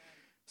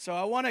So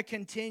I want to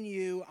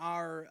continue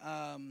our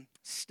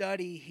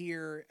study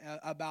here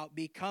about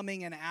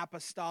becoming an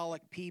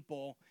apostolic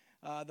people.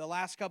 The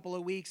last couple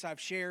of weeks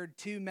I've shared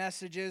two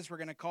messages. We're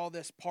going to call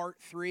this part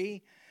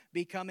 3,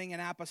 becoming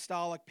an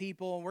apostolic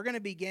people. And we're going to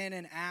begin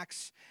in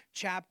Acts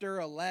chapter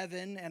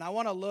 11. And I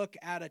want to look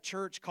at a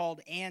church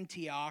called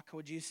Antioch.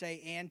 Would you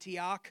say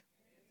Antioch?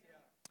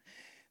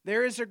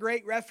 There is a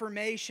great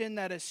reformation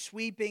that is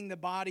sweeping the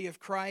body of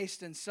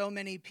Christ, and so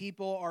many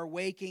people are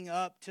waking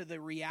up to the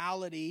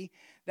reality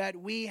that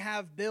we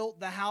have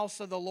built the house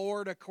of the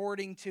Lord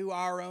according to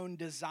our own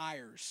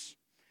desires.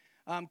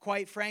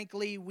 Quite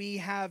frankly, we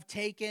have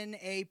taken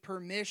a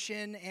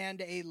permission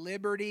and a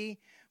liberty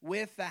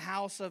with the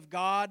house of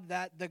God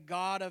that the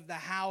God of the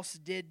house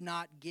did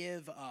not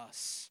give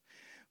us.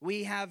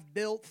 We have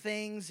built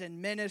things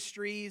and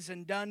ministries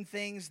and done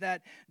things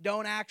that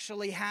don't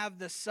actually have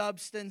the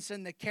substance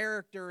and the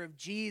character of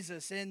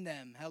Jesus in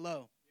them.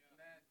 Hello.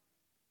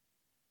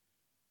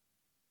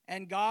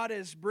 And God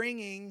is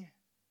bringing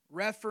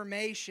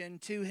reformation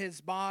to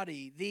His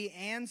body. The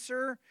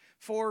answer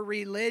for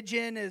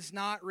religion is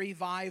not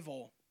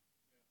revival.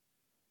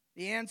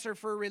 The answer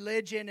for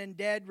religion and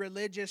dead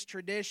religious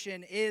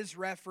tradition is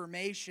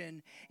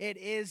reformation. It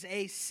is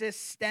a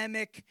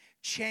systemic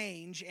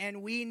change,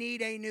 and we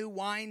need a new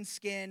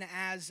wineskin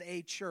as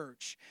a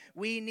church.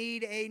 We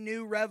need a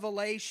new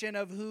revelation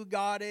of who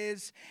God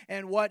is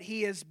and what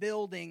He is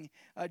building.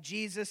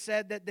 Jesus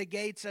said that the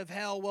gates of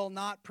hell will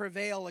not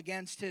prevail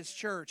against His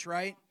church,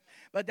 right?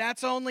 But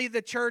that's only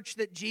the church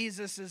that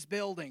Jesus is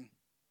building.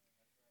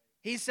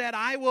 He said,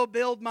 I will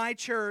build my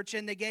church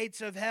and the gates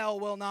of hell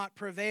will not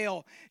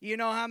prevail. You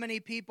know how many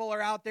people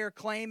are out there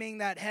claiming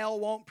that hell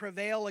won't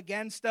prevail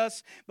against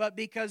us, but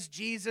because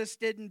Jesus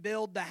didn't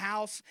build the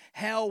house,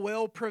 hell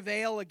will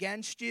prevail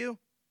against you?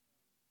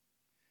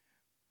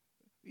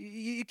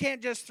 You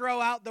can't just throw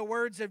out the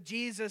words of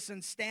Jesus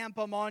and stamp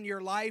them on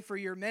your life or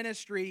your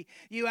ministry.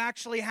 You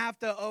actually have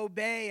to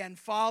obey and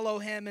follow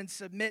Him and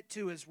submit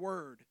to His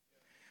word.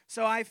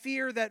 So I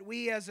fear that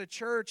we as a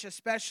church,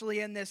 especially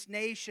in this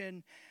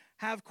nation,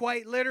 have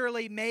quite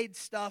literally made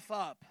stuff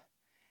up.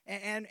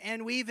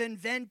 And we've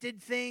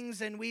invented things,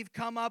 and we've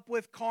come up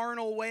with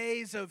carnal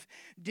ways of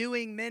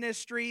doing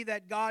ministry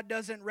that God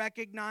doesn't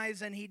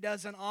recognize and He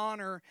doesn't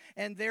honor.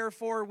 And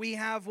therefore, we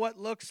have what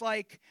looks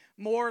like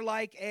more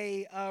like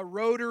a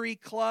Rotary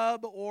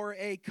Club or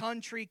a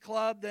country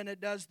club than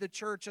it does the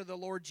Church of the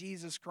Lord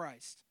Jesus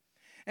Christ.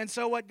 And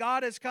so what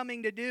God is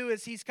coming to do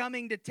is He's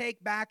coming to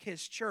take back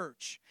His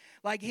church.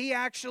 Like He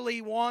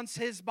actually wants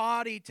His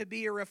body to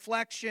be a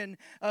reflection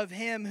of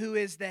Him who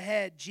is the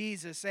head,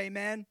 Jesus.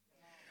 Amen?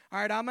 All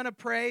right, I'm going to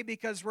pray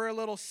because we're a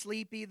little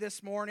sleepy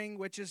this morning,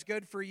 which is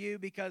good for you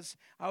because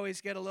I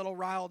always get a little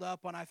riled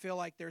up when I feel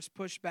like there's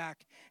pushback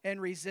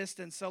and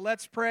resistance. So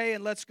let's pray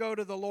and let's go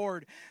to the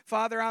Lord.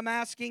 Father, I'm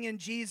asking in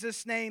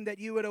Jesus' name that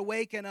You would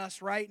awaken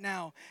us right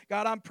now.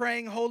 God, I'm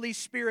praying, Holy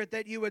Spirit,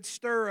 that You would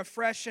stir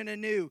afresh and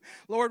anew.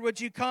 Lord,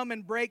 would You come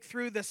and break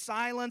through the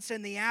silence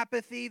and the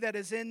apathy that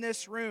is in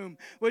this room?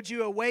 Would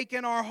You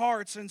awaken our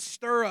hearts and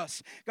stir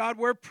us? God,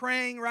 we're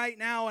praying right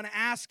now and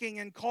asking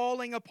and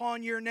calling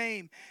upon Your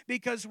name,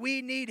 because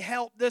we need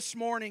help this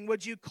morning.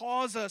 Would You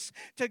cause us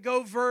to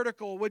go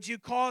vertical? Would You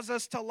cause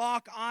us to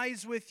lock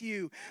eyes with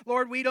You?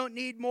 Lord, we don't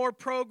need more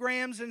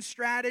programs and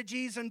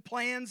strategies and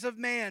plans of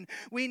man.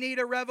 We need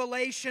a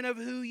revelation of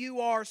who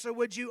You are. So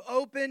would You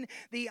open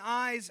the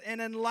eyes and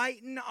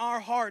enlighten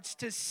our hearts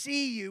to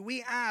see You?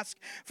 We ask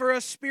for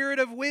a spirit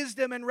of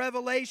wisdom and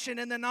revelation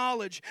in the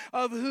knowledge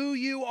of who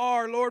You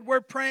are. Lord, we're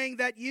praying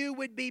that You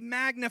would be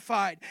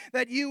magnified,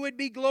 that You would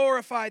be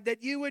glorified,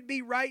 that You would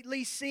be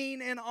rightly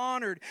seen and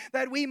honored,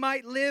 that we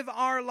might live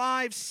our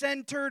lives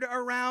centered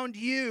around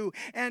You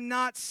and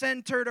not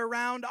centered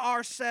around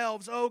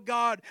ourselves. Oh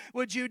God,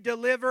 would You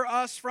deliver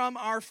us from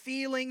our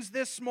feelings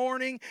this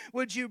morning?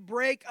 Would You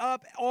break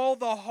up all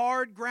the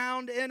hard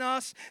ground in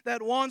us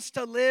that wants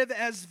to live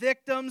as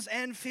victims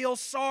and feel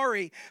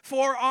sorry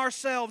for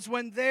ourselves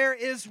when there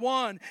is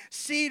one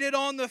seated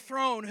on the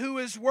throne who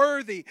is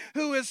worthy,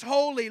 who is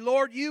holy.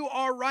 Lord, You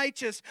are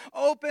righteous.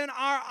 Open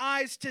our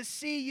eyes to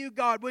see You,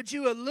 God. Would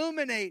You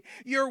illuminate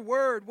Your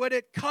word? Would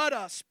it cut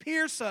us,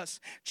 pierce us,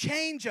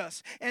 change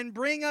us, and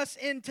bring us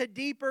into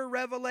deeper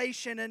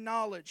revelation and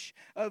knowledge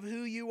of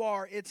who You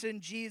are? It's in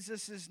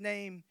Jesus'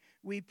 name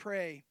we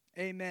pray.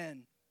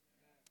 Amen.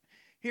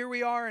 Here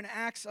we are in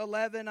Acts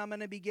 11. I'm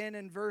going to begin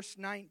in verse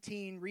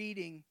 19,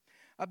 reading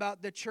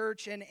about the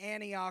church in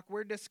Antioch.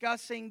 We're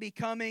discussing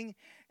becoming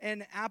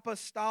an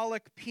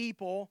apostolic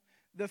people.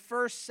 The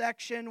first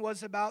section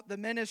was about the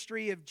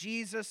ministry of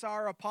Jesus,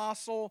 our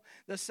apostle.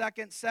 The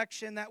second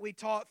section that we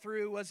taught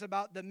through was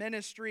about the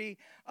ministry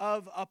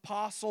of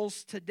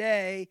apostles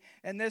today.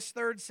 And this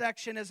third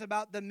section is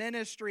about the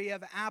ministry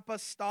of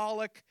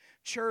apostolic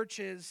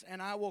churches. And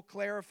I will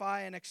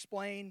clarify and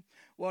explain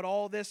what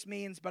all this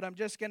means. But I'm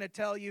just going to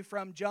tell you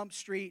from Jump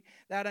Street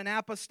that an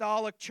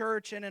apostolic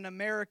church and an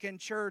American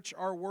church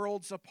are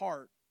worlds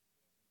apart.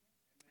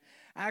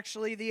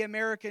 Actually, the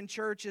American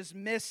church is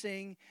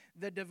missing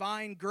the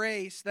divine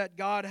grace that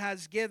God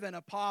has given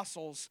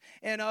apostles.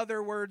 In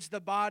other words, the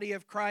body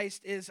of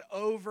Christ is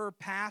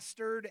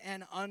over-pastored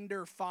and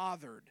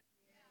under-fathered,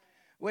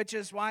 which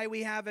is why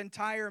we have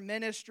entire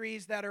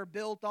ministries that are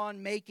built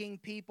on making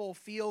people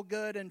feel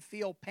good and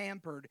feel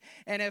pampered.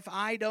 And if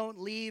I don't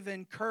leave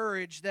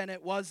encouraged, then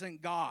it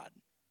wasn't God.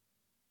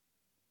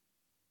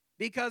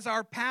 Because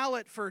our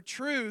palate for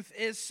truth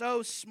is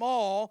so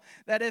small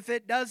that if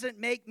it doesn't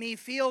make me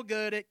feel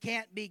good, it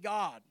can't be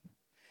God.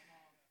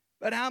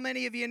 But how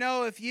many of you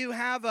know if you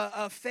have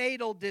a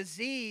fatal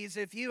disease,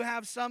 if you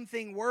have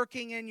something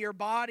working in your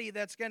body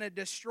that's going to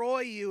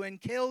destroy you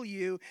and kill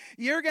you,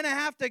 you're going to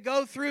have to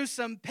go through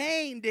some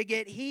pain to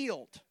get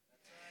healed.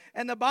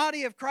 And the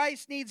body of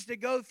Christ needs to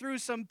go through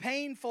some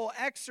painful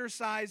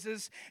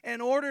exercises in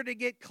order to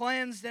get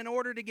cleansed, in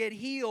order to get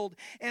healed,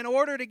 in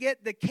order to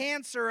get the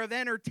cancer of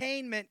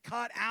entertainment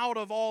cut out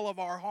of all of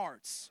our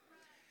hearts.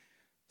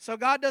 So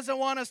God doesn't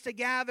want us to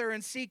gather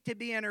and seek to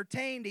be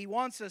entertained. He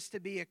wants us to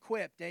be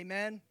equipped.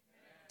 Amen?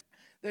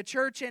 The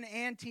church in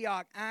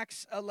Antioch,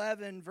 Acts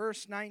 11,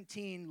 verse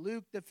 19,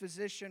 Luke the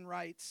physician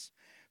writes,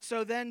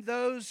 "So then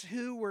those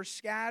who were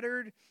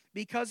scattered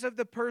because of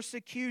the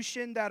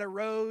persecution that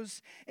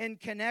arose in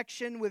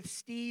connection with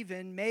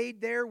Stephen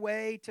made their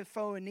way to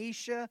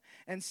Phoenicia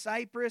and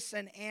Cyprus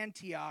and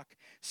Antioch,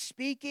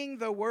 speaking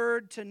the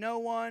word to no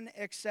one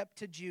except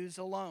to Jews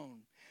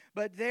alone.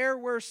 But there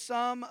were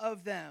some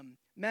of them,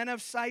 men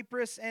of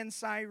Cyprus and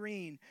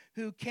Cyrene,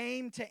 who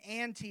came to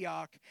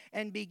Antioch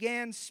and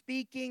began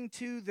speaking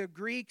to the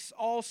Greeks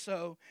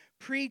also,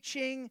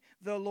 preaching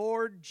the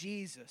Lord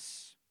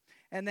Jesus.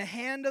 And the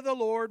hand of the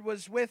Lord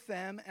was with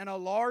them, and a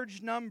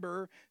large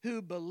number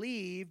who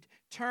believed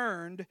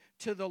turned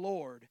to the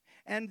Lord.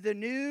 And the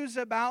news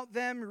about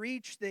them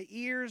reached the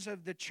ears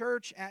of the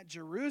church at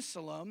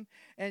Jerusalem,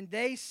 and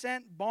they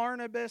sent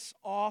Barnabas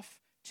off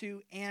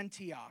to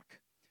Antioch."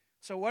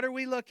 So what are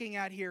we looking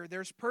at here?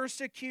 There's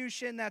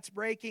persecution that's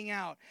breaking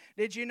out.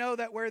 Did you know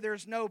that where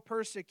there's no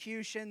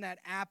persecution, that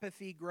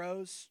apathy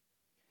grows?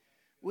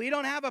 We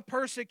don't have a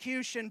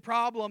persecution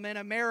problem in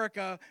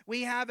America.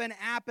 We have an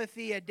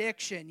apathy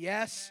addiction,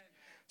 yes?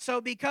 So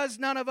because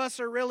none of us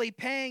are really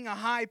paying a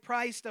high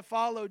price to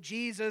follow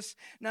Jesus,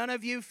 none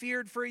of you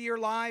feared for your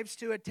lives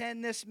to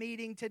attend this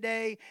meeting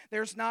today.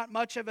 There's not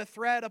much of a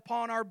threat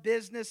upon our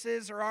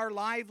businesses or our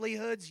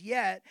livelihoods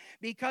yet.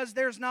 Because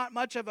there's not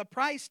much of a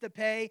price to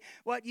pay,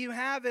 what you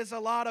have is a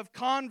lot of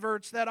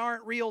converts that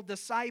aren't real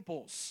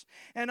disciples.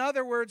 In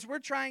other words, we're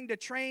trying to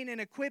train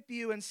and equip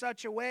you in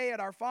such a way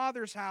at our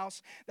Father's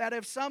house that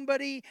if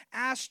somebody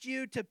asked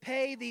you to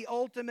pay the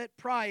ultimate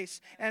price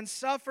and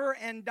suffer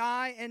and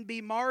die and be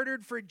martyred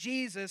for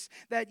Jesus,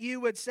 that you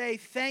would say,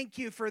 "Thank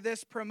you for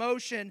this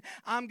promotion.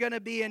 I'm going to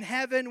be in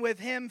heaven with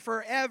him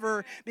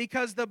forever,"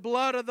 because the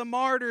blood of the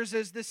martyrs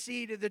is the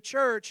seed of the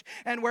church.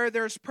 And where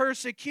there's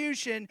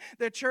persecution,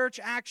 the church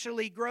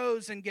actually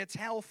grows and gets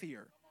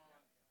healthier,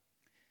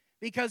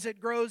 because it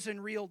grows in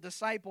real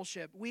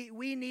discipleship.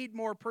 We need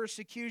more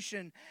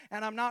persecution,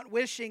 and I'm not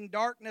wishing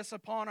darkness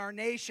upon our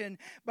nation,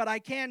 but I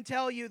can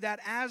tell you that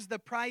as the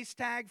price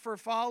tag for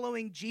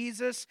following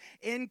Jesus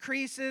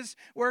increases,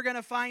 we're going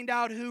to find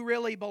out who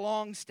really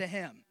belongs to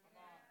him.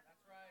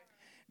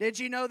 Did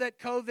you know that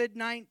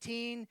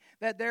COVID-19,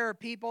 that there are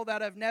people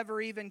that have never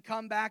even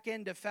come back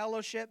into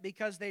fellowship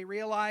because they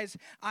realize,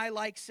 I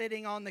like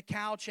sitting on the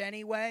couch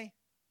anyway,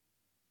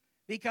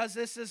 because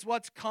this is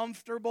what's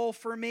comfortable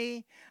for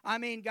me? I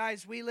mean,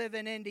 guys, we live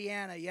in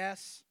Indiana,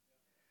 yes?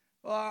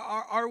 Well,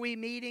 are we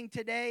meeting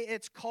today?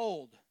 It's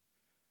cold.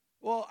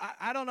 Well,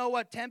 I don't know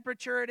what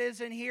temperature it is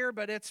in here,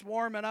 but it's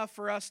warm enough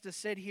for us to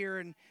sit here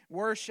and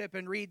worship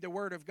and read the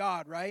Word of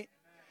God, right?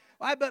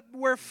 But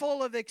we're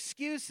full of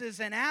excuses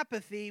and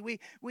apathy.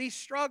 We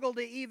struggle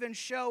to even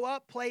show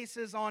up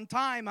places on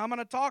time. I'm going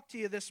to talk to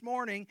you this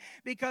morning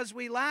because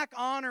we lack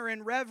honor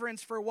and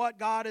reverence for what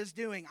God is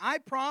doing. I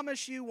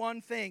promise you one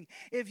thing.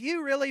 If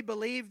you really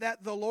believe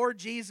that the Lord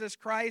Jesus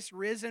Christ,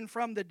 risen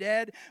from the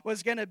dead,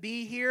 was going to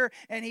be here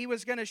and he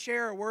was going to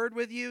share a word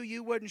with you,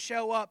 you wouldn't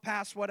show up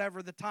past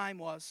whatever the time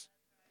was.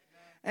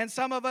 And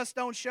some of us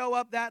don't show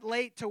up that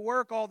late to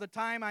work all the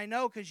time, I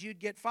know, because you'd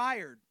get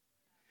fired.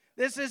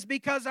 This is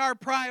because our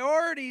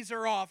priorities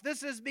are off.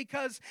 This is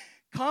because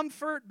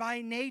comfort by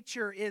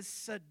nature is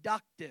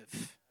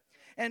seductive.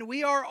 And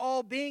we are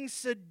all being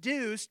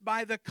seduced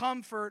by the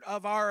comfort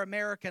of our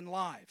American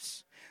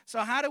lives.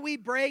 So how do we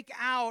break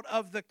out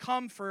of the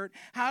comfort?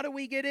 How do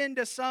we get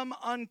into some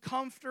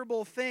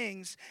uncomfortable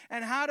things?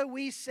 And how do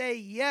we say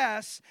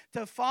yes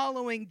to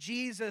following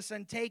Jesus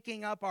and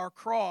taking up our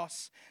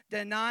cross,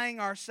 denying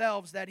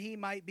ourselves that he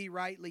might be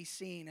rightly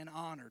seen and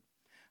honored?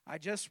 I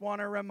just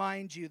want to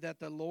remind you that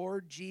the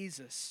Lord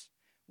Jesus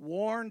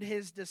warned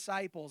his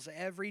disciples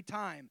every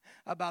time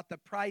about the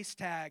price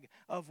tag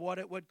of what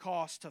it would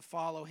cost to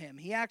follow him.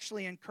 He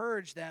actually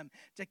encouraged them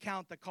to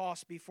count the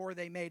cost before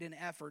they made an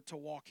effort to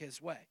walk his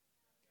way.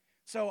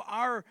 So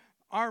our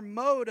our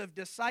mode of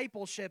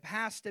discipleship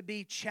has to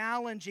be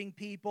challenging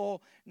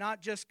people,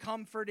 not just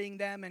comforting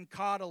them and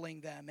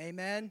coddling them.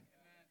 Amen?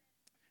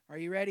 Are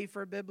you ready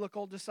for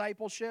biblical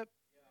discipleship?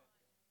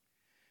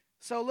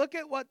 So look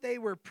at what they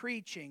were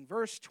preaching.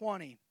 Verse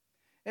 20.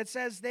 It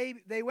says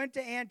they went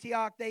to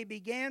Antioch. They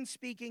began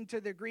speaking to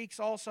the Greeks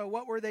also.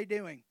 What were they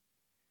doing?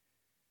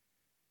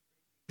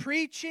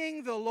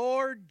 Preaching the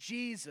Lord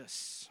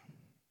Jesus.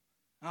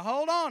 Now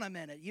hold on a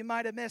minute. You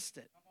might have missed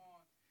it.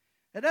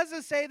 It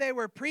doesn't say they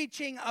were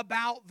preaching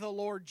about the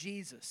Lord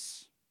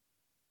Jesus.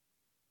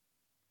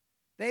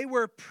 They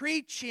were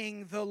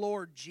preaching the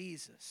Lord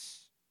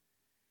Jesus.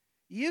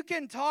 You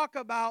can talk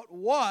about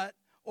what,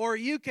 or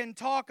you can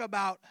talk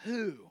about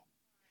who.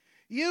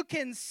 You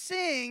can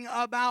sing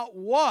about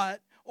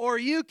what, or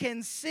you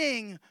can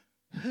sing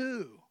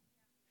who.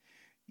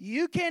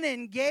 You can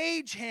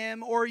engage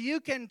him, or you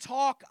can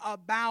talk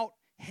about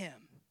him.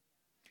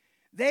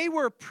 They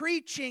were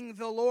preaching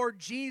the Lord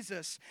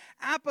Jesus.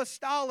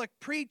 Apostolic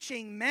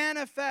preaching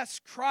manifests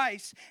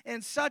Christ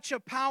in such a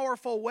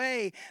powerful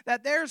way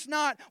that there's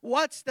not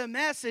what's the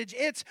message,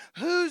 it's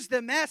who's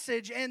the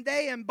message, and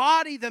they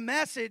embody the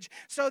message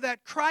so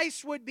that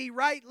Christ would be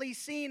rightly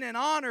seen and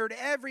honored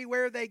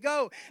everywhere they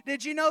go.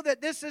 Did you know that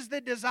this is the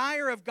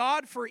desire of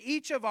God for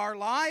each of our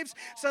lives?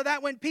 So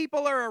that when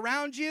people are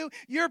around you,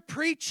 you're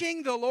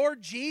preaching the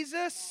Lord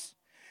Jesus.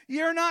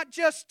 You're not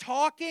just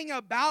talking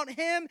about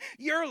him.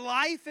 Your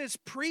life is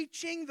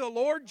preaching the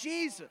Lord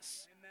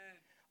Jesus. Amen.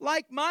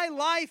 Like my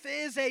life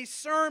is a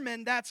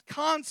sermon that's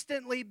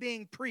constantly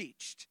being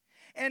preached.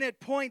 And it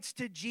points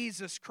to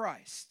Jesus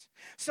Christ.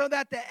 So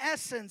that the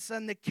essence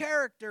and the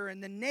character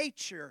and the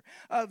nature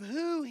of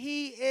who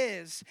he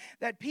is,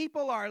 that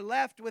people are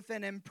left with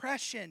an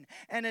impression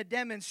and a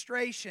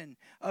demonstration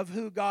of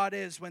who God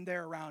is when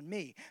they're around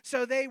me.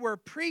 So they were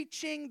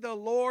preaching the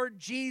Lord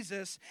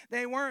Jesus.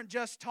 They weren't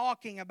just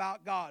talking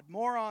about God.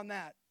 More on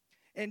that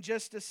in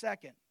just a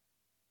second.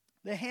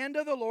 The hand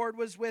of the Lord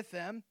was with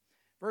them.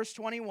 Verse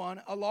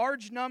 21, a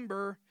large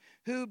number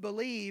who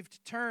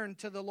believed turned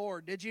to the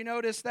Lord. Did you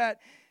notice that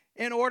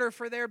in order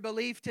for their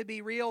belief to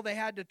be real, they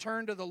had to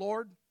turn to the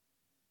Lord?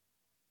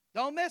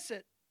 Don't miss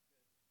it.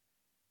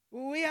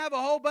 We have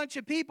a whole bunch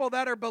of people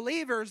that are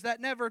believers that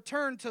never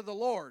turn to the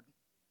Lord.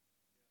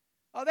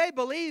 Oh, they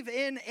believe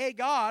in a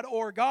God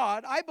or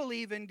God. I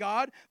believe in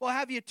God. Well,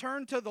 have you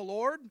turned to the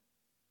Lord?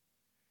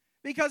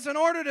 Because in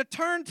order to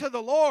turn to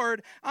the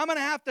Lord, I'm going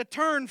to have to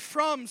turn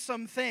from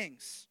some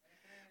things.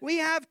 We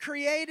have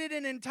created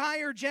an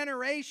entire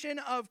generation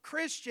of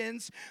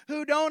Christians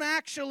who don't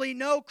actually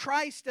know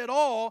Christ at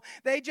all.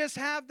 They just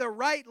have the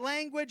right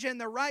language and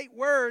the right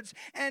words,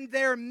 and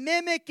they're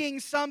mimicking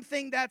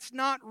something that's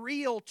not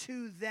real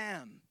to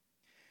them.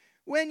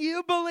 When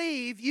you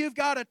believe, you've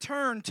got to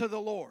turn to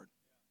the Lord.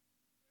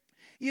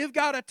 You've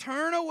got to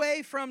turn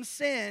away from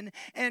sin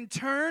and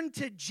turn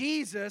to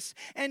Jesus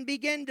and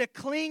begin to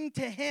cling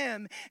to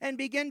him and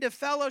begin to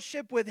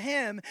fellowship with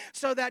him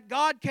so that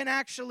God can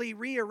actually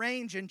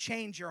rearrange and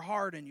change your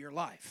heart and your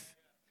life.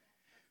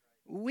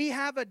 We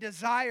have a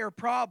desire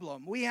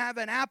problem. We have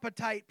an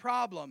appetite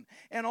problem.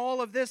 And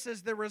all of this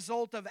is the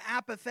result of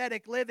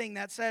apathetic living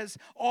that says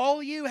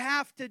all you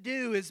have to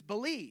do is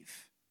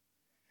believe.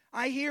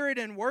 I hear it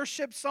in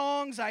worship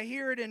songs. I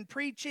hear it in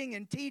preaching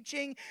and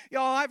teaching.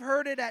 Y'all, I've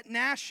heard it at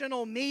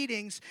national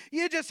meetings.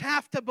 You just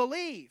have to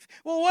believe.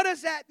 Well, what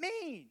does that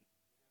mean?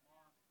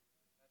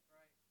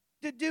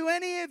 Do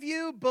any of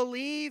you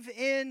believe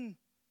in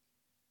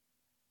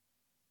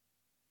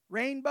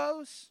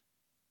rainbows?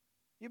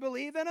 You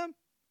believe in them?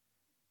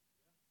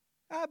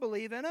 I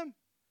believe in them.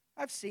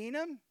 I've seen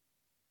them.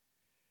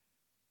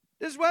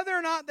 Does whether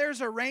or not there's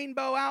a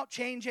rainbow out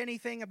change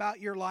anything about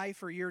your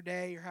life or your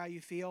day or how you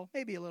feel?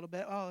 Maybe a little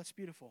bit. Oh, that's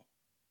beautiful.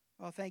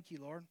 Oh, thank you,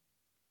 Lord.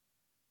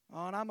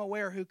 Oh, and I'm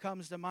aware who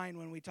comes to mind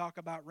when we talk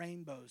about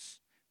rainbows,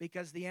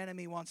 because the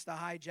enemy wants to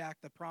hijack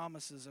the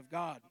promises of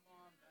God.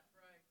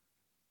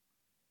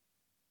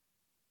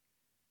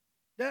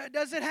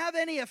 Does it have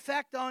any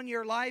effect on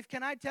your life?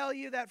 Can I tell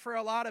you that for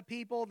a lot of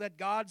people that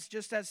God's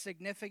just as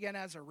significant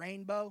as a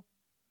rainbow?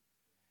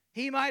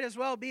 He might as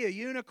well be a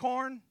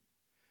unicorn.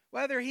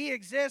 Whether he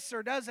exists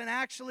or doesn't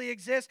actually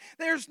exist,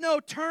 there's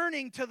no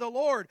turning to the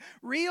Lord.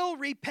 Real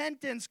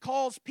repentance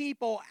calls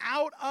people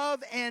out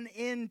of and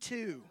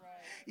into.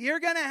 You're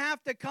going to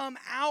have to come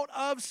out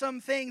of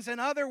some things. In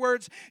other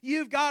words,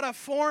 you've got a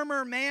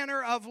former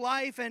manner of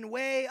life and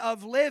way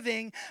of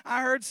living.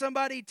 I heard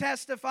somebody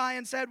testify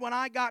and said, when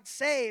I got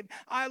saved,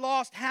 I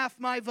lost half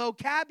my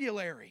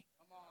vocabulary.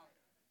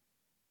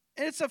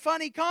 It's a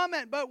funny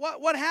comment, but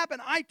what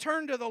happened? I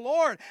turned to the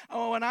Lord.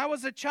 Oh, when I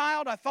was a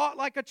child, I thought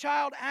like a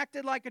child,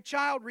 acted like a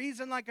child,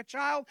 reasoned like a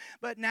child.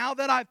 But now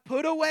that I've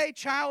put away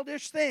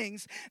childish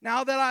things,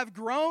 now that I've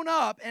grown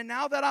up, and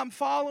now that I'm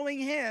following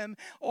him,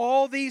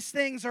 all these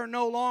things are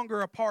no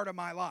longer a part of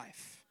my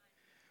life.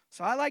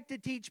 So I like to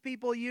teach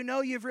people, you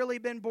know you've really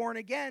been born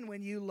again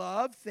when you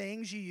love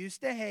things you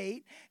used to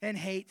hate and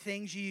hate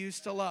things you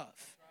used to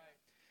love.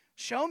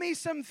 Show me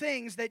some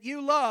things that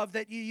you love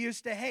that you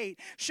used to hate.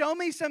 Show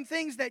me some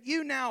things that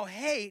you now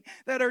hate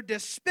that are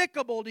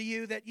despicable to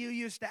you that you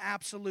used to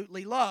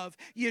absolutely love.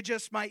 You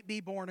just might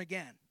be born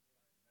again.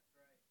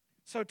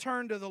 So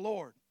turn to the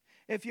Lord.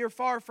 If you're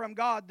far from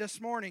God this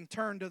morning,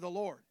 turn to the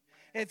Lord.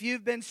 If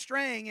you've been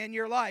straying in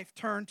your life,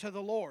 turn to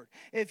the Lord.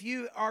 If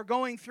you are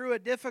going through a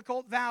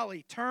difficult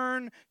valley,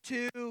 turn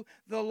to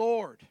the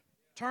Lord.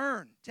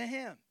 Turn to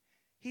Him.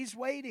 He's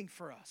waiting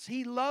for us.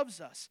 He loves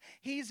us.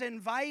 He's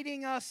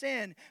inviting us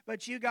in,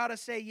 but you got to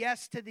say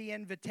yes to the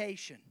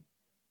invitation.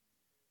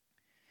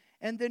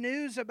 And the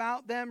news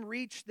about them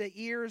reached the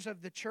ears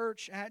of the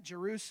church at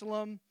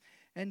Jerusalem,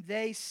 and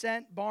they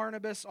sent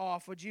Barnabas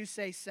off. Would you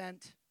say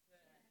sent?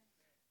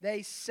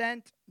 They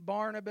sent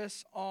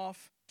Barnabas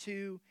off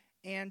to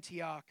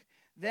Antioch.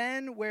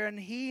 Then when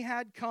he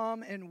had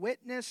come and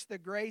witnessed the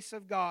grace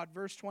of God,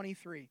 verse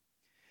 23,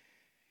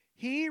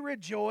 he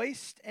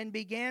rejoiced and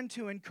began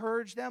to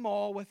encourage them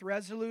all with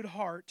resolute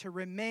heart to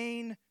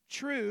remain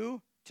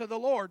true to the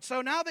Lord.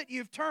 So now that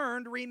you've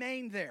turned,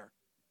 remain there.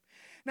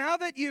 Now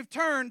that you've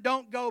turned,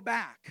 don't go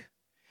back.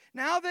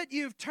 Now that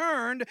you've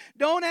turned,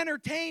 don't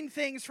entertain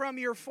things from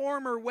your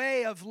former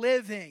way of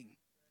living.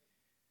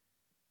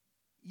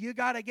 You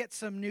got to get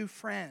some new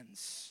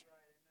friends.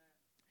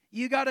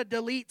 You got to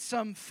delete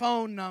some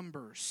phone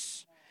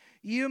numbers.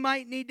 You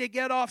might need to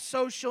get off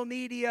social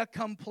media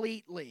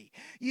completely.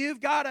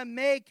 You've got to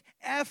make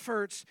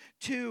efforts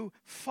to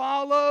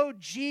follow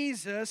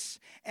Jesus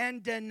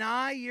and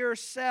deny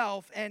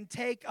yourself and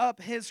take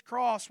up His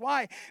cross.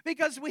 Why?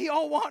 Because we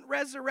all want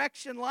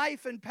resurrection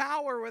life and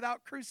power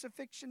without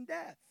crucifixion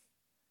death.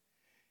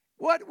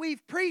 What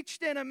we've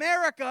preached in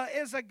America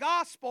is a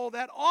gospel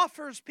that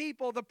offers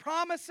people the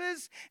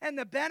promises and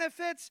the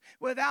benefits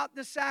without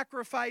the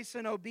sacrifice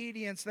and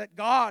obedience that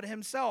God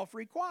Himself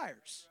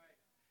requires.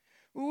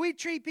 We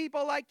treat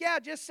people like, yeah,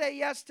 just say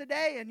yes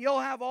today and you'll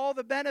have all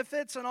the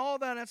benefits and all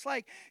that. And it's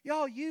like,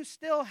 y'all, you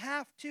still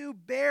have to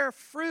bear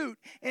fruit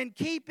in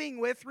keeping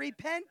with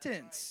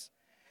repentance.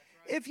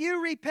 If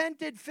you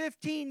repented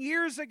 15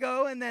 years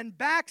ago and then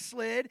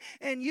backslid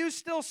and you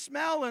still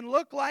smell and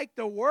look like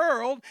the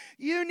world,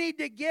 you need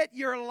to get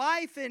your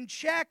life in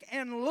check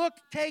and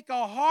take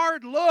a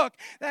hard look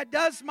that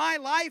does my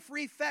life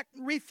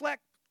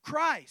reflect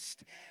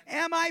Christ?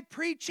 Am I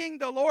preaching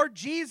the Lord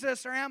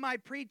Jesus or am I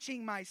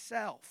preaching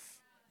myself?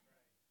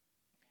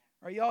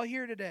 Are y'all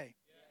here today?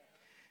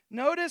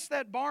 Notice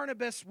that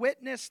Barnabas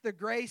witnessed the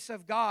grace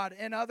of God.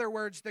 In other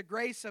words, the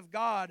grace of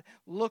God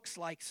looks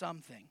like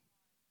something.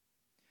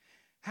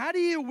 How do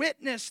you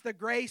witness the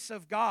grace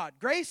of God?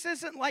 Grace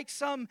isn't like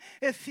some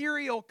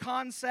ethereal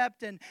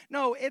concept. And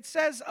no, it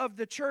says of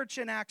the church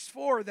in Acts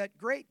 4 that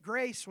great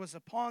grace was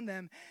upon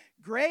them.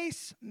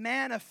 Grace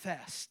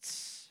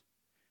manifests.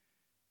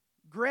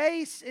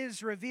 Grace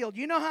is revealed.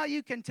 You know how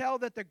you can tell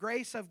that the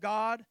grace of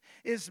God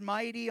is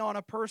mighty on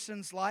a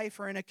person's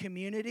life or in a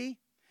community?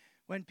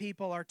 When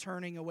people are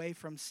turning away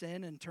from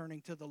sin and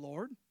turning to the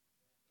Lord.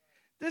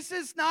 This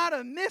is not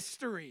a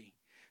mystery.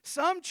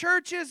 Some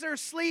churches are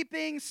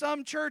sleeping,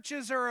 some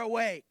churches are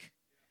awake.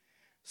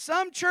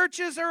 Some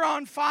churches are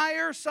on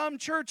fire, some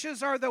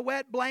churches are the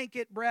wet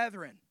blanket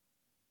brethren.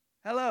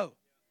 Hello.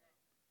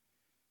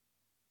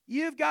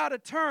 You've got to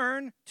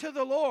turn to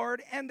the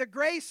Lord, and the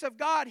grace of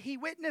God, He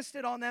witnessed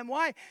it on them.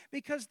 Why?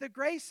 Because the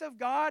grace of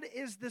God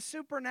is the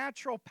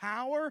supernatural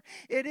power.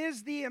 It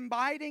is the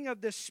imbibing of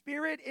the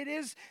Spirit. It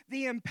is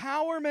the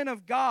empowerment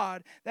of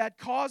God that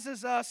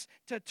causes us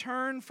to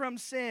turn from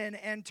sin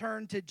and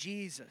turn to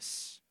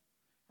Jesus.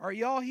 Are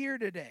y'all here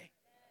today?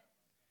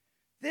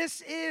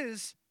 This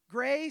is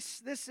grace.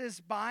 This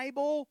is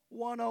Bible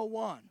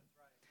 101.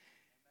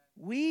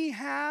 We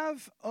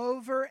have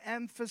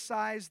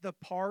overemphasized the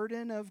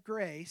pardon of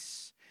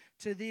grace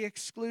to the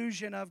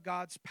exclusion of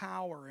God's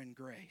power and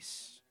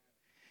grace.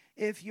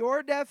 If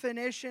your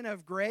definition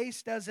of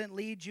grace doesn't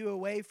lead you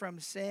away from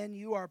sin,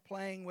 you are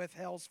playing with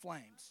hell's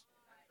flames.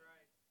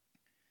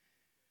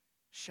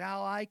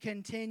 Shall I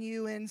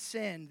continue in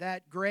sin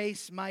that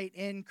grace might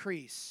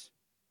increase?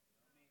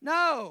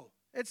 No.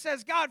 It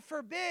says, God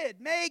forbid,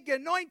 me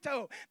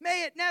genoito,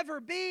 may it never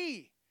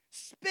be.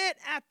 Spit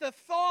at the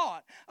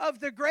thought of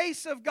the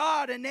grace of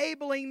God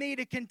enabling me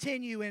to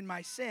continue in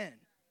my sin.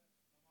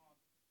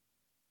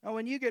 Now,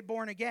 when you get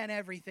born again,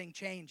 everything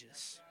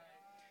changes.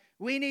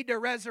 We need to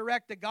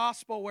resurrect the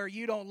gospel where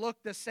you don't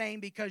look the same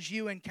because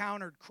you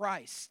encountered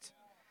Christ.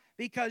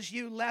 Because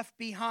you left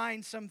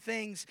behind some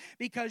things,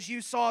 because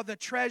you saw the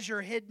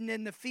treasure hidden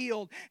in the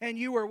field and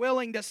you were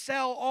willing to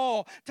sell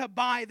all to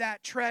buy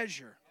that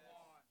treasure.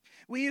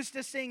 We used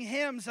to sing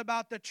hymns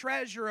about the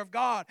treasure of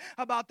God,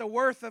 about the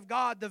worth of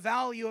God, the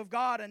value of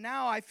God, and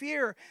now I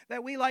fear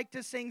that we like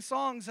to sing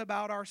songs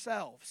about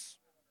ourselves.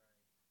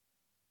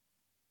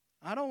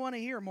 I don't want to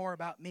hear more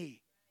about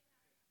me.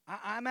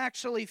 I'm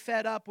actually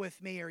fed up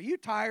with me. Are you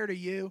tired of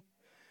you?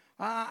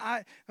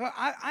 I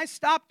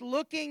stopped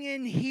looking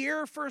in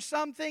here for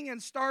something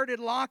and started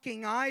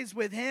locking eyes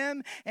with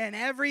Him, and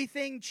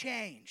everything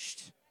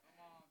changed.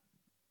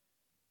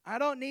 I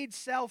don't need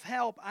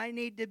self-help. I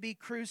need to be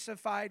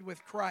crucified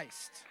with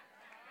Christ.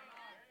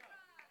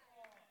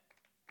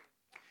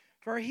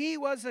 For he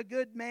was a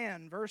good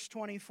man, verse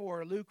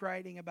 24, Luke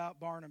writing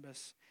about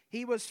Barnabas.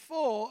 He was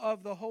full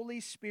of the Holy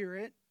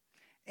Spirit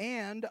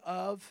and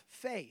of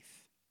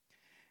faith,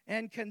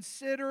 and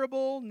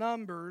considerable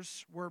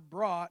numbers were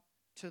brought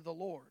to the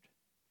Lord.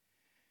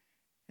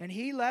 And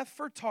he left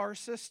for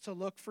Tarsus to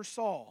look for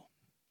Saul.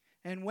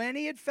 And when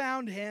he had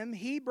found him,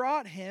 he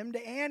brought him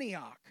to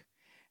Antioch.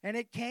 And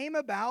it came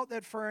about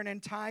that for an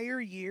entire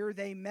year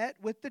they met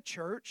with the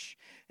church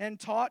and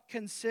taught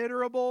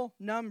considerable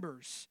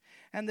numbers.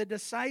 And the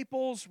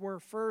disciples were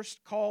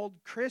first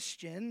called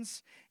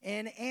Christians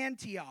in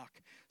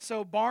Antioch.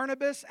 So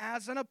Barnabas,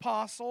 as an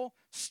apostle,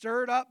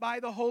 stirred up by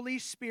the Holy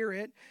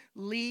Spirit,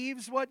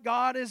 leaves what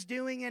God is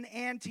doing in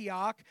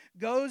Antioch,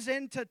 goes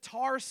into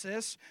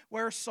Tarsus,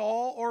 where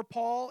Saul or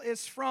Paul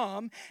is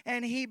from,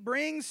 and he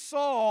brings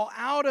Saul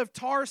out of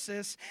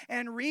Tarsus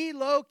and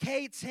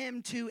relocates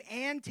him to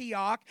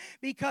Antioch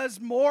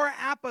because more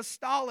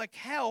apostolic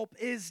help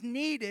is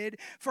needed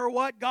for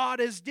what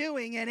God is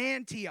doing in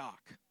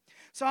Antioch.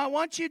 So I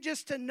want you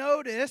just to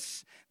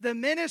notice the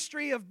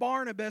ministry of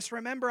Barnabas.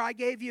 Remember, I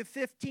gave you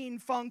 15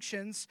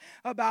 functions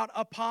about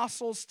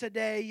apostles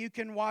today. You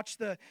can watch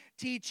the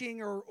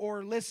teaching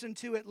or listen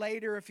to it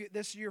later if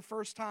this is your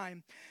first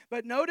time.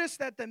 But notice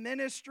that the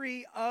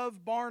ministry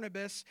of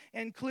Barnabas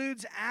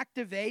includes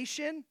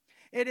activation.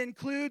 It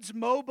includes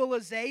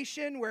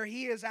mobilization, where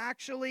he is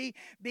actually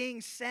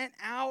being sent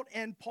out,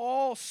 and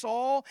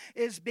Saul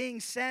is being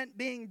sent,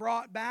 being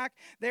brought back.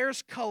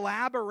 There's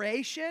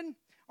collaboration.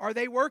 Are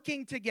they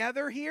working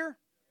together here?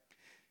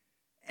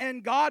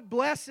 And God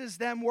blesses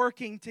them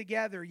working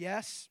together,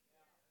 yes?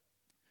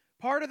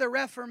 Part of the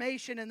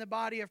Reformation in the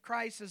body of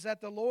Christ is that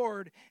the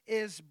Lord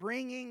is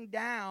bringing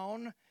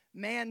down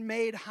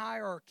man-made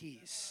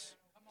hierarchies.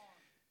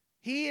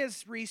 He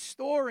is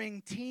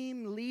restoring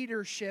team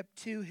leadership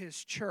to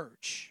His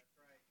church.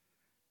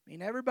 I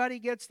mean, everybody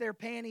gets their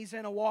panties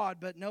in a wad,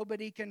 but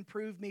nobody can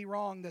prove me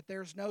wrong that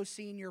there's no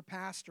senior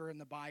pastor in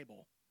the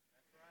Bible.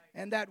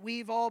 And that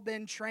we've all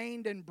been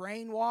trained and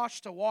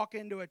brainwashed to walk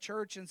into a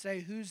church and say,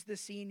 who's the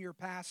senior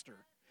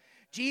pastor?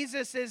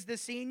 Jesus is the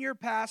senior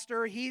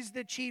pastor. He's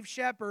the chief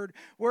shepherd.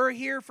 We're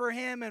here for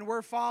Him, and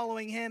we're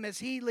following Him as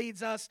He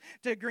leads us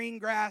to green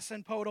grass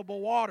and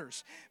potable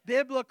waters.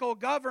 Biblical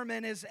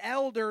government is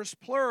elders,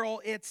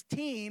 plural. It's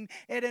team.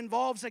 It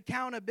involves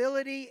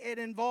accountability. It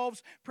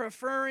involves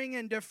preferring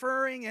and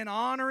deferring and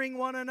honoring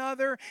one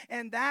another.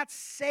 And that's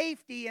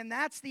safety, and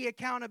that's the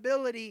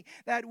accountability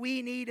that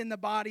we need in the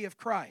body of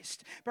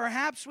Christ.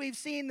 Perhaps we've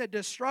seen the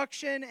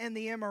destruction and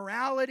the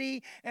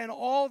immorality and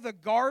all the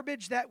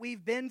garbage that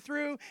we've been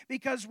through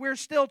because we're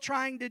still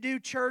trying to do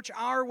church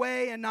our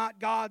way and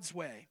not God's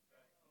way.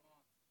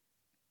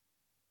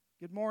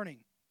 Good morning.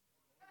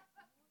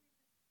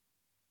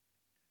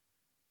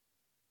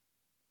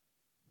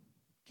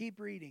 Keep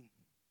reading.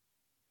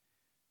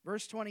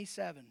 Verse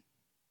 27.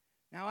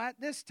 Now at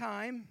this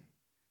time,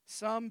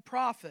 some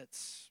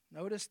prophets,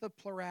 notice the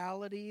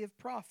plurality of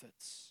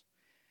prophets,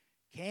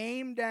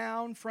 came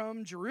down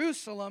from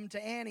Jerusalem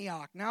to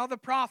Antioch. Now the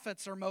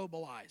prophets are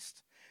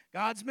mobilized.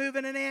 God's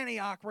moving in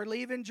Antioch. We're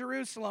leaving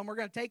Jerusalem. We're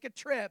going to take a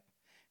trip,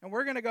 and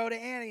we're going to go to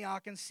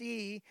Antioch and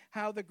see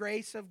how the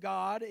grace of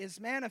God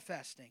is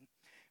manifesting.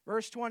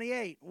 Verse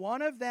 28,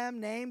 one of them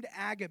named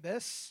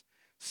Agabus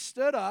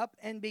stood up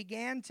and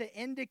began to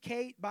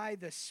indicate by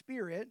the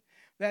Spirit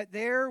that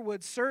there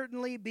would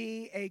certainly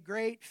be a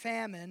great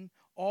famine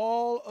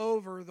all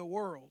over the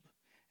world.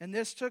 And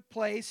this took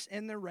place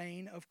in the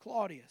reign of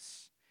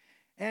Claudius.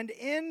 And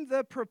in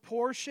the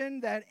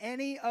proportion that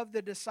any of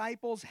the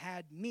disciples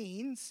had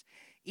means,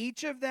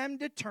 each of them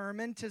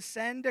determined to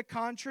send a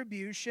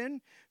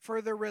contribution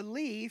for the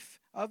relief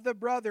of the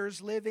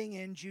brothers living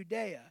in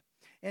Judea.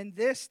 And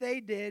this they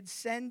did,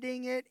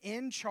 sending it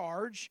in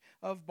charge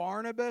of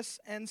Barnabas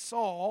and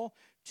Saul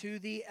to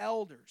the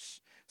elders.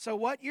 So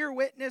what you're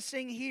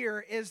witnessing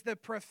here is the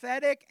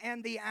prophetic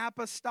and the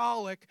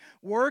apostolic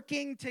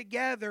working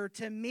together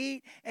to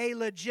meet a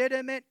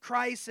legitimate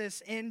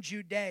crisis in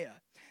Judea.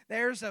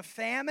 There's a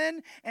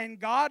famine, and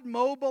God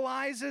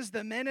mobilizes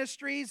the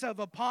ministries of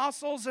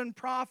apostles and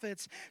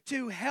prophets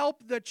to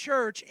help the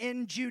church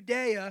in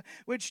Judea,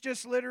 which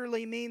just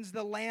literally means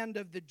the land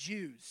of the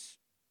Jews.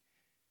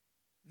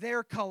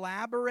 They're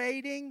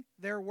collaborating.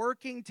 They're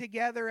working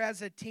together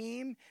as a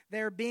team.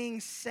 They're being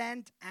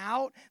sent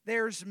out.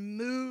 There's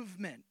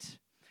movement.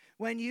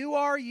 When you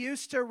are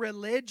used to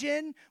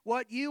religion,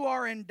 what you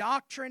are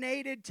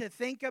indoctrinated to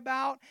think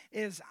about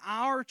is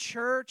our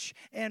church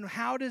and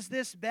how does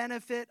this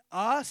benefit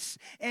us?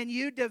 And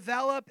you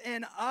develop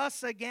an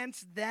us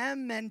against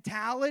them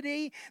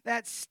mentality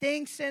that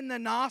stinks in the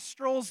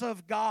nostrils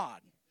of God.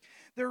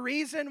 The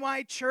reason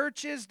why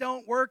churches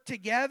don't work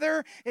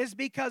together is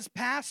because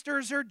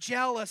pastors are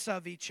jealous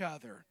of each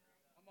other.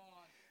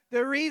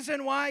 The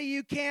reason why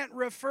you can't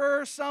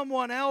refer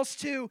someone else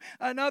to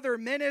another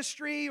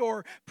ministry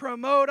or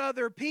promote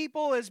other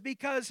people is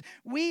because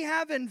we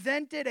have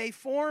invented a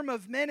form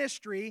of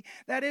ministry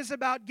that is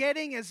about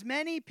getting as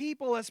many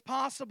people as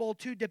possible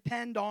to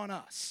depend on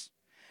us.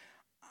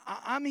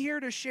 I'm here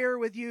to share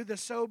with you the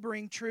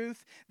sobering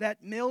truth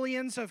that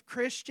millions of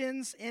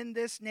Christians in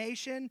this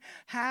nation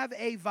have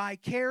a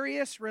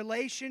vicarious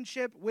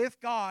relationship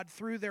with God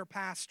through their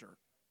pastor.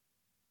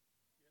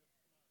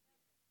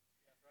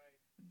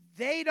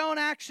 They don't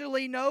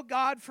actually know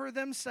God for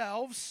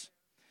themselves.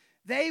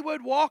 They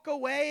would walk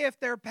away if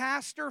their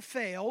pastor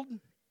failed.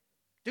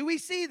 Do we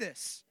see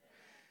this?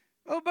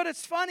 Oh, but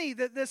it's funny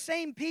that the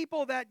same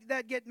people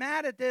that get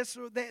mad at this,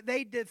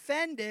 they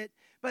defend it,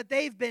 but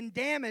they've been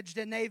damaged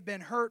and they've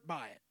been hurt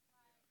by it.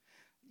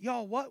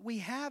 Y'all, what we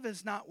have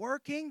is not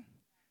working.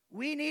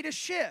 We need a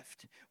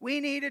shift. We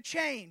need a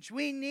change.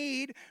 We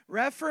need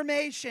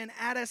reformation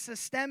at a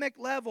systemic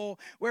level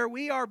where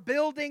we are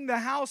building the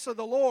house of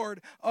the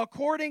Lord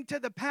according to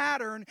the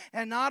pattern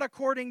and not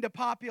according to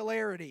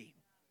popularity.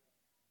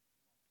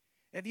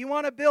 If you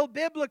want to build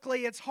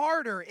biblically, it's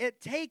harder.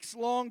 It takes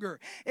longer.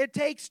 It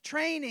takes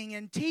training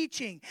and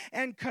teaching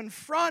and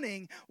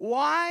confronting.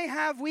 Why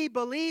have we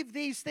believed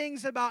these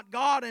things about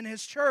God and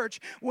His church?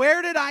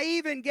 Where did I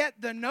even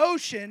get the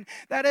notion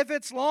that if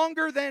it's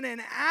longer than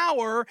an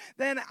hour,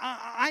 then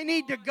I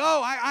need to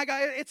go?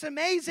 It's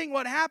amazing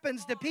what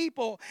happens to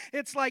people.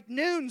 It's like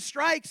noon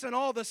strikes and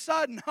all of a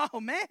sudden, oh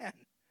man.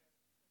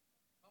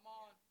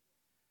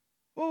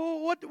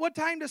 Well, what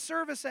time does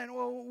service end?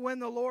 Well, when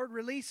the Lord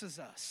releases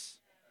us.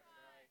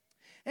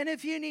 And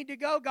if you need to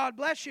go, God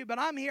bless you, but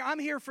I'm here. I'm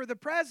here for the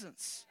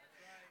presence.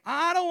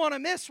 I don't want to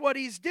miss what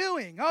He's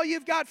doing. Oh,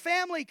 you've got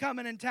family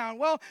coming in town.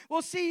 Well,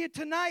 we'll see you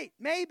tonight,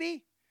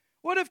 maybe.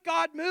 What if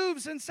God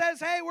moves and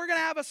says, hey, we're going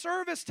to have a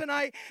service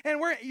tonight, and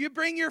you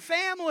bring your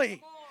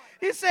family.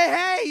 You say,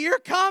 hey, you're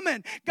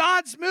coming.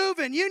 God's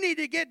moving. You need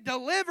to get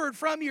delivered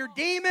from your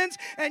demons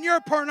and your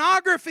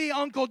pornography,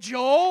 Uncle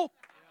Joel.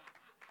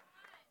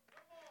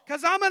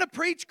 Because I'm going to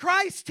preach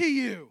Christ to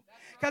you.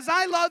 Because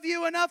I love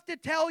you enough to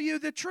tell you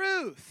the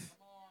truth.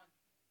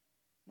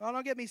 Well,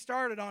 don't get me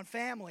started on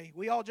family.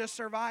 We all just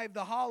survived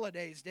the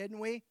holidays, didn't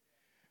we?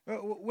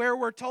 Where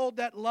we're told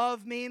that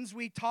love means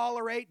we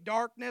tolerate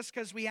darkness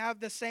because we have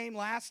the same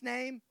last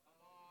name.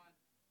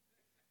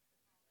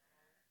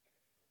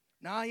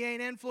 No, you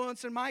ain't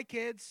influencing my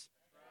kids.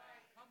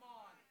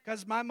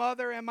 Because my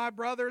mother and my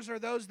brothers are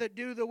those that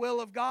do the will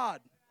of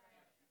God.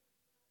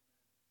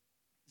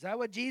 Is that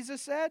what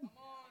Jesus said? Am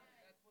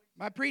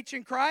I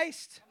preaching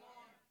Christ?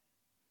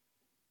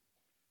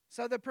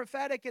 So the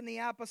prophetic and the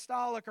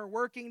apostolic are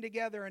working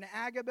together, and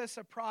Agabus,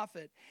 a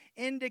prophet,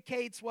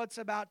 indicates what's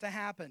about to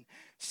happen.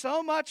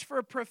 So much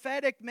for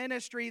prophetic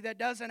ministry that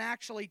doesn't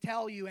actually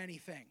tell you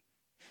anything.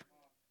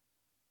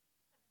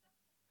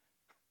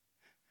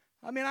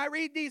 I mean, I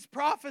read these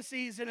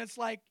prophecies, and it's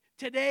like,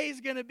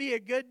 today's going to be a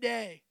good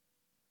day.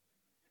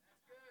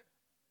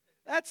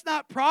 That's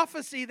not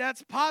prophecy,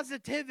 that's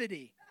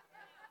positivity.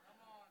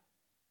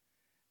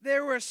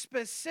 There were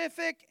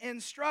specific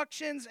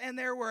instructions and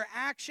there were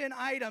action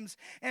items.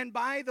 And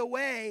by the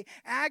way,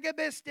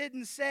 Agabus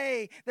didn't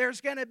say there's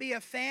going to be a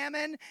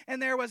famine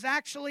and there was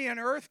actually an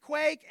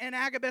earthquake. And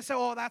Agabus said,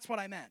 oh, that's what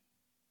I meant.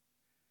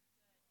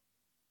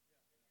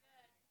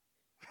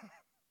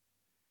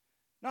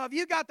 Now, if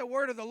you got the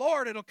word of the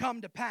Lord, it'll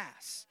come to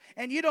pass.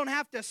 And you don't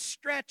have to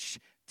stretch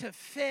to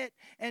fit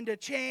and to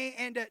change.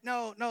 And to,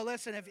 no,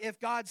 listen, if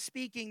God's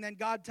speaking, then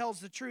God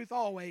tells the truth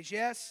always,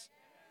 yes?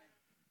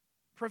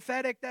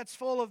 Prophetic that's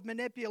full of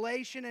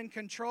manipulation and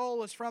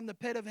control is from the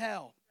pit of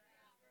hell.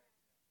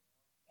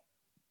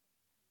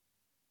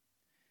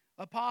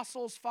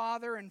 Apostles,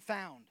 father, and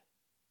found.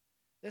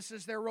 This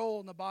is their role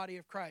in the body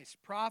of Christ.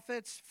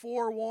 Prophets,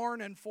 forewarn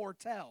and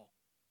foretell.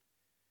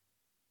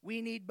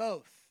 We need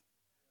both.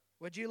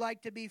 Would you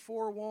like to be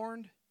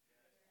forewarned?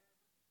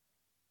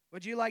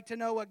 Would you like to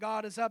know what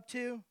God is up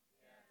to?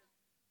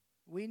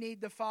 We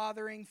need the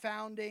fathering,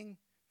 founding,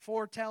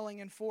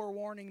 foretelling and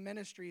forewarning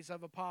ministries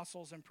of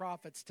apostles and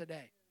prophets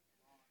today.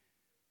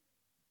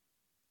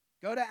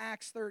 Go to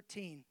Acts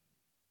 13.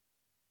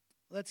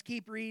 Let's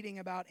keep reading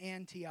about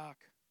Antioch.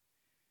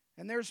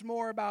 And there's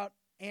more about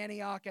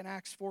Antioch in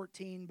Acts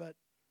 14, but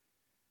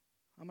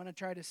I'm going to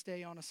try to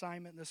stay on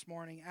assignment this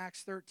morning.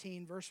 Acts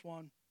 13, verse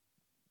 1.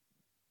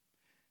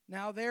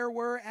 Now there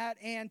were at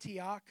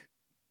Antioch,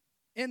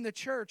 in the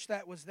church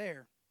that was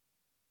there,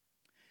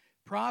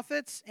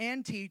 prophets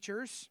and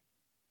teachers,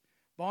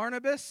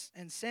 Barnabas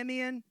and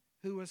Simeon,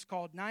 who was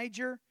called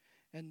Niger,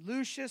 and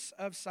Lucius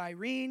of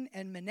Cyrene,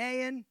 and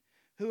Manaen,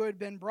 who had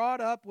been brought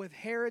up with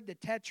Herod the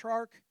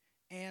Tetrarch,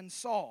 and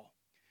Saul.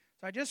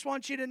 So I just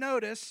want you to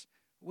notice,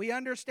 we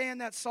understand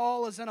that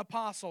Saul is an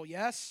apostle,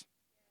 yes?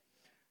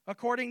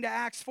 According to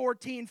Acts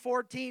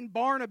 14:14,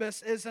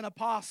 Barnabas is an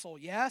apostle,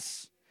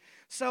 yes?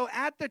 So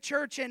at the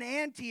church in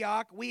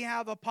Antioch, we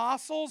have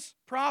apostles,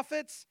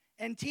 prophets,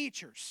 and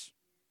teachers.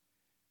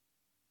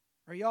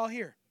 Are y'all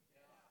here?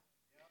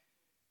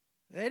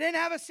 They didn't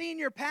have a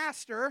senior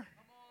pastor.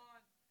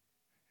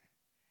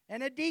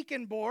 and a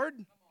deacon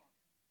board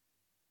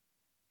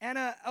and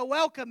a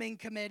welcoming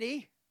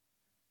committee.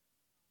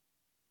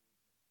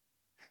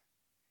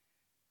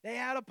 They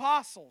had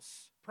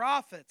apostles,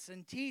 prophets,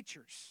 and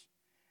teachers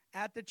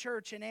at the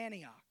church in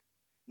Antioch.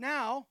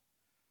 Now,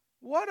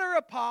 what are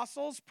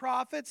apostles,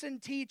 prophets,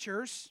 and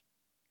teachers?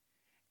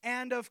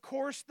 And of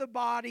course the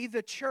body,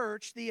 the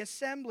church, the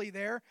assembly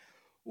there.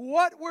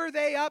 What were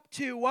they up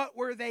to? What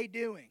were they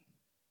doing?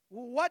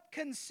 What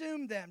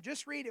consumed them?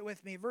 Just read it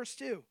with me, verse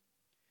 2.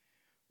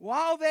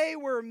 While they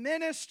were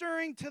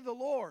ministering to the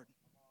Lord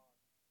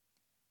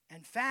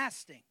and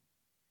fasting,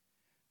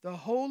 the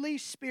Holy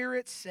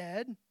Spirit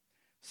said,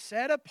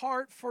 "Set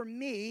apart for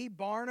me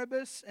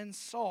Barnabas and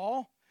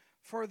Saul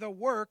for the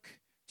work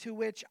to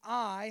which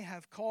I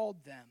have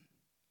called them."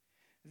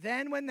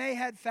 Then when they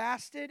had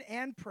fasted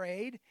and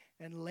prayed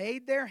and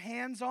laid their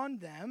hands on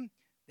them,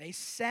 they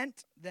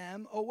sent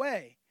them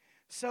away.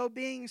 So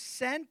being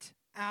sent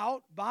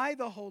out by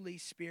the Holy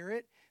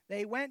Spirit,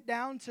 they went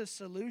down to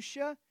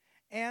Seleucia,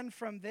 and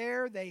from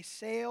there they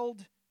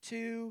sailed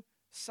to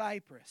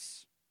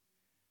Cyprus.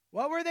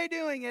 What were they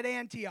doing at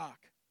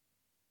Antioch?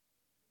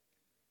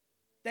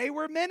 They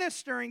were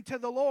ministering to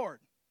the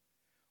Lord.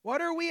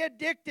 What are we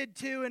addicted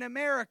to in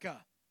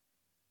America?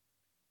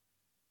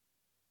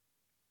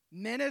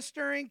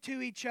 Ministering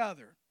to each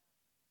other.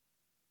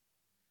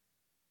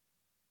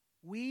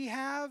 We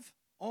have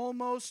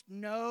almost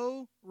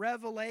no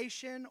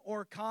revelation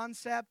or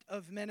concept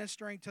of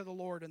ministering to the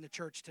Lord in the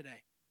church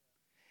today.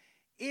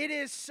 It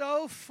is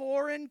so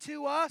foreign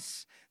to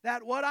us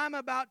that what I'm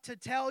about to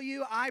tell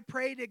you, I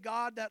pray to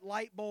God that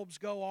light bulbs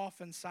go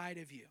off inside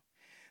of you.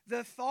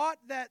 The thought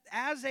that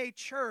as a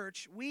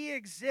church we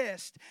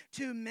exist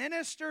to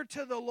minister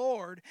to the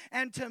Lord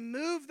and to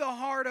move the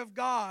heart of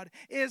God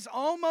is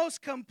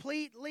almost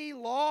completely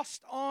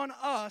lost on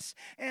us,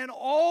 and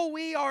all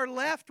we are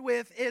left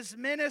with is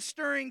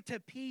ministering to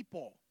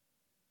people.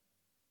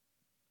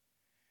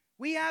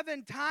 We have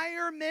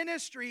entire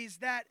ministries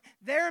that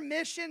their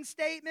mission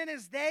statement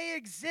is they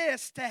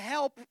exist to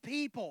help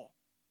people.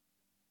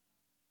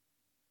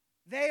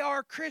 They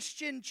are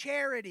Christian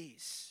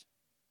charities.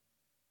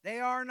 They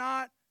are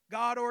not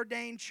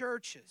God-ordained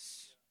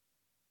churches.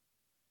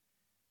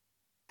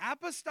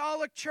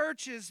 Apostolic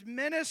churches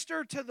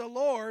minister to the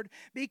Lord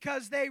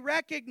because they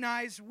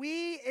recognize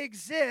we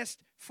exist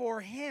for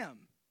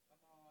Him.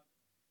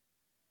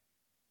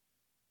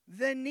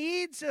 The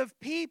needs of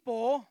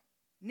people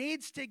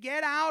needs to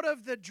get out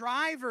of the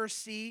driver's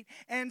seat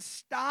and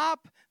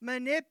stop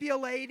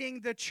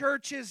manipulating the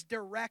church's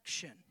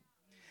direction.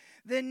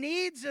 The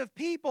needs of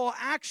people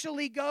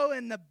actually go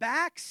in the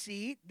back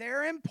seat.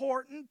 They're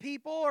important.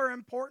 People are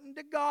important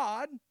to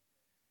God,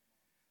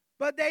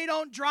 but they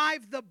don't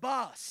drive the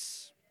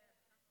bus.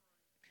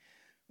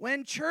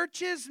 When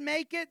churches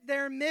make it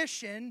their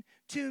mission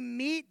to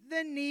meet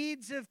the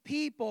needs of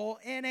people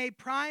in a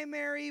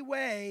primary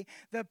way,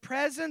 the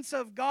presence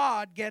of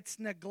God gets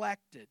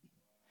neglected.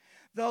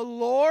 The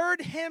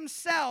Lord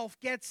Himself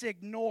gets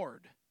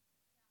ignored.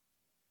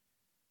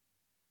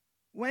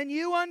 When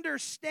you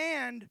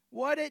understand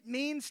what it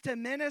means to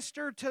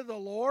minister to the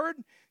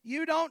Lord,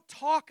 you don't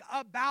talk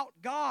about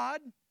God,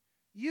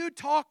 you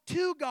talk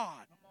to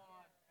God.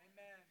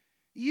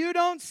 You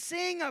don't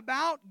sing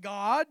about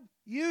God,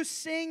 you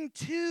sing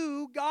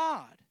to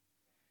God.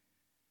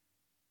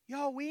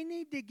 Y'all, we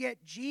need to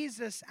get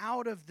Jesus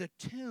out of the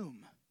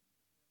tomb.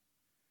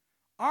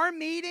 Our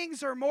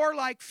meetings are more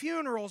like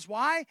funerals.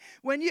 Why?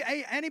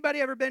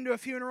 Anybody ever been to a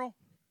funeral?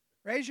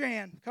 Raise your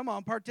hand. Come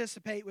on,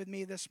 participate with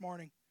me this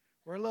morning.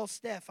 We're a little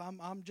stiff.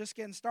 I'm just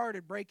getting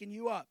started, breaking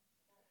you up.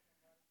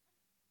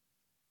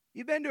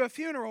 You've been to a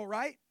funeral,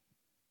 right?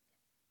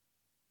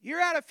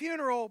 You're at a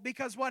funeral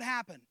because what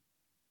happened?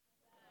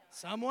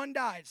 Someone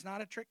died. It's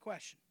not a trick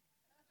question.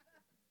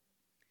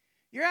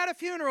 You're at a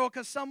funeral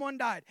because someone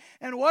died.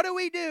 And what do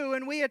we do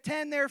when we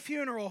attend their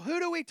funeral? Who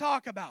do we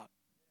talk about?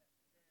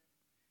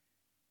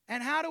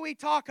 And how do we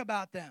talk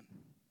about them?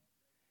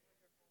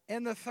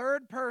 In the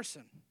third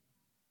person.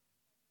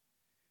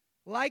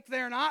 Like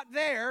they're not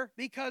there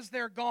because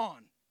they're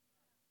gone.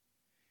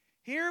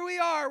 Here we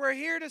are. We're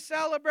here to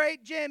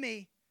celebrate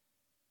Jimmy.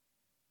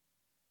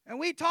 And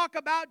we talk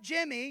about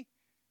Jimmy.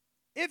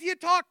 If you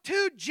talk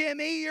to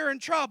Jimmy, you're in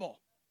trouble,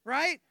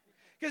 right?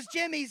 Because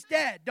Jimmy's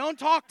dead. Don't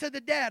talk to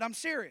the dead. I'm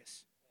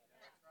serious.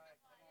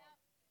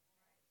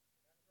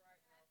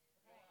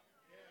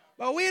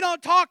 But we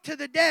don't talk to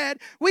the dead.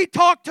 We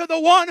talk to the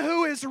one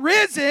who is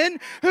risen,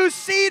 who's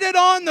seated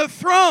on the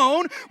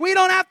throne. We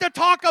don't have to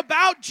talk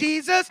about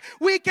Jesus.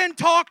 We can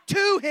talk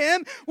to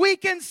Him. We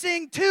can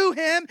sing to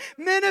Him,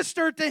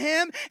 minister to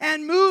Him,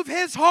 and move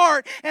His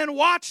heart and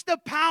watch the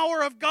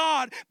power of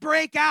God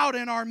break out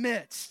in our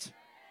midst.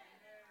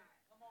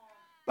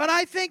 But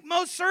I think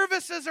most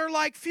services are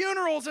like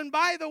funerals. And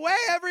by the way,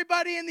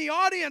 everybody in the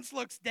audience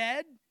looks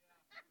dead.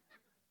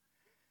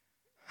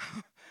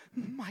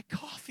 My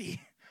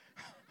coffee.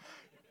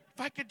 If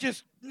I could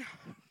just,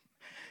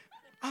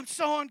 I'm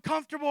so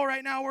uncomfortable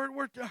right now.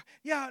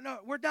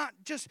 We're not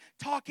just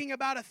talking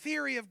about a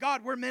theory of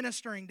God. We're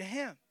ministering to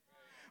Him.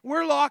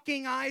 We're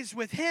locking eyes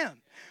with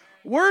Him.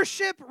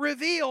 Worship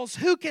reveals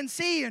who can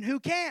see and who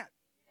can't.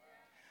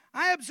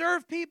 I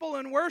observe people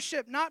in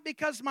worship not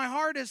because my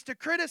heart is to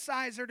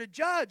criticize or to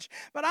judge,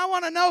 but I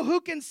want to know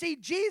who can see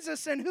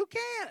Jesus and who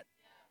can't.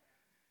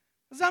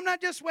 Because I'm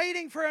not just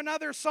waiting for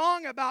another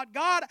song about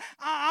God.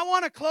 I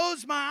want to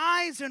close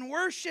my eyes and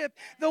worship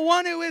the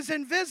one who is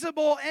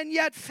invisible and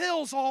yet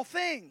fills all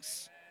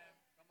things.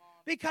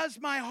 Because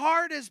my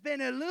heart has been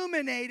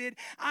illuminated,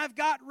 I've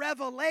got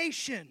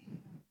revelation.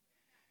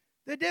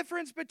 The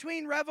difference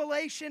between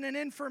revelation and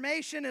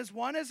information is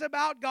one is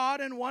about God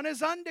and one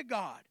is unto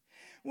God.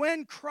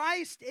 When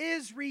Christ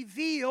is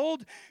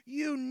revealed,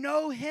 you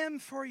know Him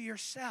for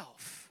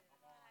yourself.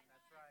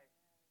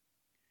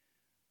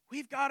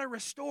 We've got to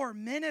restore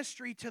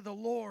ministry to the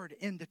Lord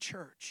in the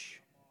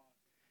church.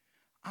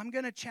 I'm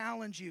going to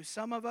challenge you.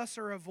 Some of us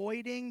are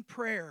avoiding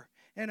prayer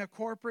in a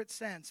corporate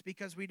sense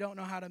because we don't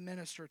know how to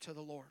minister to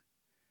the Lord.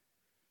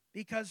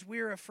 Because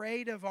we're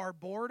afraid of our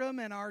boredom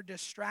and our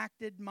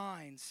distracted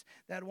minds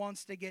that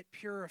wants to get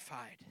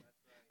purified,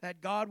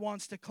 that God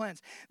wants to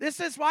cleanse. This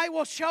is why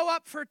we'll show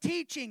up for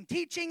teaching.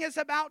 Teaching is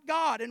about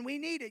God, and we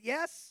need it,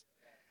 yes?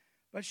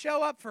 But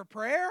show up for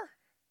prayer?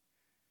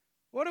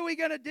 What are we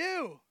going to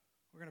do?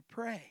 We're going to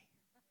pray.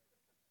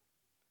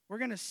 We're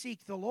going to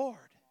seek the Lord.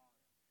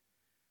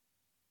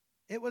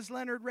 It was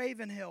Leonard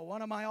Ravenhill,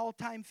 one of my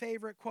all-time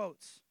favorite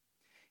quotes.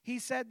 He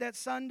said that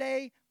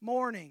Sunday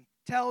morning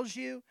tells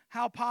you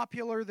how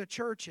popular the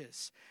church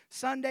is.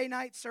 Sunday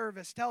night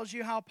service tells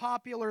you how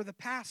popular the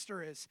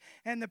pastor is.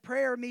 And the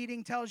prayer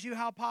meeting tells you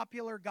how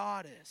popular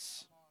God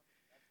is.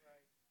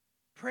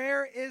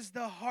 Prayer is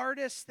the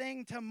hardest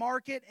thing to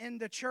market in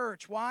the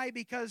church. Why?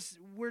 Because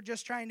we're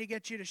just trying to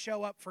get you to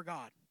show up for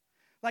God.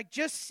 Like,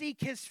 just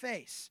seek His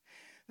face.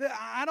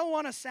 I don't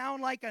want to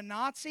sound like a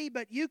Nazi,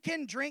 but you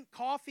can drink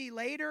coffee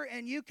later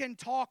and you can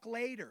talk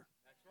later.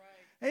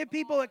 I have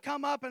people that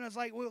come up and it's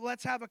like, well,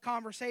 let's have a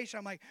conversation.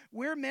 I'm like,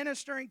 we're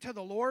ministering to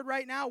the Lord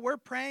right now. We're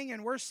praying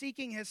and we're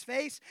seeking His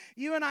face.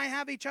 You and I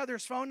have each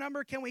other's phone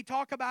number. Can we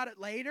talk about it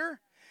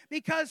later?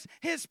 Because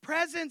His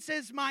presence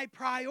is my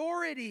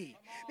priority.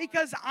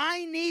 Because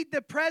I need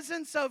the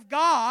presence of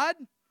God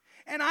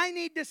and I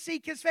need to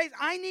seek His face.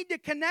 I need to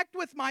connect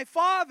with my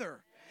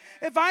Father.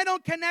 If I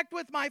don't connect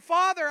with my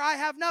Father, I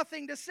have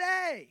nothing to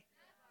say.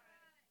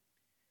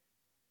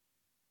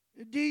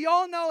 Do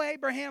y'all know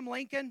Abraham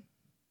Lincoln?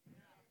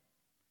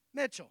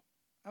 Mitchell,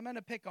 I'm going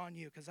to pick on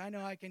you because I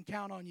know I can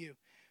count on you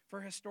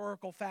for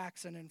historical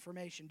facts and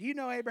information. Do you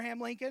know Abraham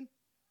Lincoln?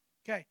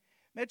 Okay.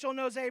 Mitchell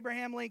knows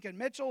Abraham Lincoln.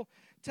 Mitchell,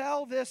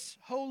 tell this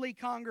holy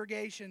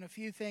congregation a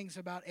few things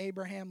about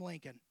Abraham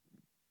Lincoln.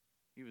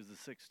 He was the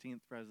 16th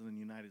President of the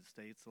United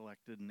States,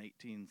 elected in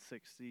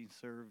 1860,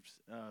 served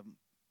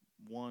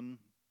one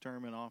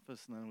term in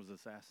office, and then was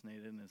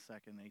assassinated in his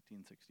second in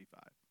 1865.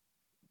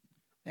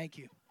 Thank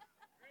you.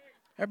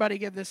 Everybody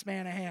give this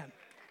man a hand.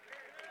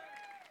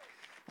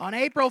 On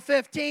April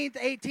 15th,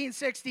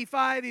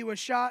 1865, he was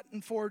shot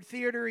in Ford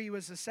Theater. He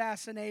was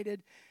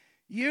assassinated.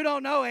 You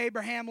don't know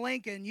Abraham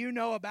Lincoln. You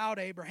know about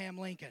Abraham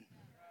Lincoln.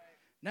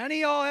 None of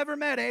y'all ever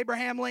met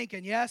Abraham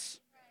Lincoln, yes?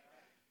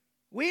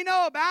 We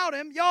know about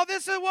him. Y'all,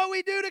 this is what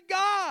we do to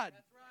God.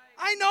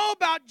 I know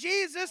about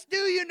Jesus. Do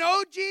you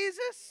know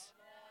Jesus?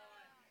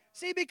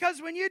 See,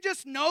 because when you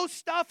just know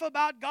stuff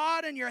about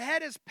God and your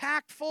head is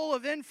packed full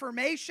of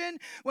information,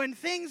 when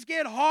things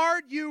get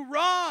hard, you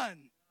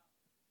run.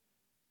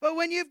 But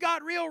when you've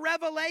got real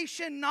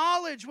revelation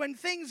knowledge, when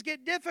things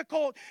get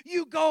difficult,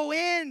 you go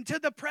into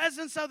the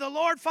presence of the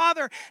Lord.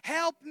 Father,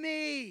 help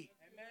me.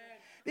 Amen.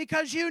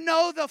 Because you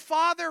know the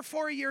Father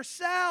for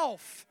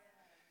yourself.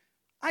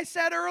 I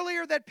said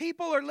earlier that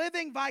people are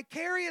living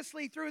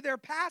vicariously through their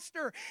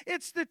pastor.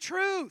 It's the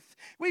truth.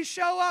 We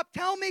show up,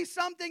 tell me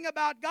something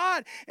about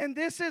God. And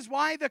this is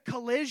why the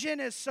collision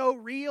is so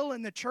real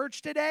in the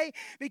church today.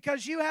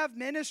 Because you have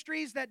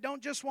ministries that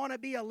don't just want to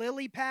be a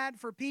lily pad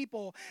for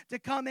people to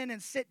come in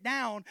and sit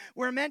down.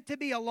 We're meant to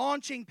be a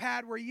launching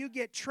pad where you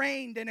get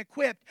trained and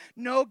equipped.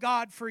 Know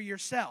God for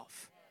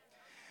yourself.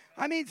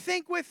 I mean,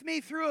 think with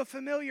me through a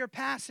familiar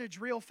passage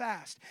real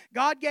fast.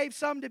 God gave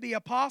some to be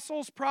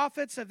apostles,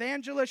 prophets,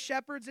 evangelists,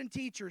 shepherds, and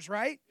teachers,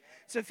 right?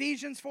 It's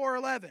Ephesians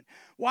 4:11.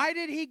 Why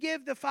did He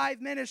give the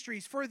 5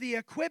 ministries? For the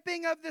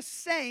equipping of the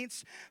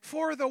saints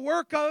for the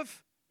work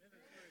of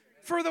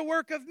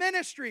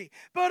ministry.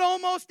 But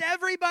almost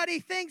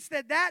everybody thinks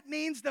that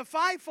means the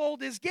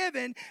fivefold is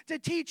given to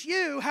teach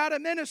you how to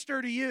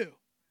minister to you.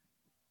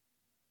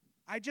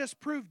 I just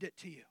proved it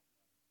to you.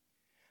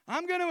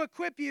 I'm going to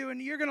equip you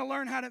and you're going to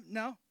learn how to...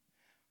 No.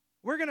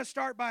 We're going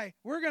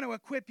to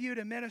equip you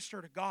to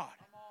minister to God.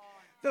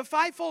 The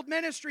fivefold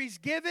ministry is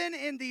given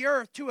in the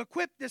earth to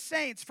equip the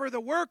saints for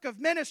the work of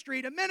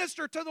ministry, to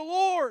minister to the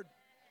Lord.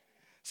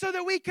 So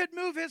that we could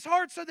move His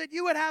heart, so that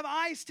you would have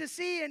eyes to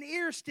see and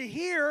ears to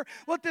hear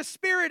what the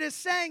Spirit is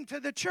saying to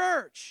the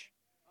church.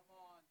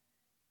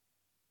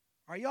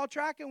 Are y'all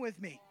tracking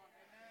with me?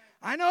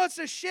 I know it's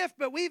a shift,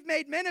 but we've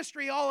made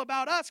ministry all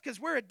about us because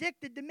we're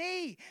addicted to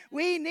me.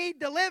 We need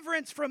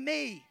deliverance from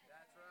me.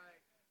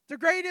 The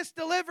greatest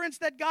deliverance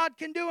that God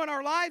can do in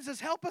our lives is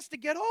help us to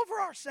get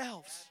over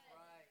ourselves.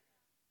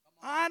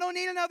 I don't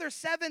need another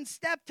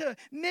 7-step to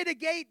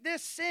mitigate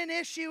this sin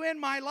issue in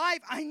my life.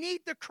 I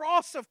need the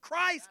cross of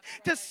Christ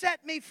to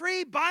set me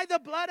free by the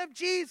blood of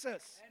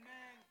Jesus.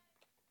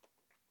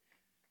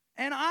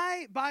 And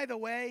I, by the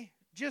way,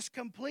 just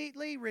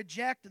completely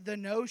reject the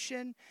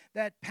notion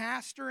that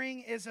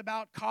pastoring is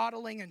about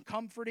coddling and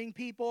comforting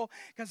people,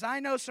 because I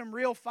know some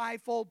real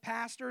fivefold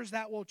pastors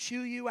that will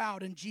chew you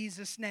out in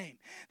Jesus' name,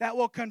 that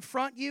will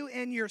confront you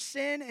in your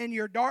sin and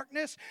your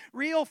darkness.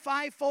 Real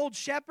fivefold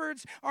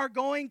shepherds are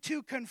going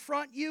to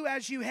confront you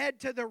as you head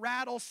to the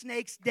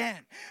rattlesnake's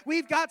den.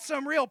 We've got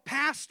some real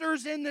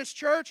pastors in this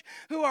church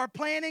who are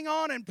planning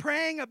on and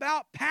praying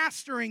about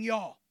pastoring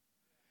y'all.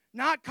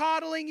 Not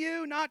coddling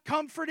you, not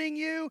comforting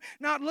you,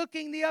 not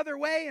looking the other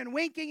way and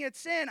winking at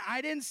sin.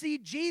 I didn't see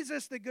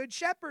Jesus, the Good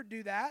Shepherd,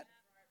 do that.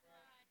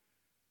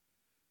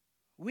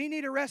 We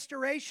need a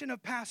restoration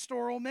of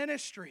pastoral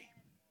ministry.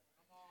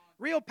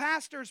 Real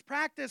pastors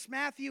practice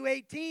Matthew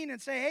 18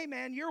 and say, hey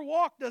man, your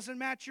walk doesn't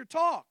match your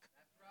talk.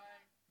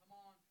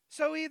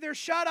 So either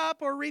shut up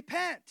or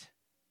repent.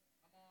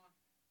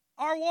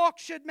 Our walk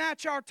should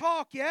match our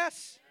talk,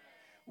 yes?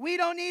 We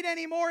don't need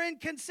any more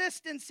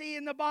inconsistency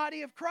in the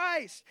body of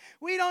Christ.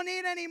 We don't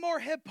need any more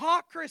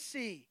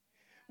hypocrisy.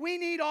 We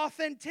need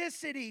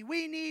authenticity.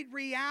 We need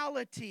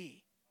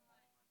reality.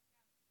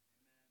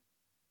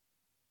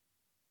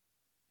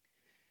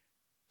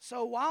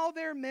 So while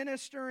they're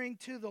ministering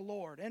to the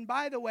Lord, and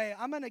by the way,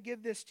 I'm going to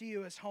give this to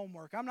you as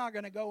homework. I'm not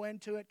going to go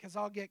into it because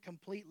I'll get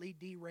completely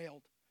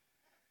derailed.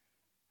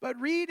 But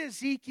read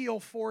Ezekiel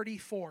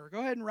 44. Go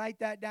ahead and write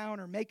that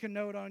down or make a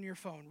note on your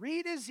phone.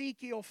 Read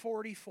Ezekiel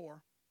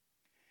 44.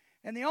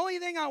 And the only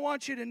thing I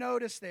want you to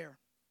notice there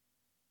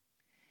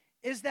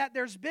is that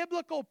there's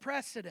biblical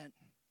precedent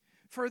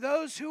for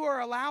those who are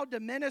allowed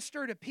to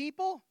minister to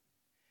people,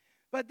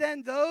 but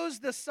then those,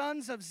 the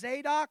sons of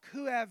Zadok,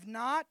 who have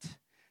not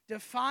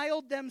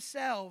defiled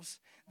themselves,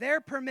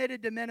 they're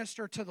permitted to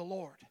minister to the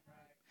Lord.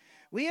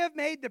 We have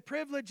made the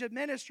privilege of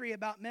ministry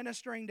about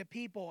ministering to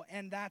people,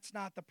 and that's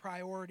not the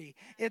priority.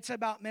 It's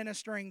about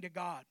ministering to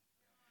God.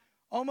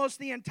 Almost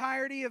the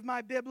entirety of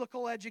my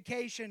biblical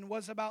education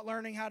was about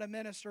learning how to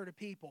minister to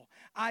people.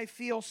 I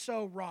feel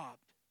so robbed.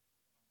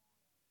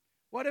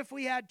 What if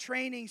we had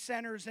training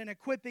centers and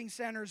equipping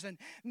centers and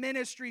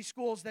ministry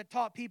schools that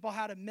taught people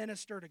how to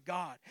minister to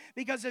God?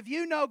 Because if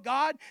you know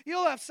God,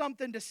 you'll have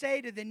something to say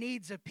to the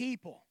needs of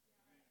people.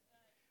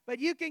 But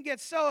you can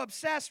get so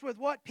obsessed with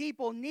what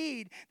people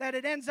need that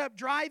it ends up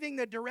driving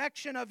the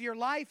direction of your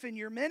life and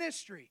your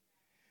ministry.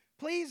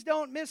 Please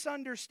don't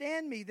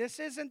misunderstand me. This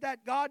isn't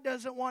that God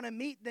doesn't want to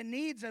meet the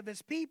needs of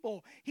His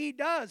people. He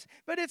does,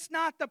 but it's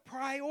not the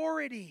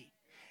priority.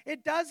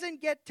 It doesn't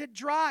get to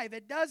drive.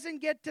 It doesn't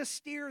get to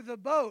steer the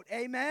boat.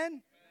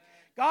 Amen?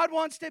 God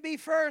wants to be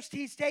first.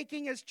 He's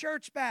taking His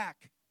church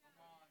back.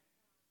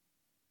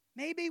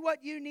 Maybe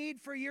what you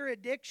need for your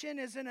addiction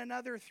isn't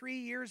another 3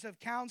 years of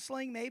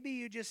counseling. Maybe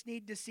you just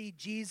need to see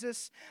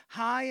Jesus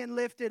high and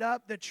lifted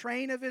up, the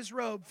train of His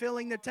robe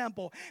filling the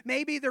temple.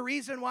 Maybe the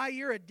reason why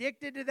you're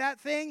addicted to that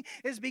thing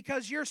is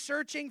because you're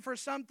searching for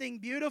something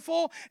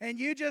beautiful and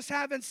you just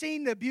haven't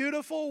seen the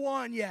beautiful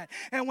one yet.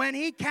 And when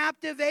He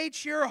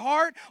captivates your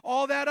heart,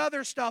 all that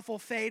other stuff will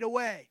fade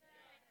away.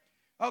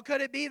 Oh,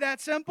 could it be that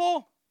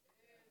simple?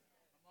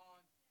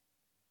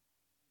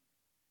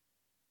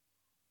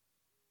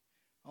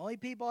 Only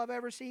people I've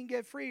ever seen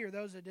get free are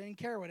those that didn't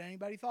care what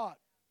anybody thought.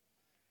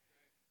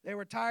 They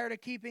were tired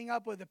of keeping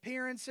up with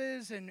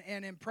appearances and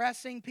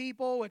impressing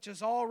people, which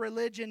is all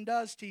religion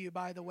does to you,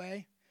 by the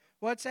way.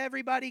 What's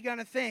everybody going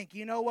to think?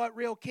 You know what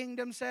real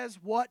kingdom says?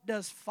 What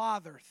does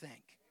Father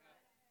think?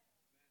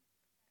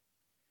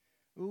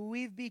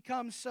 We've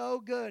become so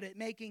good at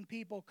making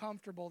people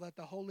comfortable that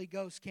the Holy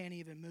Ghost can't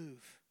even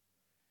move.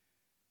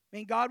 I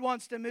mean, God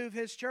wants to move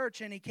His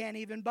church and He can't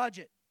even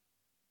budget.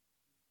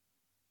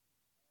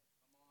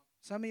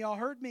 Some of y'all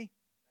heard me.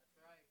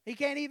 He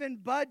can't even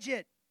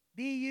budget.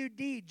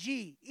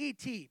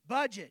 B-U-D-G-E-T,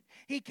 budget.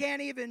 He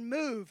can't even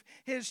move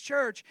His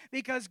church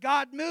because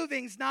God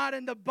moving's not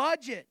in the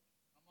budget.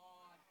 Come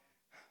on.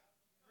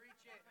 Preach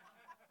it.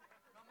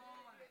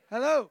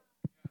 Come on. Hello.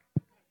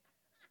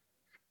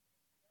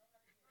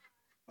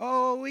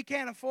 Oh, we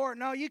can't afford.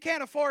 No, you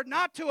can't afford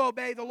not to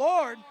obey the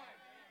Lord.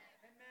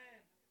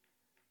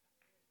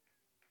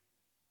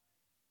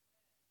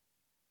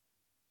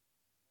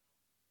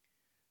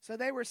 So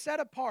they were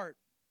set apart,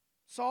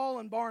 Saul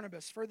and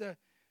Barnabas, for the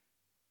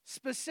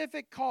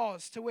specific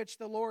cause to which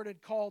the Lord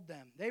had called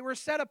them. They were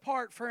set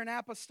apart for an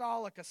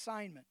apostolic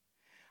assignment.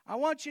 I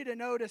want you to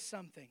notice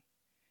something.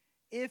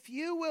 If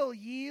you will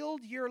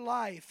yield your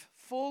life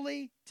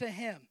fully to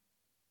Him,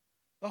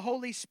 the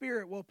Holy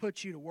Spirit will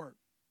put you to work.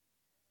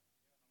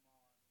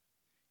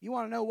 You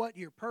want to know what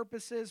your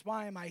purpose is?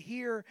 Why am I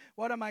here?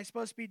 What am I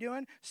supposed to be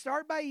doing?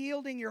 Start by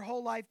yielding your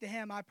whole life to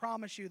Him. I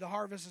promise you, the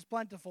harvest is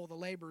plentiful, the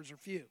laborers are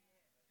few.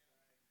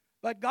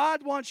 But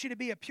God wants you to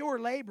be a pure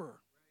laborer.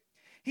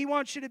 He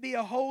wants you to be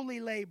a holy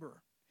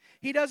laborer.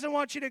 He doesn't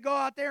want you to go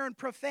out there and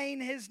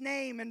profane His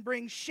name and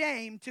bring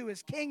shame to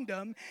His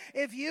kingdom.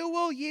 If you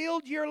will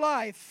yield your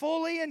life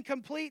fully and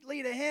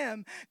completely to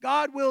Him,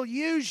 God will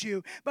use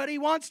you. But He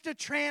wants to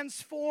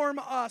transform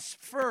us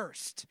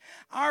first.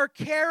 Our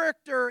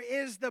character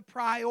is the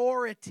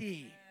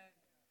priority.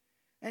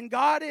 And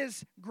God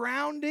is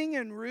grounding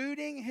and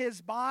rooting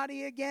His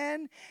body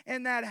again,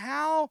 and that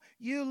how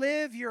you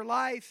live your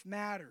life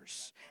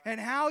matters, and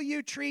how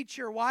you treat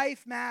your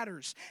wife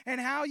matters,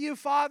 and how you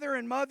father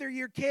and mother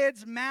your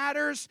kids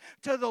matters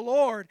to the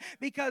Lord,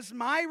 because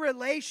my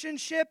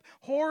relationship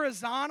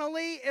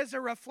horizontally is a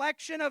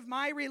reflection of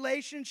my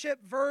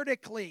relationship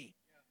vertically.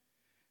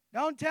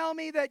 Don't tell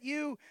me that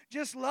you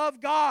just love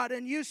God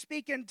and you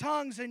speak in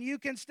tongues and you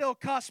can still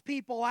cuss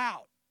people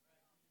out.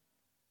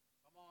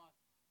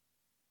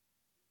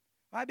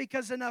 Why?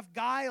 Because enough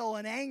guile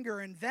and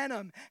anger and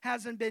venom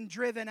hasn't been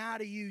driven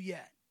out of you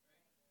yet.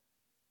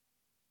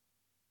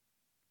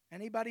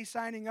 Anybody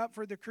signing up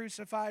for the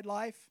crucified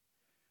life?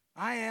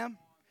 I am,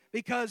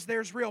 because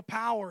there's real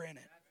power in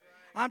it.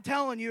 I'm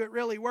telling you, it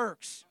really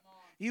works.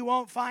 You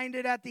won't find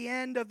it at the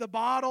end of the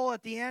bottle,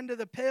 at the end of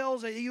the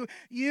pills.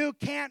 You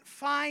can't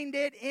find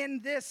it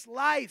in this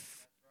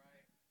life.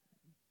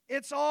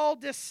 It's all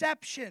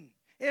deception.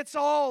 It's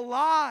all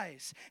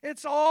lies.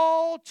 It's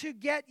all to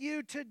get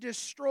you to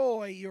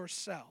destroy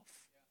yourself.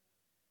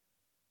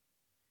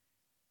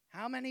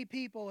 How many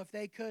people, if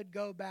they could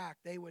go back,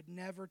 they would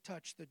never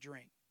touch the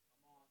drink?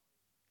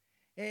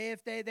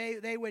 If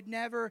they would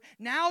never.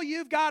 Now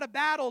you've got to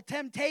battle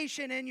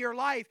temptation in your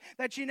life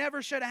that you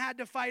never should have had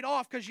to fight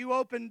off because you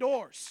opened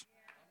doors.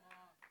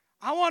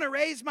 I want to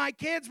raise my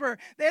kids where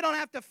they don't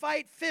have to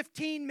fight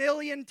 15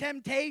 million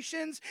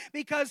temptations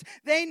because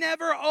they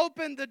never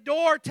opened the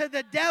door to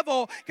the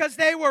devil, because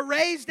they were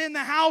raised in the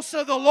house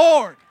of the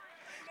Lord.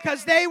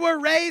 Because they were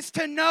raised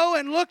to know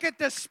and look at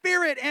the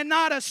Spirit and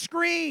not a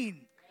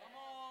screen.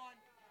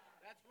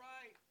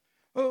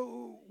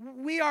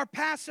 We are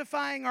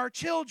pacifying our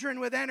children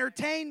with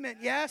entertainment,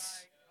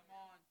 yes?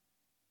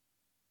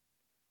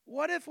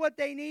 What if what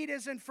they need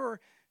isn't for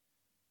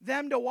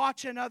them to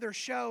watch another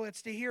show,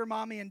 it's to hear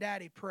mommy and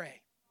daddy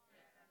pray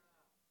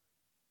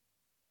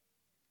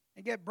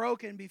and get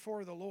broken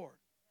before the Lord?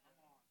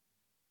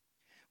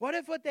 What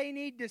if what they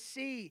need to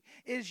see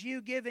is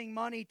you giving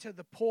money to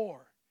the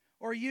poor,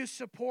 or you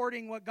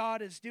supporting what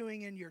God is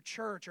doing in your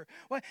church? Or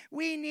what?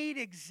 We need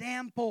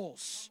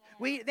examples.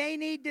 They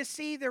need to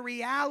see the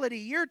reality.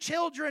 Your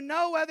children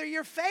know whether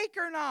you're fake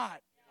or not.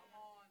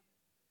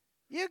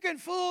 You can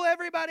fool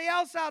everybody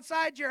else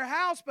outside your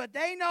house, but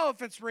they know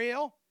if it's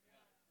real.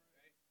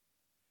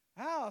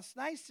 Oh, it's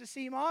nice to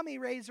see mommy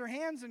raise her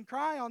hands and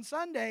cry on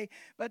Sunday,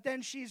 but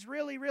then she's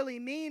really, really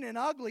mean and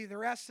ugly the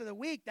rest of the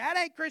week. That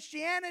ain't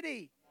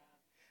Christianity.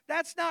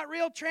 That's not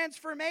real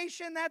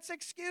transformation. That's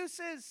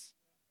excuses.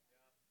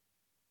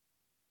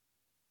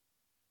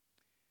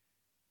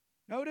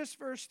 Notice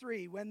verse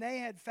 3. When they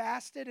had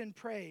fasted and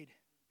prayed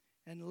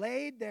and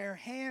laid their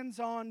hands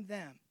on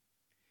them.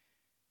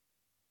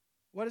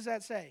 What does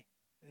that say?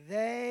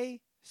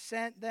 They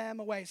sent them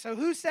away. So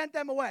who sent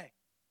them away?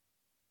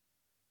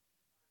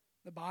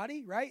 The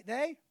body, right?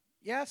 They?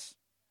 Yes?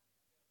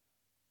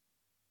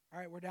 All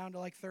right, we're down to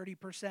like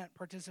 30%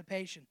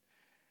 participation.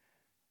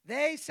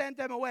 They sent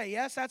them away.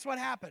 Yes, that's what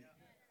happened.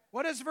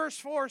 What does verse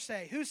 4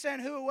 say? Who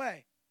sent who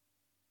away?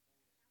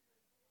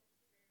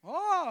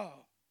 Oh,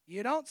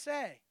 you don't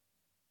say.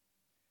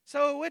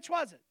 So which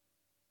was it?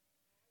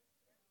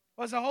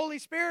 Was it the Holy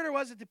Spirit or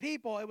was it the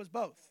people? It was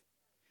both.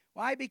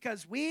 Why?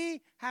 Because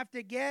we have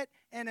to get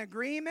in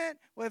agreement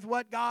with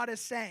what God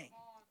is saying.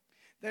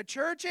 The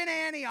church in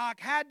Antioch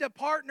had to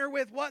partner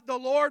with what the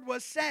Lord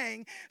was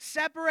saying.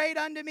 Separate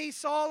unto me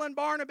Saul and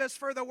Barnabas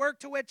for the work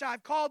to which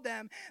I've called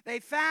them.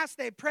 They fast,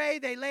 they pray,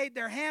 they laid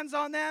their hands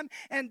on them,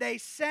 and they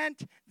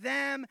sent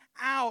them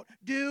out.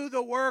 Do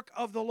the work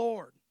of the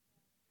Lord.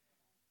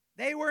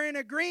 They were in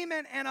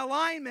agreement and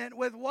alignment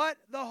with what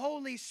the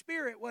Holy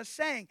Spirit was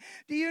saying.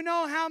 Do you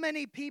know how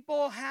many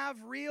people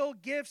have real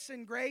gifts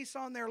and grace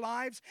on their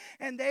lives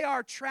and they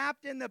are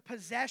trapped in the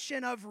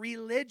possession of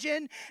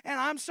religion? And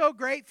I'm so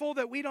grateful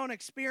that we don't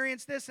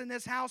experience this in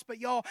this house,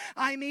 but y'all,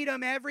 I meet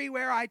them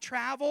everywhere I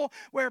travel,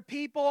 where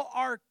people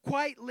are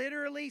quite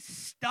literally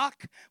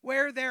stuck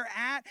where they're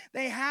at.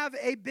 They have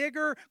a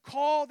bigger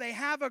call, they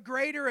have a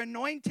greater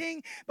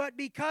anointing, but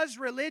because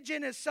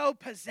religion is so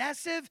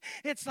possessive,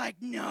 it's like,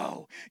 no.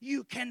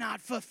 You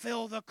cannot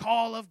fulfill the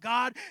call of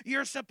God.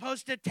 You're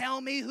supposed to tell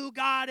me who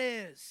God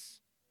is.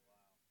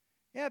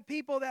 Yeah,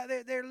 people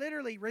that they're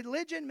literally,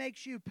 religion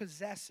makes you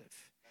possessive.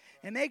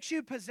 It makes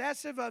you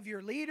possessive of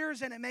your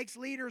leaders, and it makes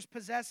leaders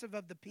possessive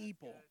of the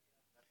people.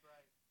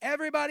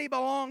 Everybody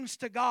belongs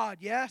to God,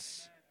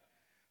 yes?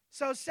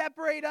 So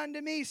separate unto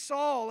me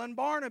Saul and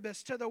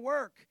Barnabas to the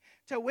work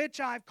to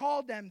which I've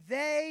called them.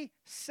 They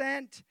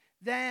sent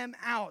them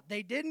out.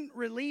 They didn't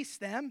release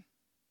them.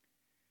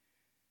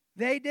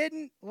 They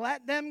didn't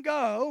let them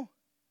go.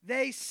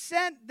 They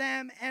sent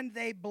them and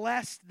they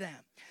blessed them.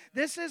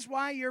 This is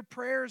why your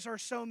prayers are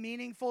so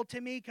meaningful to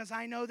me, because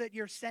I know that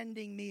you're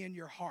sending me in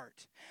your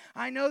heart.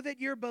 I know that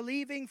you're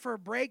believing for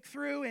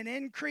breakthrough and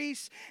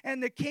increase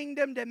and the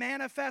kingdom to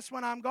manifest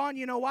when I'm gone.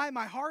 You know why?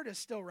 My heart is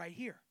still right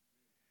here.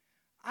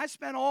 I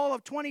spent all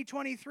of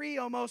 2023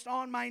 almost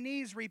on my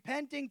knees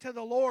repenting to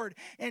the Lord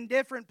in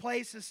different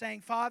places,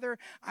 saying, Father,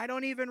 I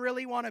don't even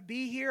really want to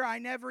be here. I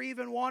never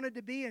even wanted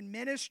to be in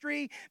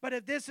ministry. But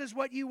if this is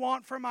what you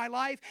want for my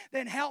life,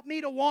 then help me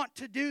to want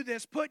to do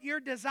this. Put your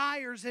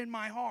desires in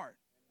my heart.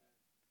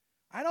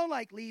 I don't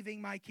like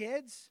leaving my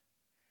kids.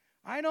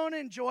 I don't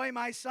enjoy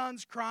my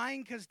sons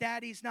crying because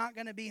daddy's not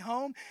going to be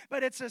home.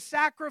 But it's a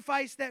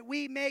sacrifice that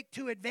we make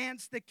to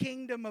advance the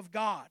kingdom of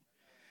God.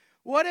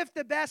 What if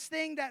the best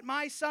thing that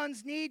my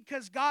sons need,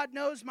 because God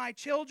knows my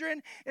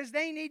children, is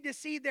they need to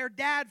see their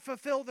dad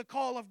fulfill the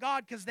call of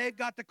God because they've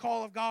got the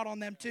call of God on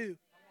them too?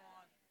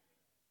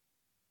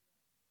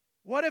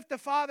 What if the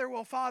father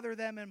will father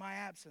them in my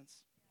absence?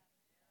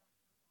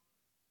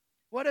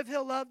 What if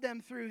he'll love them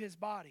through his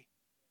body?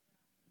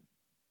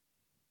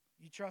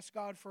 You trust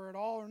God for it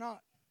all or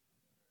not?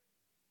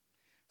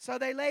 So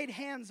they laid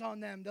hands on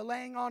them. The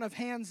laying on of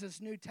hands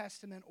is New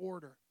Testament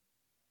order.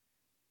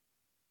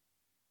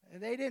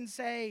 They didn't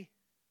say,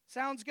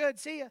 sounds good,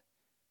 see ya.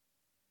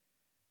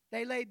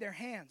 They laid their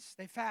hands.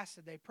 They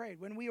fasted. They prayed.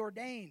 When we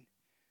ordain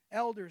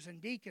elders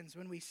and deacons,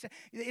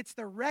 it's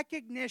the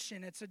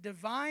recognition. It's a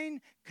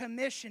divine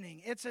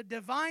commissioning. It's a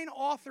divine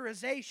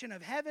authorization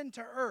of heaven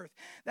to earth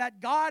that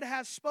God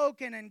has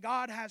spoken and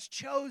God has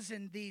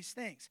chosen these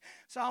things.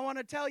 So I want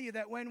to tell you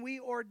that when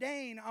we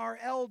ordain our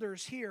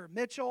elders here,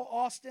 Mitchell,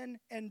 Austin,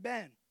 and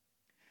Ben,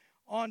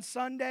 on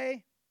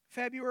Sunday,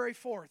 February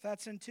 4th,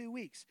 that's in 2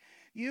 weeks,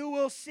 you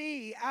will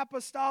see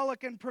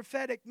Apostolic and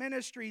Prophetic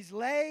Ministries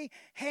lay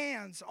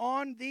hands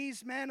on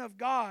these men of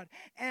God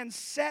and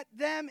set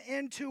them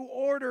into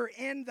order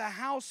in the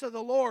house of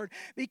the Lord,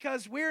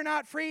 because we're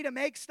not free to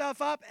make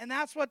stuff up, and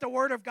that's what the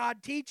Word of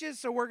God teaches,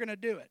 so we're going to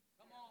do it.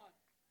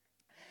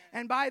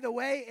 And by the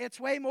way, it's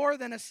way more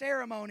than a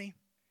ceremony,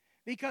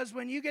 because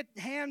when you get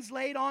hands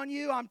laid on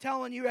you, I'm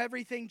telling you,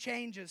 everything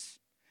changes.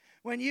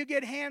 When you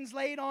get hands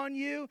laid on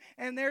you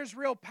and there's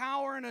real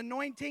power and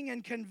anointing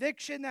and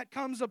conviction that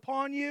comes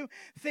upon you,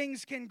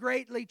 things can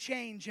greatly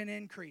change and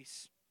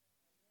increase.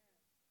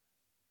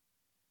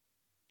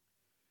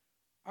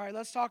 All right,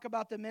 let's talk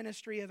about the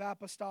ministry of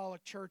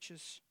apostolic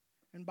churches.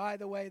 And by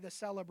the way, the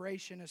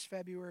celebration is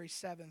February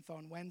 7th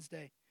on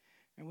Wednesday.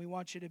 And we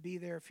want you to be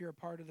there if you're a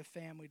part of the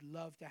fam. We'd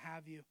love to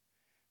have you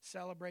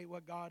celebrate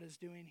what God is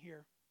doing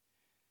here.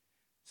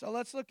 So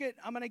let's look at,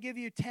 I'm going to give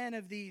you 10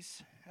 of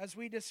these as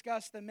we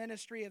discuss the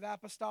ministry of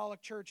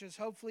apostolic churches.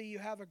 Hopefully you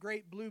have a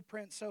great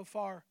blueprint so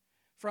far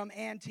from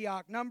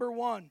Antioch. Number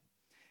 1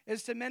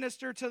 is to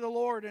minister to the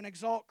Lord and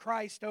exalt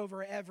Christ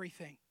over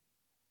everything,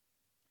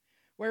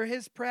 where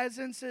His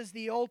presence is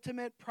the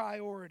ultimate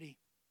priority.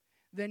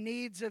 The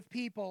needs of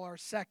people are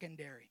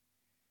secondary.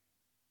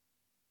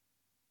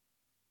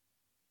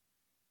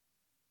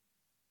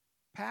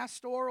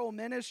 Pastoral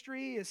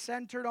ministry is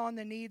centered on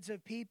the needs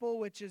of people,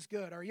 which is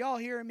good. Are y'all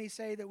hearing me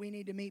say that we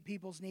need to meet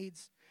people's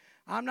needs?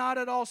 I'm not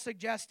at all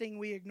suggesting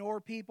we ignore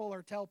people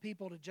or tell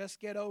people to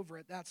just get over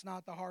it. That's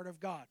not the heart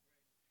of God.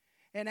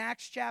 In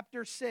Acts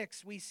chapter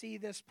 6, we see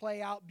this play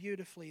out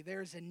beautifully.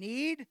 There's a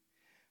need,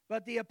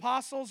 but the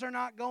apostles are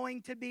not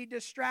going to be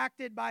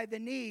distracted by the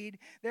need.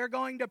 They're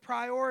going to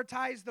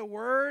prioritize the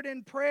word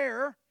and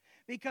prayer,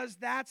 because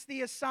that's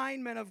the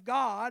assignment of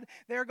God.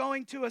 They're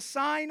going to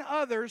assign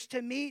others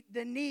to meet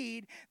the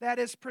need that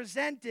is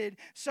presented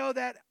so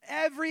that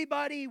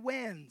everybody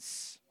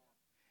wins.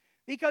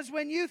 Because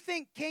when you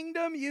think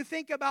kingdom, you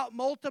think about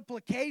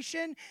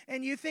multiplication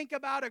and you think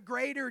about a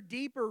greater,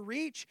 deeper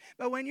reach.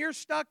 But when you're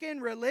stuck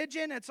in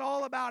religion, it's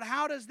all about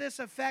how does this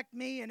affect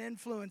me and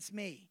influence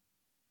me?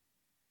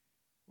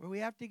 Where we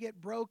have to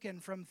get broken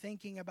from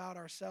thinking about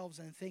ourselves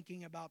and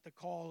thinking about the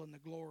call and the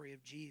glory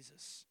of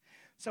Jesus.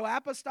 So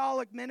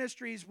apostolic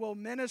ministries will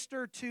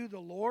minister to the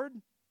Lord.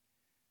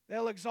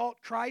 They'll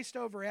exalt Christ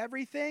over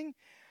everything.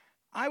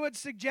 I would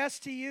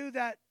suggest to you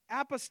that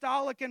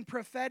apostolic and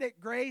prophetic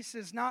grace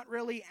is not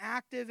really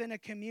active in a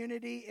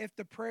community if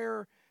the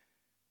prayer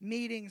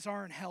meetings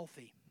aren't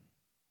healthy.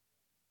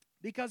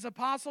 Because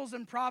apostles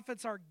and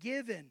prophets are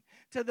given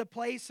to the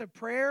place of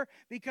prayer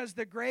because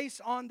the grace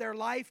on their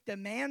life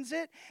demands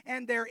it,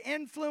 and their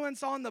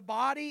influence on the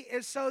body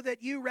is so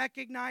that you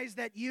recognize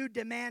that you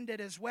demand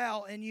it as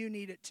well and you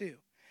need it too.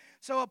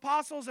 So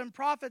apostles and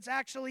prophets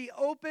actually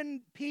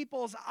open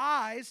people's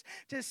eyes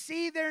to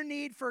see their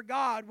need for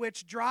God,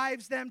 which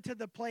drives them to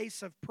the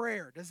place of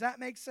prayer. Does that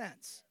make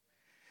sense?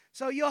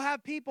 So you'll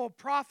have people,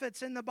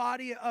 prophets in the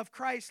body of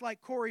Christ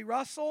like Corey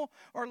Russell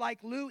or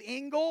like Lou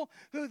Engle,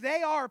 who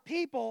they are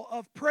people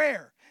of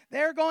prayer.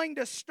 They're going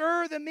to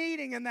stir the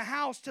meeting in the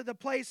house to the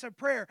place of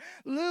prayer.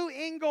 Lou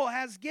Engle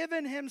has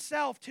given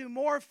himself to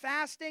more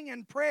fasting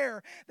and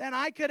prayer than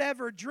I could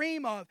ever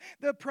dream of.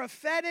 The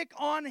prophetic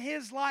on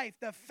his life,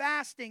 the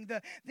fasting,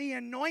 the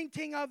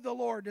anointing of the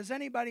Lord. Does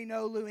anybody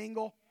know Lou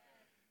Engle?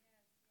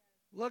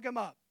 Look him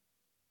up.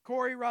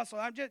 Corey Russell.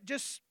 I'm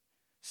just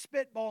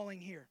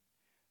spitballing here.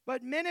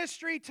 But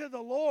ministry to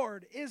the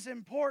Lord is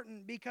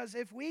important, because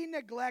if we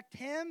neglect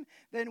Him,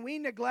 then we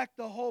neglect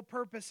the whole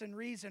purpose and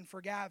reason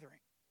for gathering.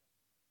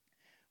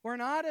 We're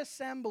not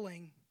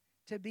assembling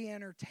to be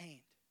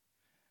entertained.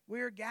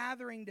 We're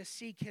gathering to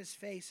seek His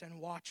face and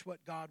watch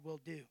what God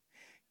will do.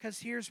 Because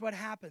here's what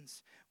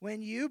happens.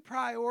 When you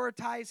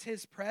prioritize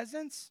His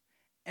presence,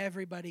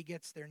 everybody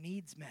gets their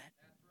needs met.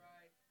 That's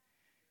right.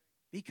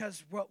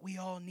 Because what we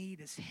all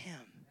need is Him.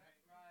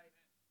 That's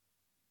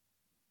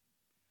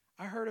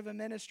right. I heard of a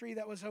ministry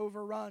that was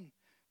overrun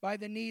by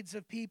the needs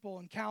of people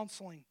and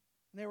counseling.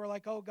 And they were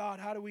like, oh God,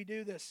 how do we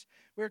do this?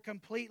 We're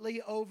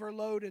completely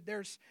overloaded.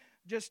 There's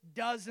just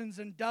dozens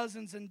and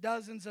dozens and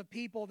dozens of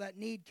people that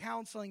need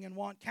counseling and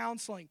want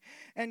counseling.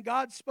 And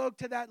God spoke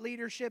to that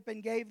leadership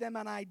and gave them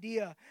an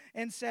idea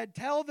and said,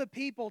 tell the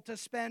people to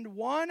spend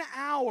 1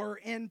 hour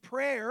in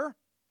prayer.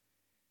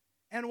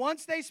 And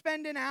once they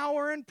spend an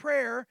hour in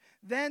prayer,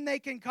 then they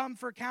can come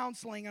for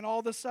counseling. And all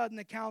of a sudden,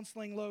 the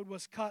counseling load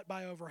was cut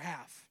by over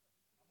half.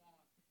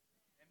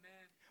 Amen.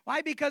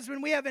 Why? Because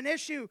when we have an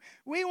issue,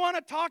 we want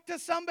to talk to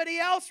somebody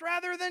else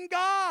rather than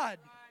God.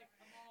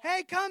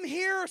 Hey, come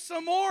hear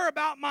some more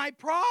about my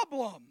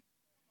problem.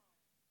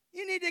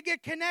 You need to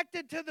get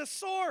connected to the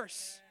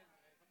source.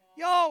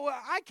 Yo,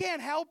 I can't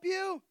help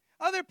you.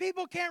 Other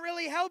people can't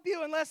really help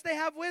you unless they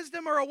have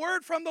wisdom or a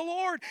word from the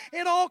Lord.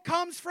 It all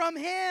comes from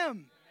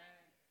Him.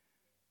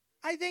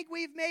 I think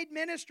we've made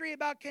ministry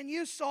about, can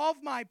you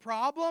solve my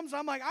problems?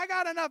 I'm like, I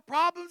got enough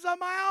problems on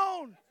my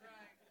own.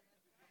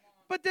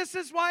 But this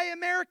is why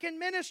American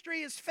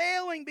ministry is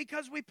failing,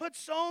 because we put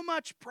so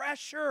much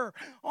pressure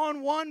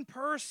on one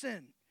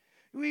person.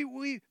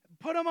 We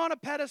put them on a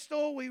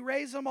pedestal, we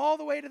raise them all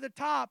the way to the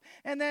top,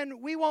 and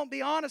then we won't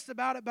be honest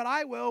about it, but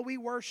I will. We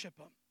worship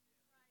them.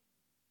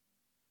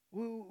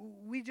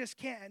 We just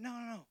can't.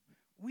 No.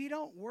 We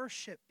don't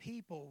worship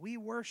people. We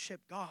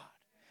worship God.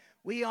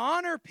 We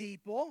honor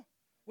people.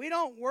 We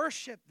don't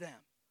worship them.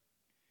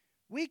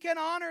 We can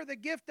honor the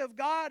gift of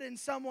God in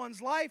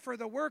someone's life or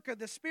the work of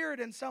the Spirit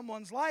in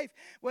someone's life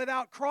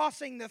without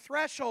crossing the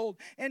threshold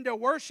into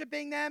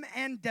worshiping them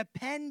and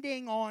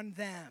depending on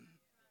them.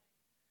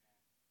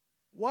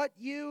 What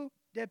you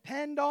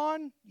depend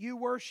on, you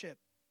worship.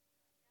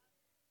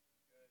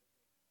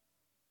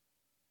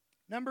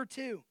 Number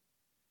 2,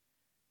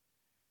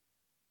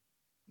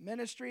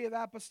 ministry of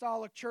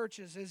apostolic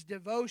churches is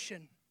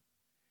devotion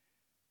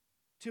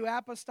to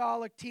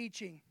apostolic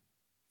teaching,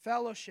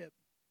 fellowship,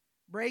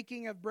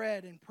 breaking of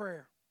bread, and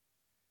prayer.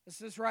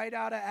 This is right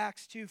out of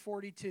Acts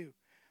 2:42.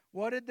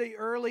 What did the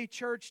early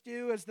church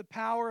do as the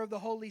power of the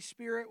Holy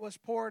Spirit was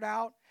poured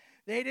out?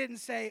 They didn't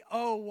say,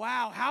 oh,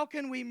 wow, how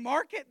can we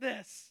market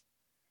this?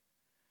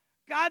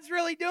 God's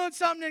really doing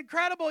something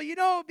incredible. You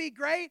know what would be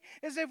great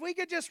is if we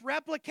could just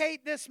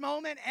replicate this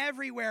moment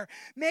everywhere.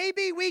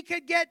 Maybe we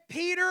could get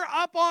Peter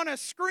up on a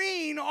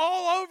screen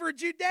all over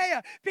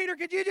Judea. Peter,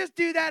 could you just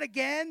do that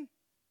again?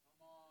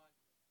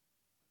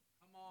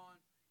 Come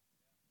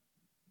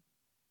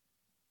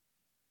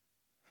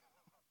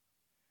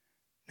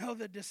on. No,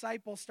 the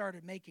disciples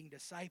started making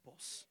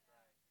disciples.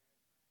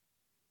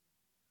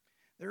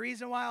 The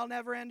reason why I'll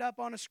never end up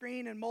on a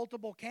screen in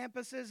multiple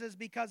campuses is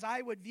because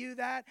I would view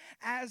that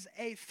as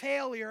a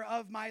failure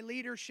of my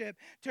leadership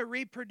to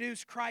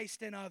reproduce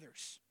Christ in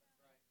others.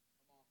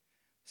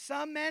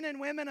 Some men and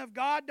women of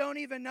God don't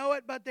even know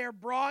it, but they're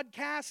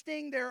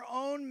broadcasting their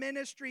own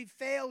ministry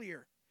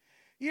failure.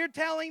 You're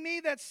telling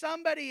me that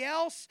somebody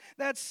else,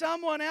 that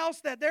someone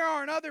else, that there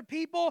aren't other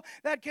people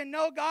that can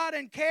know God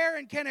and care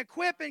and can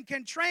equip and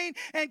can train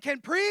and can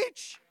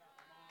preach?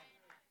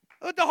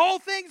 But the whole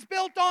thing's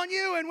built on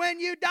you, and when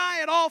you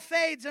die, it all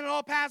fades and it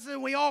all passes,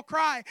 and we all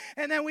cry.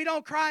 And then we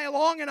don't cry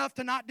long enough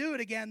to not do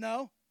it again,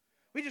 though.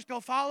 We just go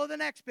follow the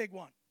next big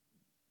one.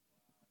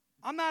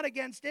 I'm not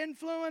against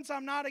influence.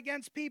 I'm not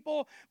against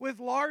people with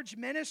large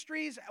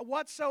ministries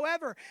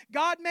whatsoever.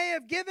 God may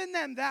have given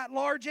them that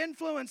large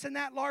influence and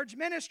that large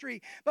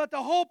ministry, but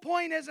the whole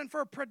point isn't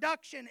for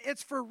production.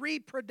 It's for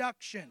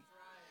reproduction.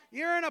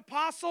 You're an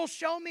apostle,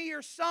 show me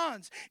your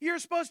sons. You're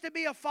supposed to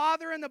be a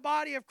father in the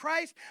body of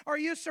Christ. Are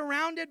you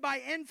surrounded by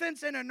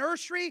infants in a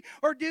nursery,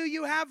 or do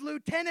you have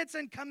lieutenants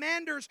and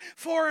commanders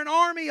for an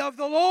army of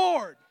the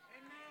Lord?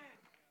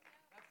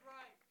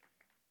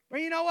 Well,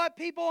 you know what?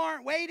 People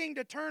aren't waiting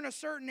to turn a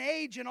certain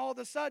age and all of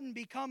a sudden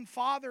become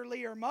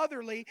fatherly or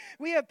motherly.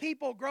 We have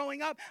people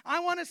growing up.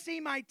 I want to see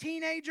my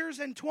teenagers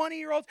and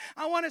 20-year-olds.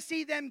 I want to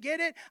see them get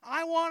it.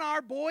 I want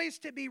our boys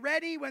to be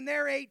ready when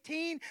they're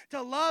 18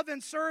 to love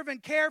and serve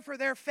and care for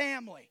their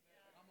family.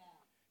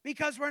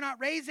 Because we're not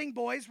raising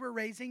boys, we're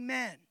raising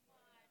men.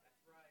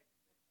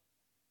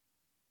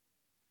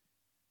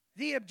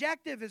 The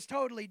objective is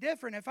totally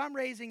different. If I'm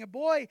raising a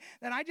boy,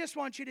 then I just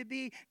want you to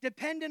be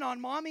dependent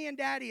on mommy and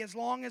daddy as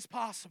long as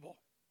possible.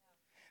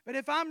 But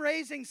if I'm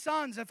raising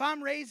sons, if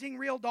I'm raising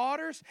real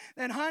daughters,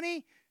 then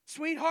honey,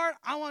 Sweetheart,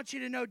 I want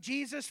you to know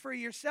Jesus for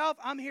yourself.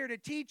 I'm here to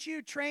teach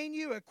you, train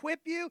you,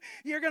 equip you.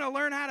 You're going to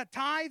learn how to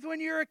tithe when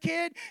you're a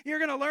kid. You're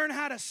going to learn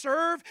how to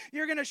serve.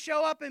 You're going to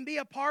show up and be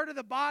a part of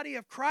the body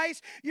of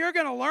Christ. You're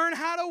going to learn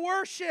how to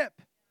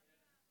worship.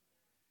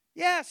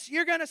 Yes,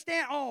 you're going to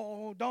stand.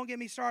 Oh, don't get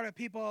me started.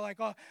 People are like,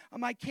 oh,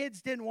 my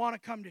kids didn't want to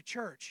come to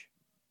church.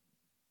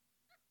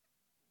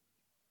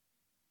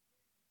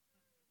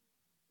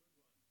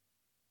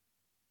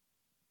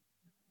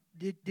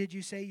 Did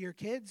you say your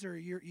kids or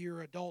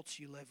your adults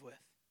you live with?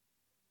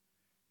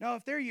 No,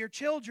 if they're your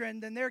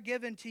children, then they're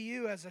given to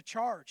you as a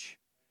charge.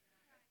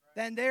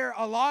 Then they're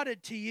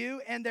allotted to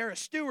you, and they're a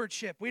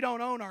stewardship. We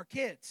don't own our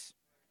kids.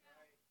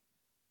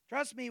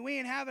 Trust me, we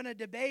ain't having a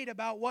debate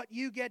about what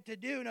you get to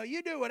do. No,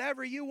 you do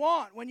whatever you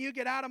want when you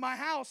get out of my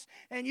house,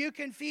 and you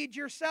can feed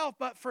yourself.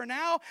 But for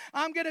now,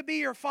 I'm going to be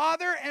your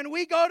father, and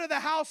we go to the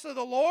house of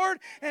the Lord,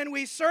 and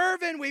we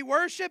serve, and we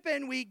worship,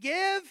 and we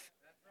give.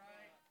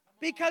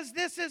 Because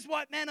this is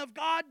what men of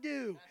God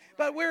do.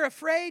 But we're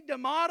afraid to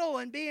model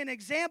and be an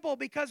example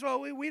because,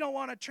 well, we don't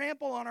want to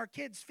trample on our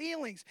kids'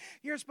 feelings.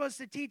 You're supposed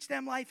to teach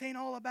them life ain't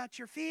all about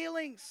your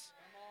feelings.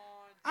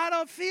 I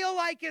don't feel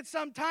like it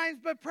sometimes,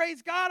 but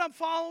praise God, I'm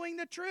following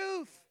the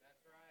truth.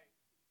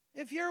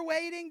 If you're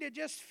waiting to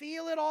just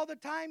feel it all the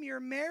time,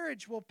 your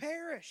marriage will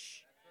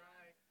perish.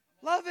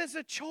 Love is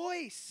a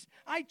choice.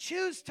 I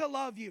choose to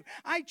love you.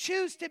 I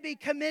choose to be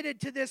committed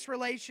to this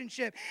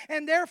relationship.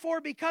 And therefore,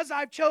 because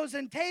I've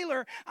chosen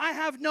Taylor, I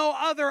have no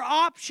other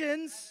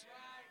options.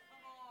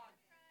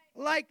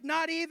 Like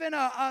not even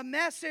a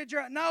message.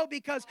 No,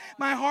 because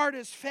my heart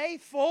is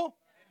faithful.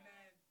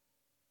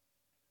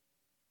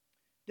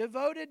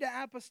 Devoted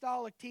to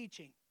apostolic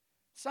teaching.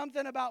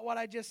 Something about what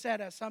I just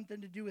said has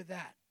something to do with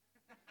that.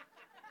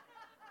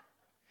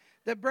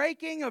 The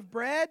breaking of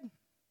bread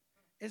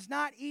is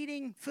not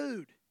eating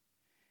food.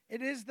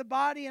 It is the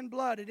body and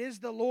blood. It is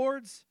the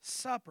Lord's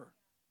Supper.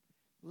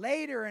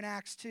 Later in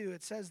Acts 2,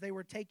 it says they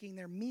were taking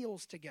their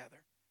meals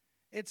together.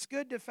 It's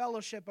good to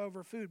fellowship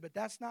over food, but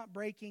that's not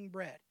breaking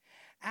bread.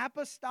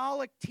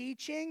 Apostolic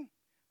teaching,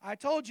 I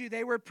told you,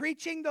 they were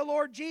preaching the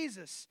Lord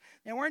Jesus.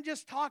 They weren't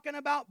just talking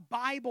about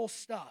Bible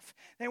stuff.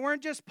 They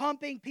weren't just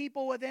pumping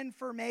people with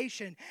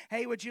information.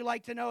 Hey, would you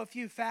like to know a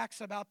few facts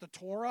about the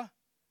Torah?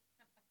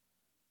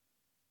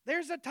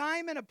 There's a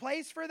time and a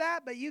place for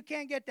that, but you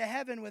can't get to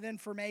heaven with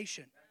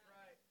information.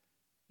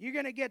 You're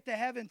going to get to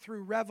heaven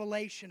through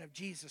revelation of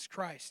Jesus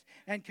Christ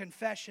and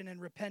confession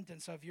and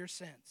repentance of your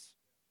sins.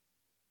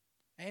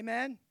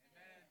 Amen?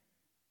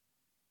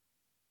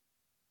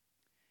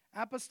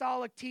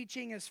 Apostolic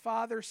teaching is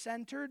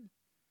Father-centered,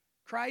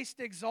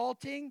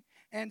 Christ-exalting,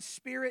 and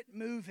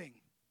Spirit-moving.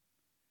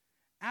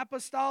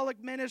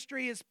 Apostolic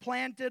ministry is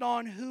planted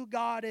on who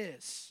God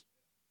is.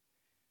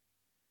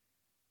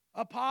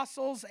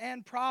 Apostles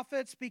and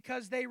prophets,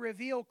 because they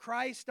reveal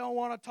Christ, don't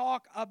want to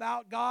talk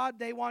about God.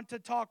 They want to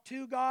talk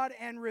to God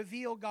and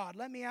reveal God.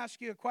 Let me ask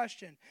you a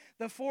question.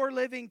 The four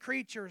living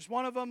creatures,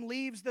 one of them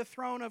leaves the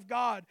throne of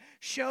God,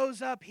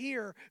 shows up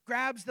here,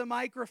 grabs the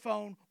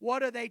microphone. What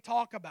do they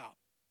talk about?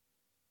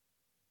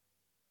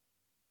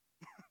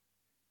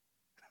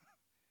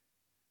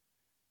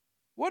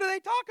 What do they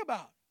talk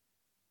about?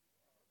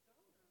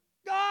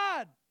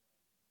 God.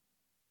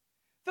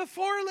 The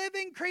four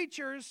living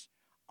creatures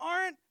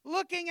aren't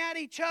looking at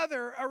each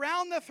other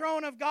around the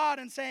throne of God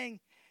and saying,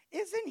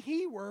 isn't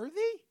he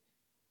worthy?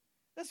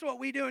 That's what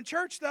we do in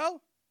church, though.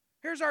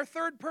 Here's our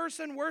third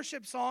person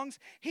worship songs.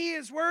 He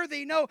is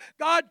worthy. No,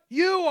 God,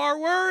 you are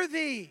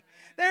worthy.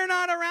 They're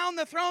not around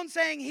the throne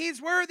saying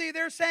he's worthy.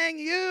 They're saying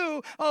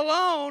you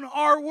alone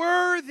are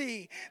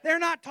worthy. They're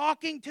not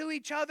talking to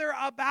each other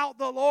about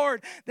the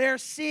Lord. They're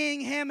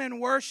seeing him and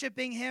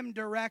worshiping him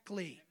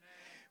directly.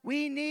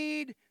 We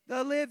need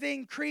the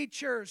living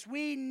creatures.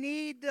 We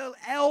need the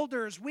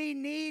elders. We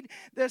need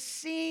the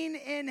scene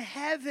in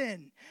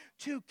heaven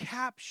to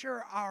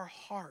capture our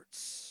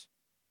hearts.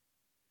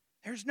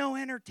 There's no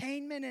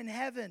entertainment in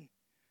heaven,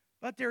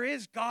 but there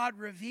is God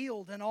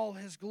revealed in all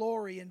his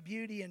glory and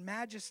beauty and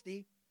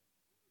majesty.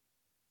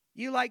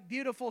 You like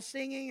beautiful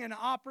singing and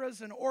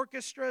operas and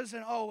orchestras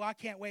and, oh, I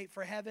can't wait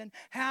for heaven.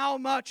 How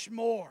much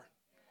more?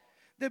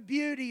 The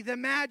beauty, the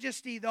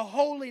majesty, the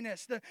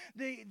holiness,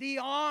 the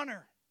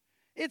honor.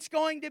 It's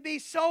going to be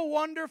so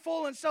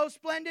wonderful and so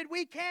splendid,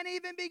 we can't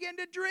even begin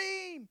to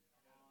dream.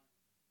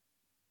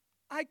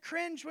 I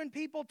cringe when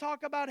people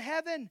talk about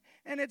heaven,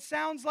 and it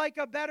sounds like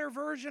a better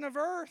version of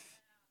earth.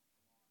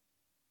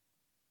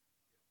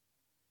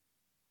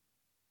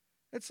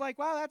 It's like,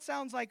 wow, that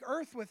sounds like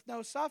earth with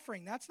no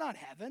suffering. That's not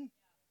heaven.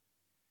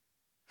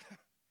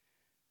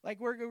 Like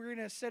we're going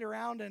to sit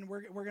around and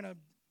we're going to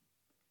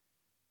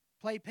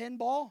play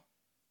pinball?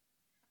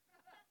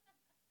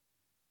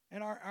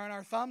 And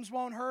our thumbs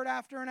won't hurt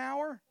after an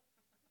hour?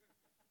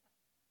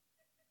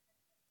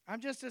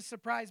 I'm just as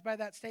surprised by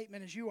that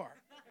statement as you are.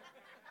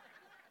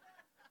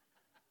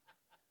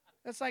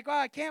 It's like, well,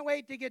 I can't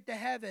wait to get to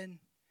heaven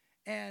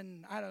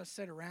and, I don't know,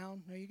 sit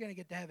around. No, you're going to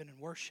get to heaven and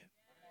worship.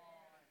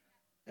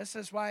 This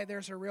is why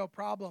there's a real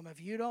problem. If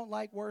you don't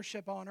like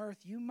worship on earth,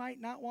 you might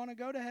not want to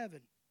go to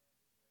heaven.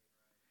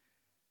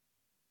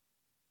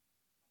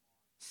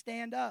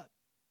 stand up,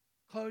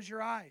 close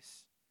your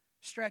eyes,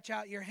 stretch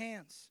out your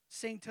hands,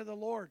 sing to the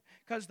Lord,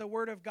 because the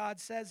Word of God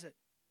says it.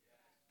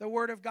 The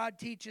Word of God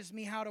teaches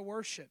me how to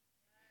worship.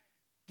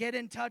 Get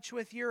in touch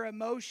with your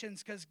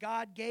emotions, because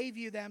God gave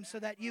you them so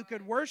that you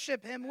could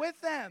worship Him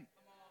with them.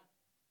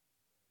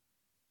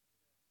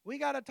 We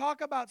got to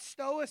talk about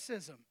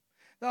stoicism.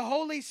 The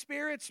Holy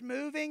Spirit's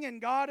moving and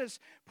God is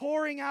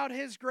pouring out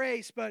His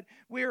grace, but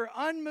we're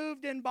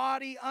unmoved in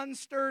body,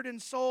 unstirred in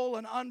soul,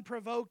 and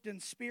unprovoked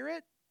in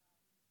spirit.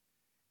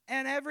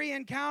 And every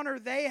encounter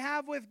they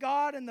have with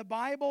God in the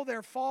Bible,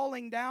 they're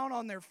falling down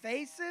on their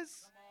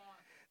faces.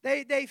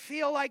 They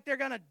feel like they're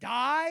going to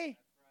die.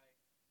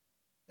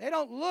 They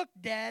don't look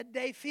dead.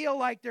 They feel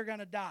like they're going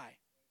to die.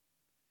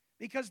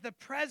 Because the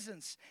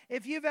presence,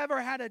 if you've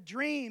ever had a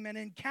dream, an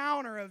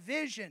encounter, a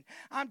vision,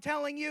 I'm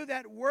telling you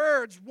that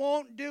words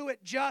won't do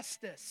it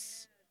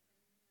justice.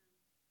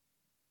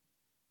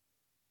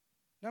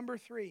 Number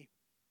 3,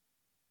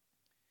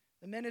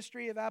 the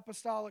ministry of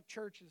apostolic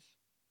churches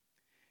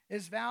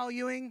is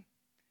valuing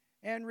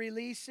and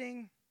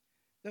releasing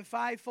the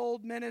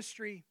fivefold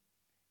ministry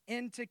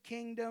into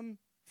kingdom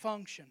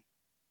function.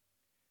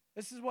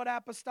 This is what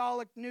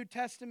apostolic New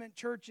Testament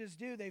churches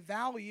do. They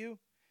value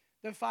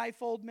the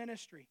fivefold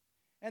ministry,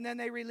 and then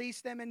they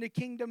release them into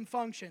kingdom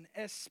function,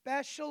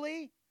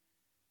 especially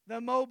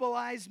the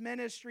mobilized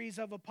ministries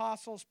of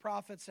apostles,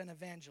 prophets, and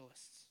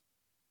evangelists.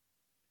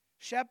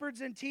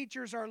 Shepherds and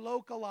teachers are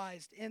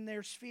localized in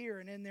their sphere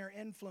and in their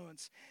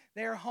influence.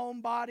 They're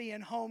homebody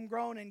and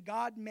homegrown, and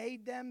God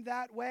made them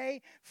that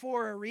way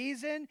for a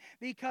reason,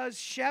 because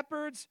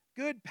shepherds,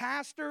 good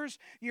pastors,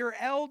 your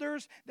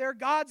elders, they're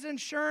God's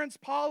insurance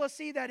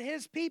policy that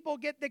His people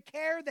get the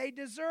care they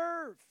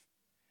deserve.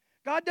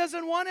 God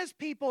doesn't want His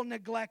people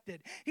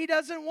neglected. He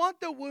doesn't want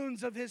the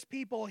wounds of His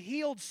people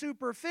healed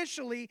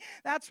superficially.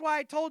 That's why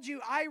I told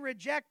you I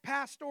reject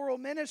pastoral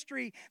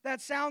ministry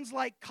that sounds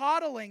like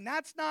coddling.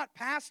 That's not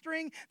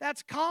pastoring,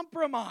 that's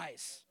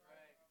compromise.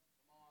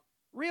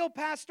 Real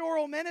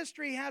pastoral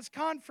ministry has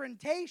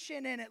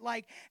confrontation in it.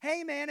 Like,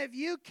 hey man, if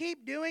you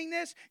keep doing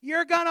this,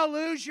 you're going to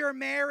lose your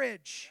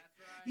marriage.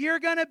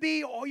 You're going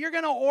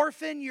to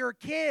orphan your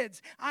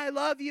kids. I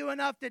love you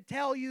enough to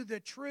tell you the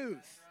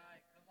truth.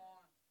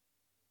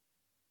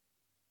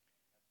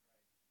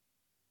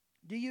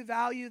 Do you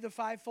value the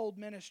fivefold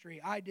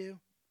ministry? I do.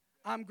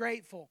 I'm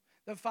grateful.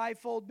 The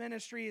fivefold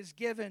ministry is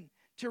given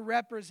to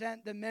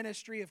represent the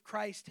ministry of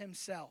Christ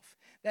Himself,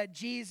 that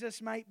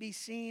Jesus might be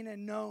seen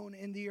and known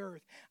in the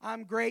earth.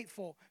 I'm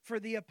grateful for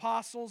the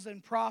apostles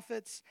and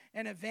prophets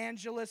and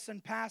evangelists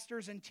and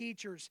pastors and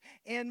teachers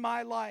in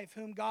my life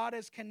whom God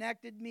has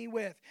connected me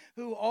with,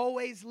 who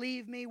always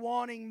leave me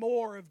wanting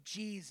more of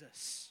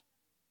Jesus.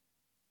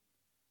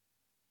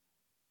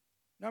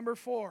 Number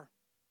 4.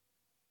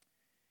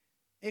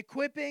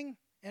 Equipping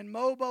and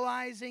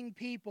mobilizing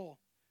people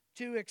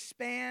to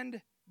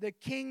expand the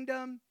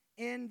kingdom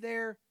in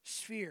their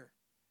sphere.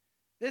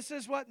 This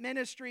is what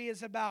ministry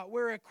is about.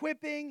 We're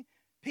equipping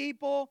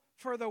people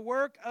for the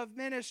work of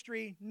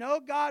ministry. Know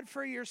God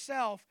for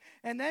yourself,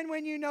 and then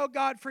when you know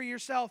God for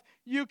yourself,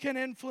 you can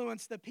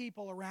influence the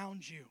people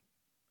around you.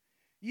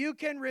 You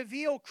can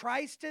reveal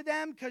Christ to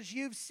them because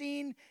you've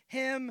seen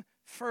Him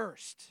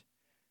first.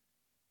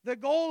 The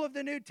goal of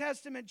the New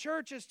Testament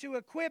church is to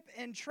equip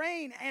and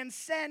train and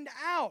send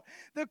out.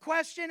 The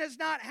question is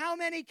not how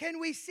many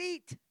can we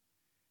seat.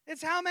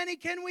 It's how many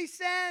can we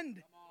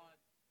send.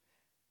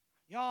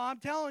 Y'all, I'm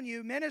telling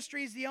you,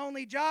 ministry is the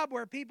only job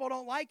where people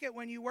don't like it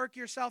when you work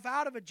yourself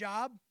out of a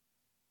job.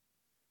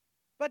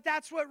 But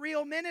that's what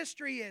real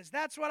ministry is.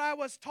 That's what I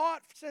was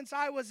taught since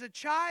I was a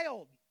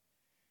child.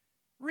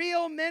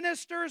 Real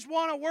ministers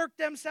want to work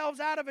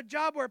themselves out of a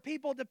job where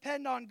people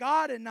depend on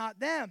God and not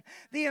them.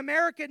 The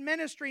American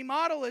ministry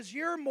model is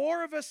you're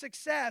more of a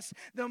success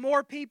the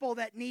more people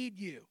that need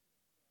you.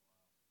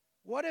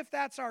 What if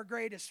that's our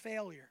greatest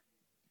failure?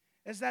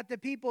 Is that the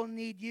people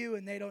need you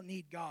and they don't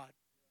need God?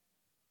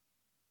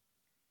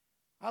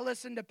 I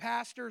listen to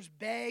pastors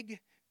beg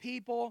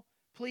people,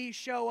 please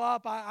show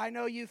up. I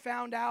know you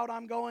found out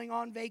I'm going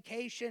on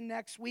vacation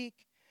next week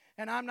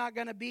and I'm not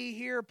going to be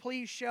here.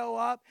 Please show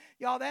up.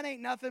 Y'all, that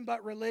ain't nothing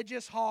but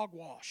religious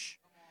hogwash.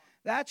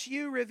 That's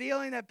you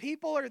revealing that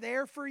people are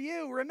there for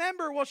you.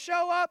 Remember, we'll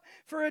show up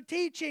for a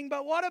teaching,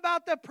 but what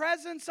about the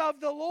presence of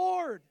the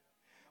Lord?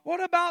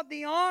 What about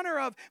the honor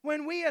of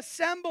when we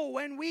assemble,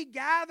 when we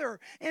gather,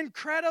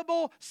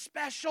 incredible,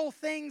 special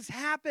things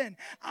happen.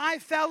 I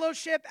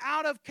fellowship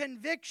out of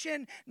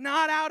conviction,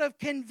 not out of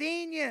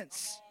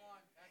convenience.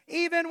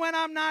 Even when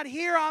I'm not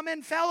here, I'm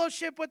in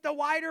fellowship with the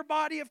wider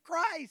body of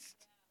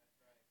Christ.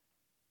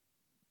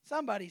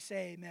 Somebody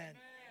say amen. Amen.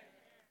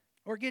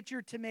 Or get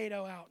your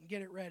tomato out and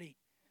get it ready.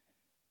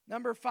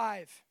 Number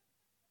 5.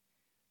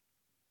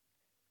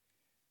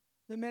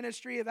 The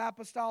ministry of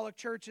apostolic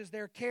churches,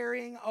 they're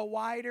carrying a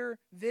wider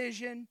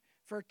vision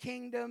for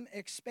kingdom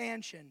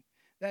expansion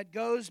that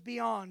goes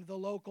beyond the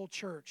local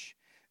church.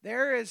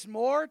 There is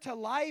more to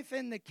life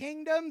in the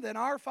kingdom than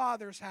our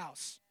Father's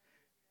house.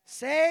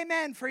 Say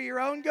amen for your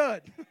own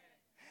good.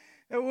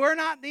 We're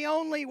not the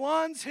only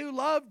ones who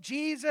love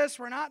Jesus.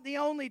 We're not the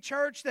only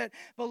church that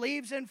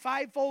believes in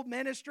fivefold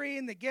ministry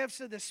and the gifts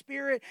of the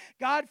Spirit.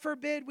 God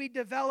forbid we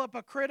develop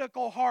a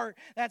critical heart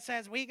that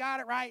says we got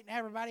it right and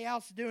everybody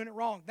else is doing it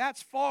wrong.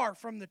 That's far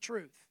from the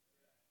truth.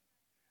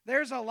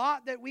 There's a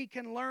lot that we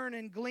can learn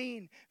and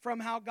glean from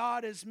how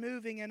God is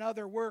moving in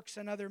other works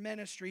and other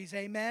ministries.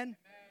 Amen?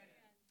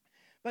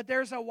 But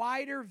there's a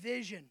wider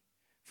vision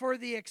for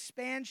the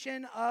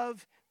expansion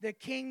of the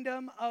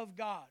kingdom of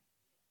God.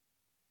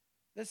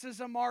 This is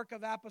a mark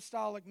of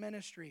apostolic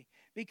ministry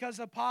because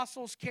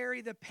apostles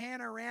carry the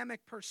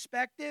panoramic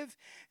perspective,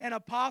 and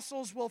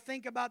apostles will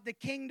think about the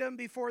kingdom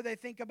before they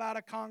think about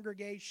a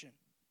congregation.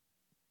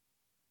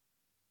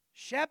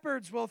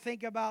 Shepherds will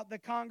think about the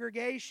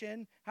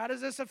congregation. How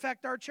does this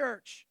affect our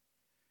church?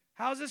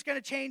 How is this going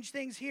to change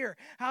things here?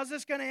 How is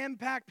this going to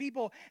impact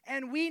people?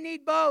 And we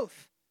need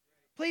both.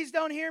 Please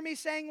don't hear me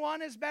saying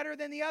one is better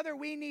than the other.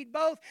 We need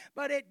both,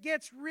 but it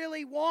gets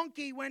really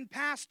wonky when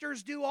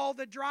pastors do all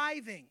the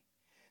driving.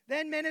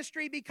 Then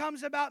ministry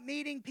becomes about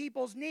meeting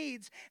people's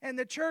needs, and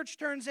the church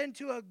turns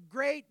into a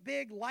great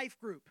big life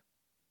group.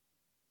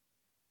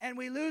 And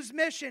we lose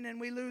mission and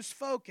we lose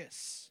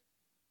focus.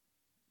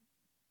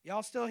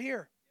 Y'all still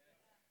here?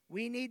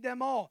 We need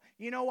them all.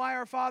 You know why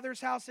our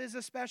Father's house is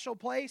a special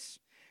place?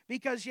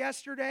 Because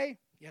yesterday,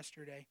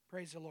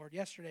 praise the Lord,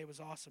 yesterday was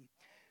awesome.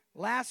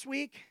 Last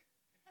week,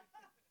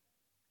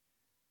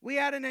 we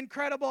had an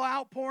incredible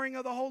outpouring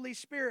of the Holy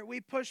Spirit.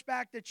 We pushed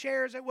back the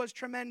chairs. It was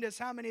tremendous.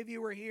 How many of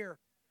you were here?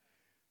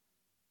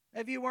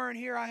 If you weren't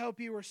here, I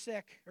hope you were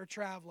sick or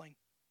traveling.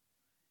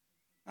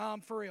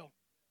 For real.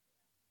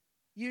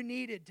 You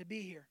needed to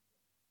be here.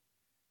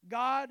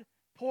 God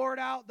poured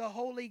out the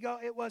Holy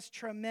Ghost. It was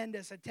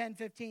tremendous. At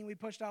 10:15, we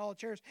pushed out all the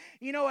chairs.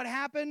 You know what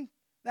happened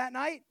that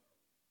night?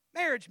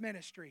 Marriage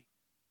ministry.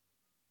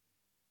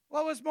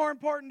 What was more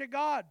important to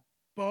God?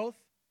 Both.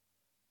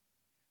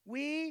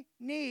 We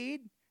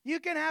need,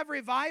 you can have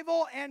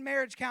revival and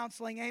marriage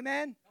counseling.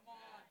 Amen?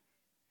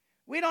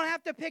 We don't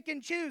have to pick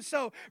and choose.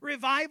 So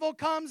revival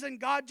comes and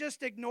God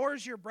just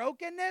ignores your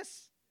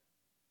brokenness.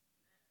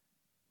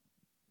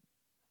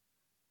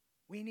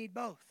 We need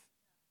both.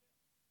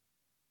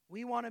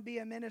 We want to be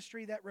a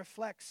ministry that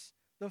reflects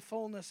the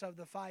fullness of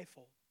the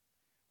fivefold.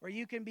 Where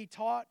you can be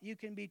taught, you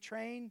can be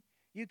trained,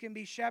 you can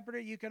be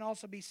shepherded, you can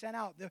also be sent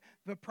out.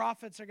 The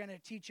prophets are going to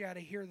teach you how to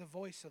hear the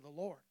voice of the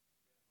Lord.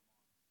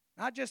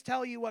 Not just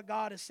tell you what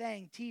God is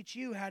saying, teach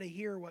you how to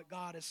hear what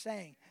God is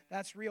saying.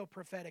 That's real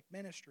prophetic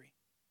ministry.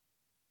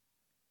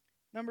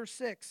 Number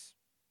 6,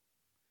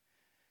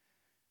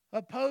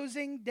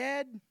 opposing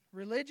dead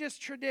religious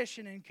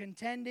tradition and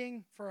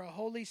contending for a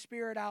Holy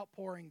Spirit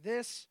outpouring.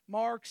 This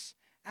marks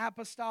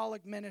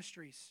apostolic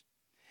ministries.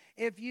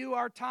 If you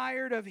are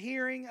tired of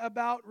hearing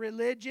about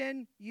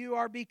religion, you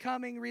are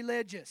becoming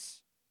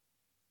religious.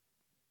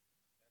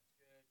 That's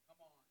good. Come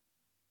on.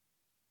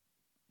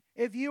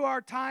 If you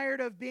are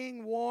tired of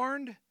being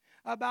warned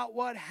about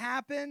what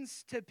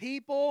happens to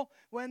people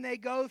when they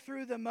go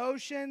through the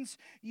motions,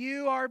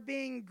 you are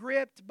being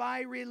gripped by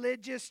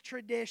religious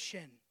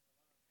tradition.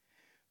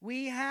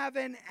 We have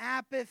an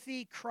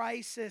apathy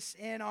crisis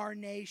in our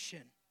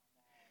nation.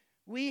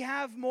 We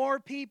have more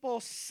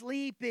people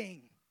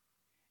sleeping,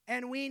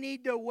 and we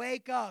need to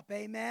wake up.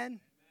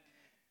 Amen?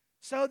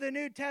 So the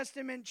New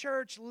Testament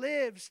church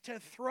lives to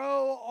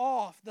throw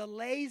off the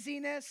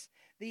laziness,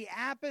 the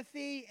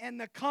apathy, and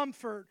the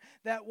comfort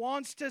that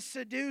wants to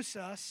seduce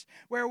us,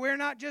 where we're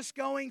not just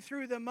going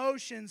through the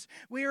motions,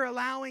 we are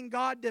allowing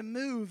God to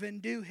move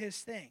and do His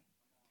thing.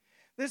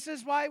 This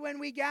is why when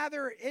we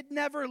gather, it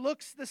never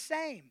looks the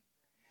same.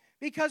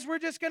 Because we're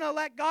just going to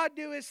let God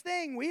do His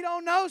thing. We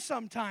don't know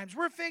sometimes.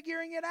 We're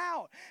figuring it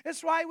out.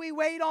 That's why we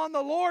wait on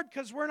the Lord,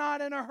 because we're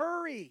not in a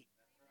hurry.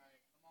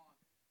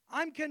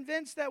 I'm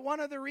convinced that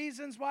one of the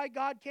reasons why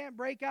God can't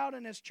break out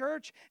in His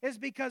church is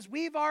because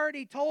we've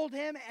already told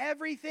Him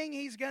everything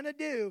He's going to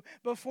do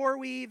before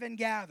we even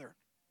gather.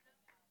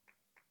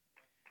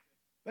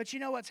 But you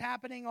know what's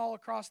happening all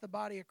across the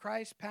body of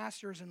Christ?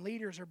 Pastors and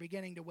leaders are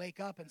beginning to wake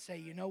up and say,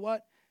 you know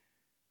what?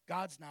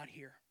 God's not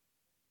here.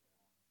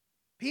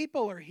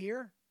 People are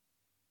here.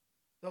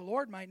 The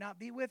Lord might not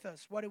be with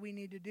us. What do we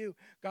need to do?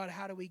 God,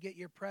 how do we get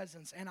your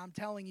presence? And I'm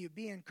telling you,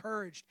 be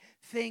encouraged.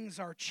 Things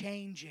are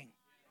changing.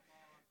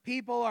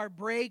 People are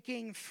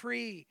breaking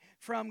free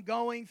from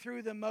going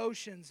through the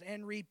motions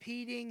and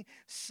repeating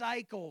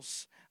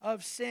cycles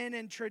of sin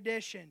and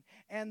tradition.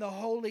 And the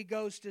Holy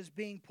Ghost is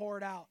being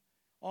poured out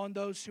on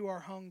those who are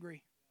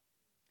hungry.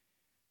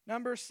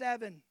 Number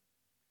 7.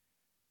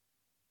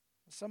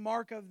 It's a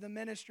mark of the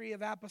ministry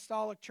of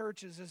apostolic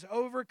churches is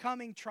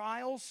overcoming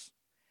trials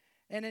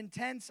and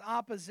intense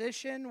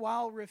opposition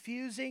while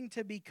refusing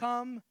to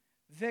become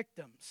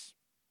victims.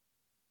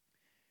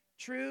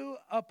 True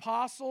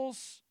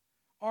apostles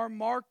are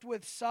marked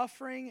with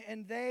suffering,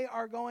 and they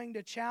are going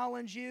to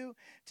challenge you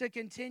to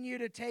continue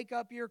to take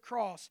up your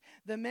cross.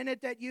 The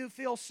minute that you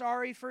feel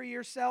sorry for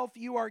yourself,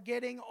 you are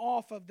getting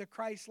off of the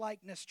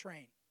Christ-likeness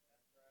train.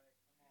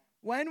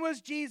 When was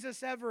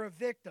Jesus ever a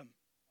victim?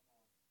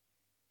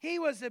 He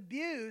was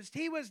abused.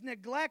 He was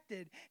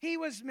neglected. He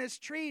was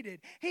mistreated.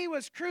 He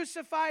was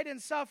crucified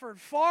and suffered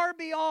far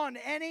beyond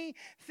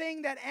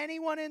anything that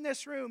anyone in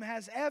this room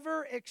has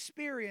ever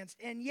experienced.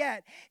 And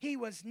yet, he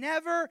was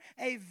never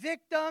a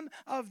victim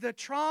of the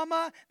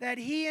trauma that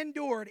he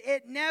endured.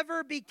 It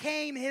never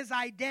became his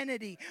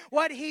identity.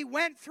 What he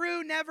went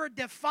through never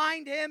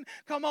defined him.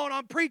 Come on,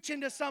 I'm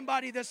preaching to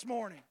somebody this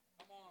morning.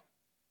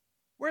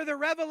 Where the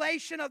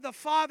revelation of the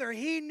Father,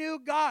 he knew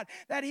God,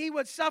 that he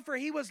would suffer.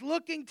 He was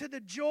looking to the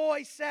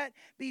joy set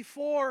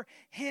before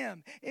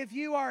him. If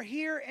you are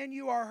here and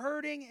you are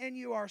hurting and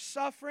you are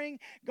suffering,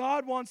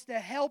 God wants to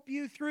help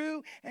you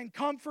through and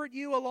comfort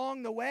you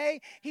along the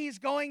way. He's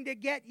going to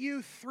get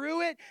you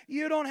through it.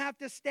 You don't have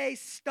to stay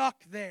stuck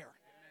there.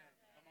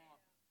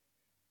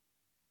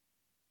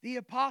 The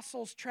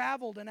apostles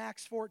traveled in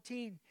Acts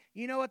 14.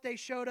 You know what they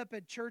showed up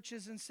at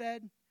churches and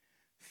said?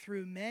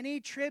 Through many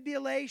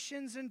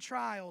tribulations and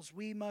trials,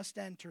 we must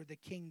enter the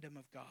kingdom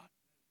of God.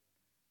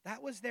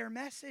 That was their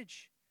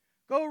message.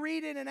 Go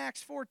read it in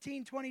Acts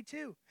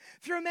 14:22.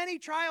 Through many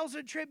trials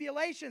and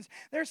tribulations,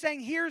 they're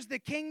saying, here's the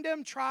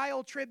kingdom,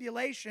 trial,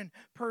 tribulation,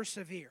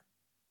 persevere.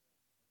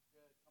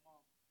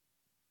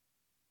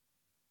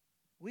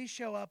 We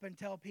show up and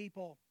tell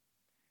people,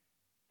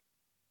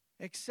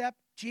 accept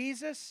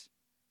Jesus,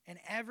 and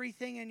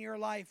everything in your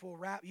life will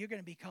you're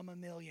going to become a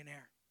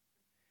millionaire.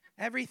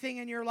 Everything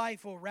in your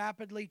life will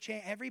rapidly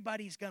change.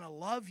 Everybody's going to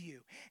love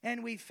you.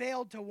 And we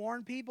failed to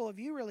warn people, if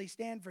you really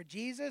stand for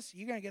Jesus,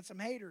 you're going to get some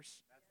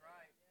haters. That's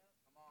right.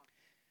 Come on.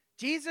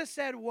 Jesus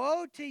said,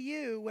 woe to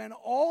you when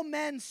all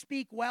men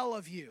speak well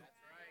of you.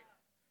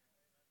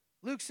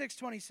 That's right. Luke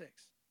 6:26.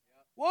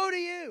 Woe to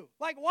you.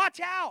 Like, watch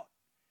out.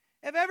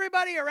 If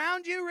everybody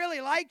around you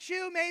really likes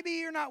you, maybe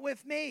you're not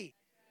with me.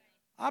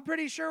 I'm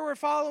pretty sure we're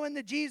following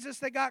the Jesus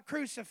that got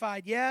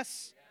crucified,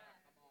 yes?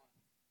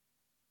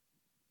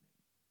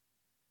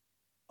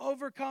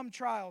 Overcome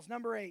trials.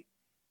 Number 8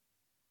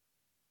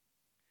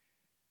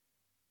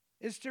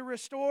 is to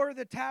restore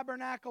the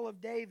tabernacle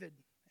of David.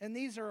 And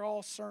these are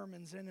all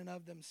sermons in and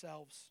of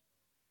themselves.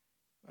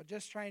 I'm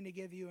just trying to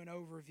give you an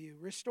overview.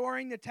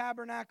 Restoring the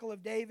tabernacle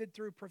of David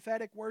through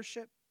prophetic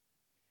worship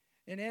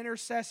and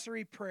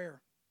intercessory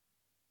prayer.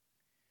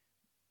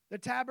 The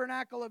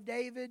tabernacle of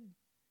David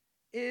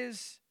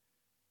is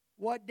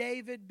what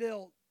David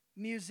built.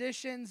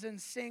 Musicians and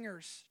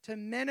singers to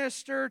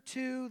minister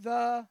to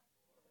the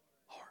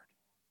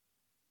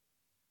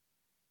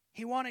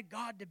He wanted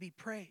God to be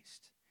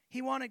praised.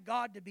 He wanted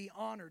God to be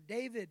honored.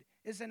 David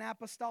is an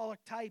apostolic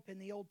type in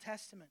the Old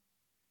Testament.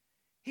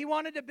 He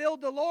wanted to build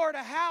the Lord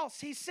a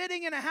house. He's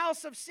sitting in a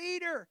house of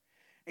cedar.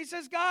 He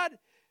says, God,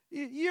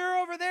 you're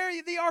over there.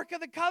 The Ark of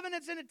the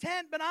Covenant's in a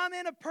tent, but I'm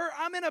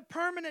in a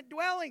permanent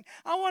dwelling.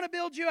 I want to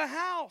build you a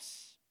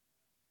house.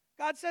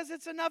 God says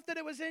it's enough that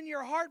it was in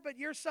your heart, but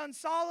your son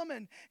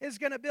Solomon is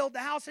going to build the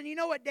house. And you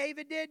know what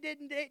David did?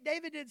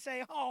 David did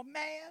say, oh,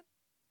 man.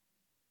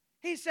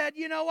 He said,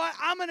 you know what?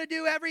 I'm going to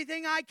do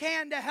everything I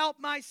can to help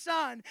my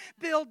son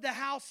build the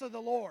house of the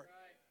Lord.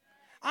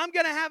 I'm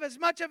going to have as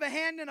much of a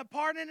hand and a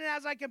part in it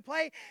as I can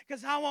play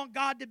because I want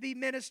God to be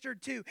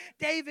ministered to.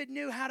 David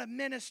knew how to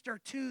minister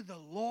to the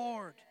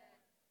Lord.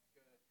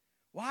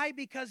 Why?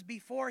 Because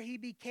before he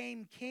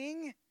became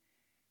king,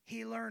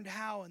 he learned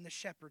how in the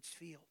shepherd's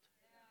field.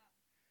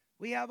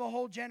 We have a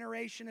whole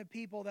generation of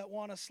people that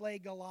want to slay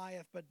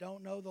Goliath but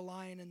don't know the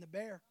lion and the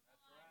bear.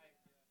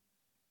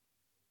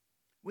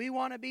 We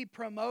want to be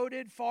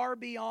promoted far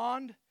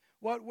beyond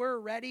what we're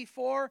ready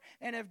for.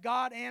 And if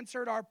God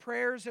answered our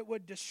prayers, it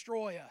would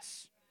destroy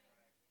us.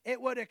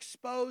 It would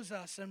expose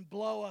us and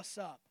blow us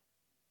up.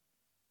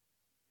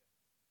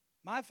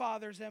 My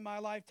fathers in my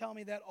life tell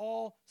me that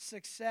all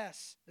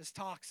success is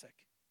toxic.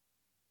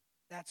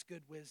 That's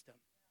good wisdom.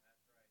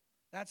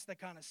 That's the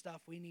kind of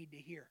stuff we need to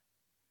hear.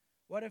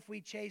 What if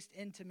we chased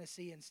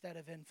intimacy instead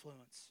of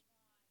influence?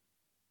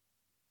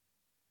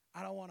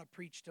 I don't want to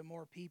preach to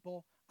more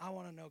people. I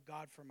want to know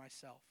God for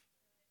myself.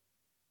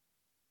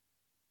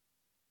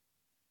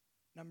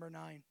 Number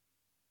 9.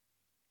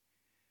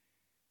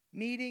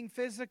 Meeting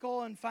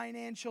physical and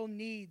financial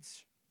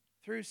needs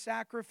through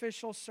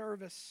sacrificial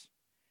service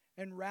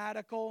and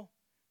radical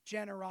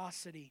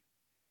generosity.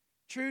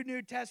 True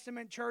New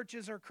Testament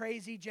churches are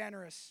crazy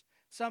generous.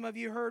 Some of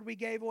you heard we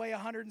gave away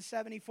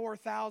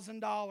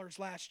 $174,000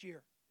 last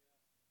year.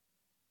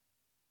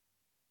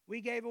 We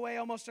gave away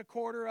almost a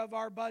quarter of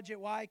our budget.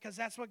 Why? Because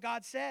that's what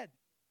God said.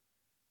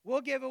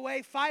 We'll give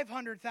away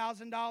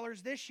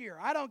 $500,000 this year.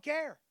 I don't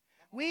care.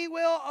 We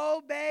will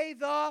obey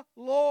the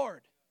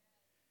Lord.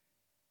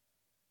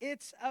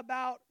 It's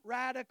about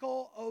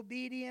radical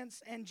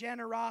obedience and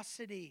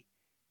generosity.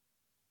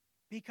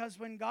 Because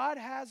when God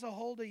has a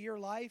hold of your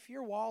life,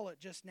 your wallet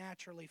just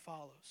naturally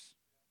follows.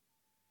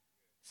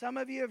 Some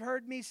of you have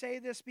heard me say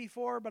this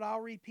before, but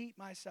I'll repeat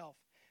myself.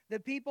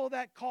 The people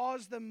that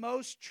cause the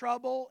most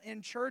trouble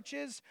in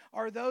churches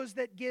are those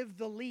that give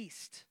the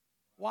least.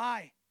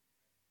 Why?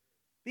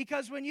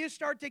 Because when you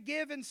start to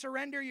give and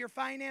surrender your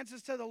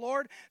finances to the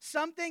Lord,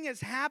 something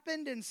has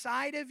happened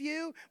inside of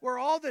you where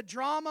all the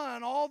drama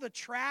and all the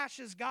trash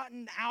has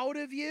gotten out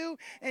of you,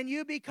 and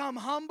you become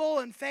humble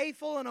and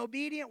faithful and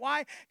obedient.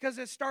 Why? Because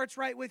it starts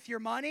right with your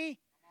money.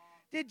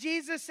 Did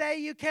Jesus say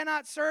you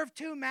cannot serve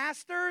two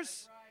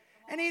masters?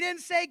 And He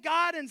didn't say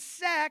God and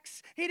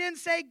sex. He didn't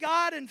say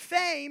God and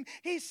fame.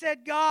 He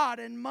said God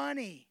and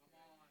money.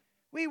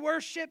 We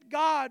worship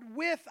God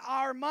with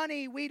our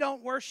money. We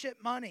don't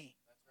worship money.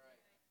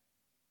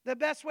 The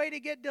best way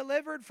to get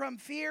delivered from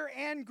fear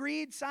and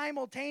greed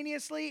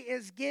simultaneously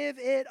is give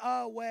it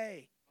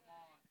away.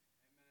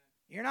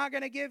 You're not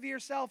going to give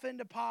yourself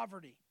into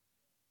poverty.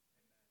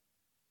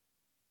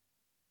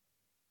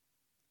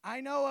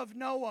 I know of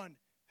no one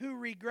who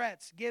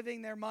regrets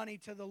giving their money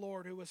to the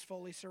Lord who was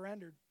fully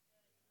surrendered.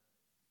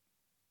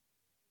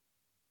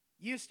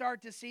 You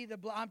start to see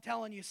I'm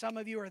telling you, some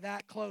of you are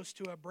that close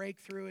to a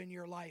breakthrough in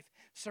your life.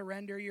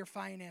 Surrender your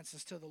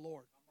finances to the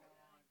Lord.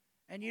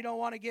 And you don't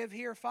want to give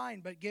here,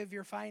 fine, but give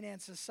your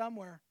finances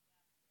somewhere.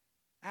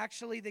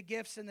 Actually, the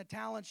gifts and the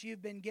talents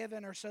you've been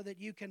given are so that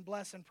you can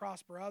bless and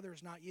prosper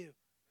others, not you.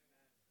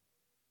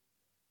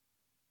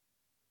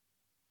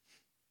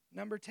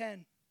 Number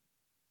 10,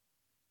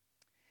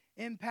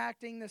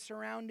 impacting the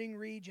surrounding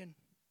region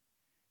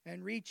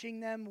and reaching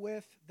them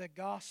with the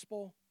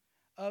gospel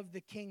of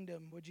the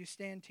kingdom. Would you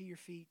stand to your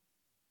feet?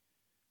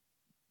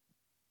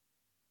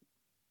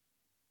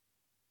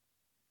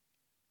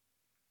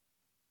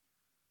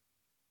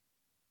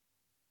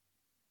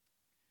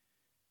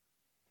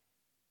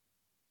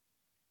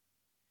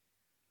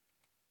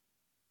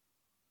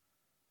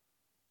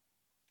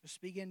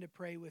 Just begin to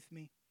pray with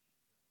me.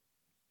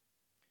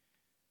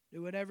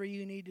 Do whatever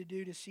you need to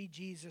do to see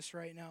Jesus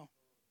right now.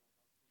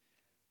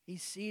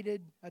 He's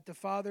seated at the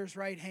Father's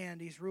right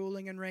hand. He's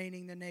ruling and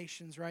reigning the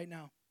nations right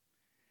now.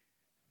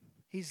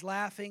 He's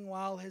laughing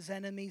while his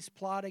enemies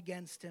plot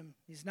against him.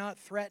 He's not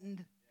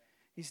threatened.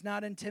 He's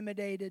not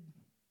intimidated.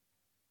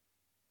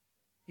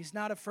 He's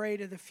not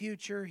afraid of the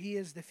future. He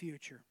is the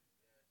future.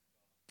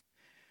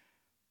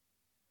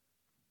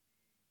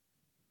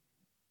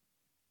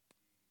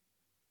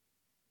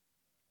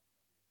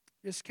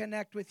 Just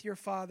connect with your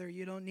Father.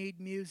 You don't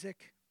need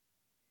music.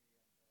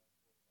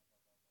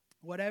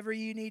 Whatever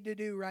you need to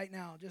do right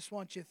now, just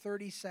want you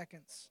 30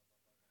 seconds.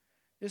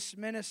 Just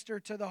minister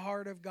to the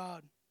heart of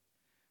God.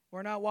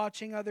 We're not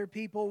watching other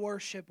people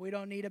worship. We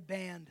don't need a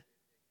band.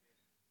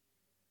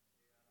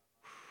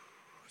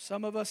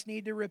 Some of us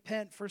need to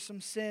repent for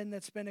some sin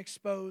that's been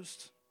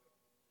exposed.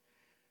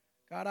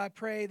 God, I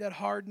pray that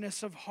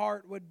hardness of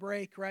heart would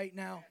break right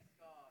now.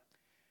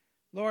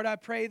 Lord, I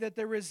pray that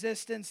the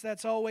resistance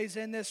that's always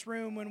in this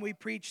room when we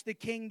preach the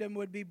kingdom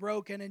would be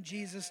broken in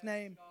Jesus'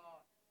 name.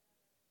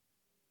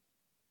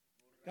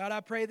 God, I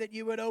pray that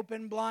you would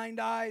open blind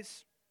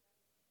eyes,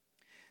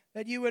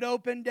 that you would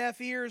open deaf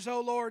ears,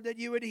 oh Lord, that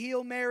you would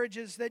heal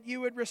marriages, that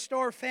you would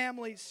restore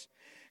families.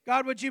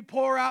 God, would you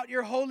pour out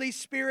your Holy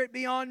Spirit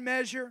beyond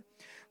measure?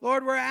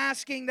 Lord, we're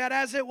asking that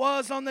as it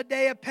was on the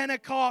day of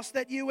Pentecost,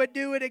 that you would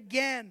do it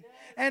again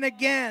and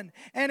again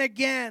and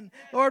again.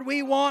 Lord,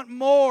 we want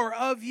more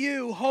of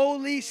you,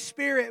 Holy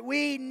Spirit.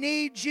 We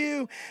need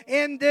you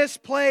in this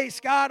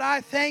place. God,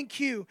 I thank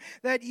you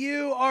that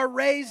you are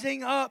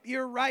raising up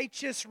your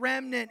righteous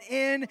remnant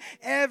in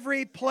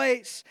every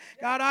place.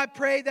 God, I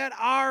pray that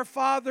our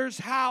Father's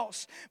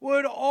house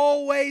would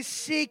always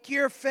seek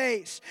your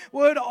face,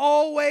 would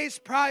always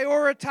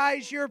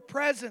prioritize your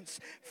presence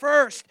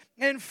first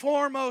and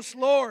foremost,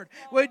 Lord.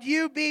 Would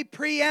you be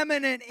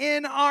preeminent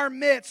in our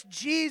midst?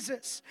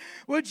 Jesus,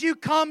 would you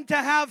come to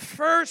have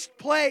first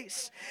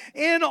place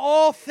in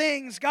all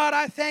things? God,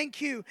 I thank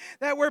you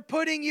that we're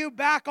putting you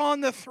back on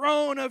the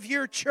throne of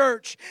your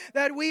church,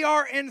 that we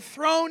are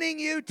enthroning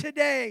you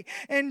today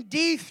and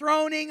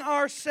dethroning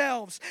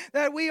ourselves,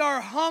 that we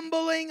are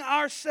humbling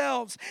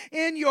ourselves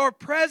in your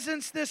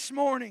presence this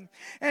morning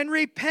and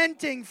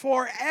repenting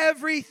for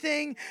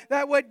everything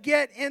that would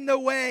get in the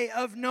way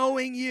of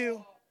knowing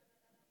you.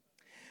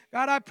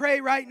 God, I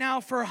pray right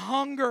now for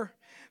hunger,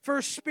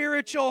 for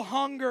spiritual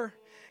hunger.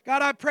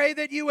 God, I pray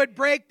that you would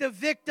break the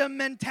victim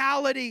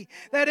mentality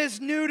that is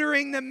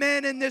neutering the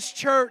men in this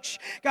church.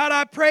 God,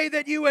 I pray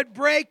that you would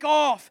break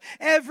off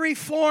every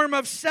form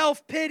of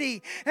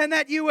self-pity and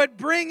that you would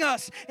bring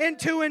us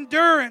into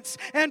endurance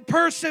and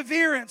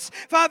perseverance.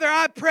 Father,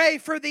 I pray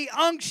for the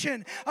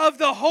unction of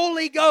the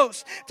Holy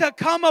Ghost to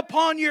come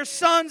upon your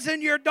sons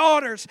and your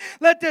daughters.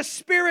 Let the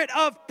spirit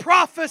of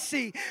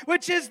prophecy,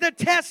 which is the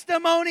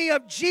testimony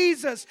of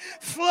Jesus,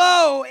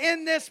 flow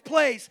in this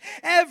place.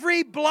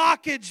 Every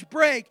blockage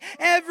break.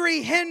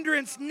 Every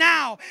hindrance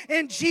now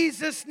in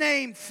Jesus'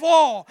 name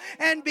fall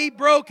and be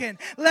broken.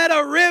 Let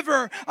a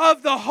river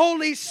of the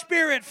Holy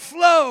Spirit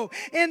flow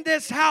in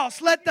this house.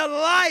 Let the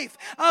life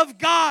of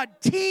God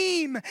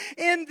teem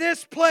in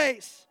this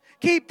place.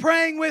 Keep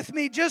praying with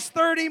me. Just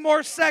 30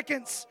 more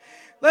seconds.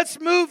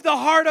 Let's move the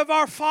heart of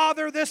our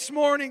Father this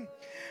morning.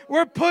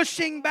 We're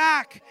pushing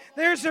back.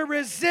 There's a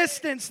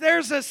resistance.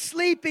 There's a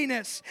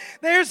sleepiness.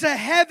 There's a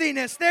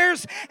heaviness.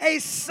 There's a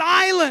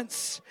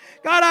silence.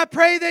 God, I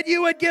pray that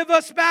you would give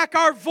us back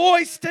our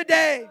voice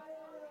today.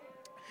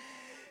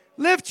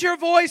 Lift your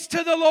voice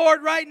to the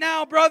Lord right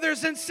now,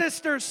 brothers and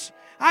sisters.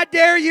 I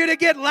dare you to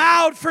get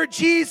loud for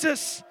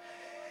Jesus.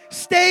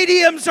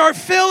 Stadiums are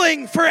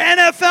filling for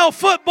NFL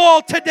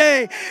football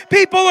today.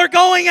 People are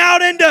going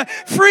out into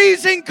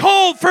freezing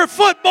cold for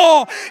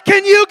football.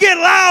 Can you get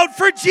loud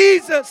for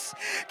Jesus?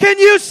 Can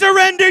you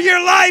surrender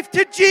your life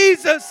to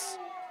Jesus?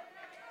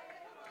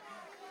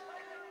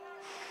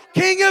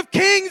 King of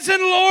kings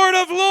and Lord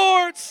of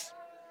lords.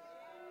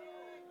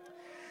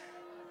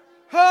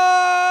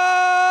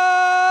 Oh!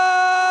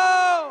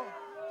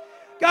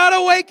 God,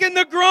 awaken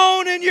the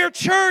groan in your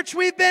church.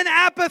 We've been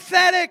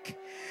apathetic.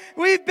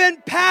 We've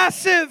been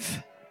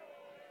passive.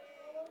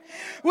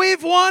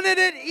 We've wanted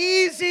it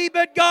easy,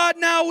 but God,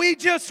 now we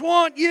just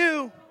want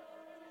you.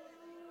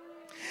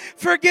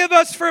 Forgive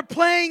us for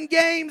playing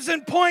games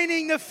and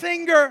pointing the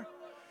finger.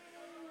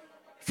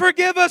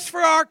 Forgive us for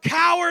our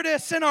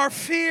cowardice and our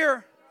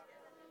fear.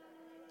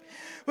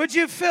 Would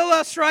you fill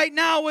us right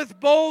now with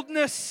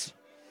boldness?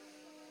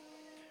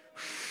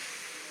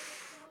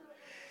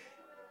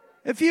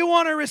 If you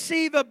want to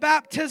receive a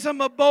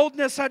baptism of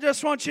boldness, I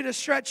just want you to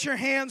stretch your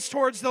hands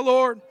towards the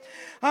Lord.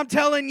 I'm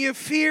telling you,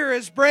 fear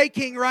is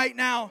breaking right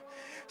now.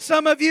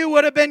 Some of you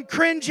would have been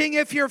cringing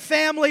if your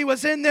family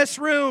was in this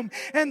room,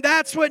 and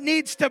that's what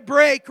needs to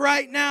break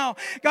right now.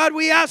 God,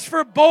 we ask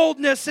for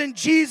boldness in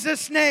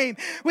Jesus' name.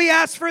 We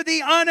ask for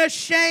the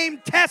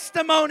unashamed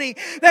testimony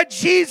that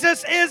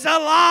Jesus is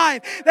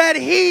alive, that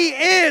He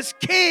is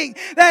King,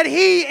 that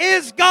He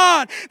is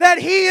God, that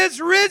He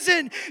is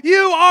risen.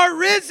 You are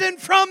risen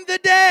from the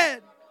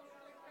dead.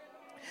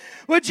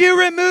 Would you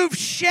remove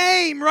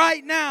shame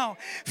right now?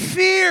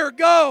 Fear,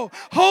 go.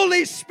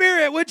 Holy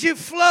Spirit, would you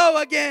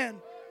flow again?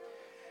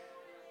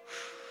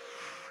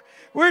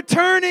 We're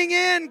turning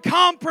in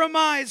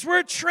compromise.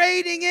 We're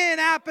trading in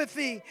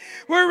apathy.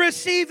 We're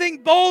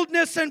receiving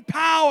boldness and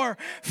power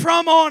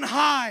from on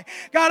high.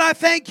 God, I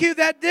thank you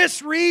that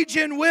this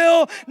region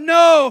will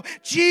know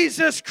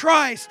Jesus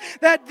Christ,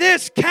 that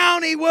this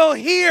county will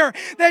hear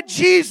that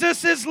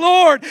Jesus is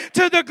Lord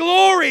to the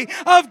glory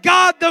of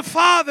God the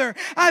Father.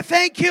 I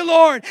thank you,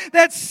 Lord,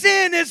 that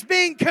sin is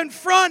being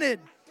confronted,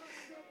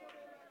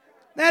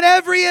 that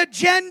every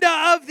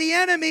agenda of the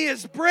enemy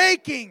is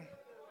breaking.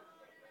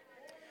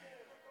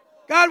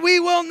 God, we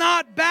will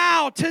not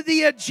bow to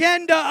the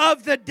agenda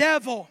of the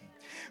devil.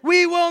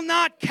 We will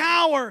not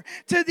cower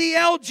to the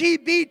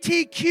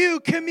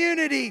LGBTQ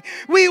community.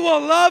 We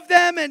will love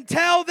them and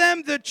tell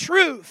them the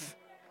truth.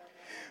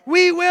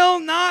 We will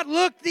not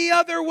look the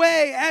other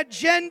way at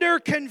gender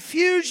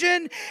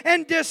confusion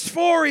and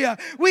dysphoria.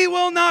 We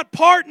will not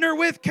partner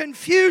with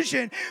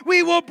confusion.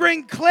 We will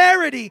bring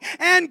clarity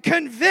and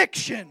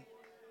conviction.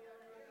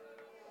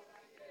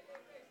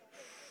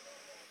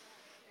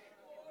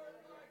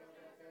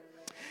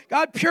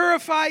 God,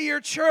 purify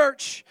your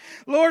church.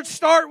 Lord,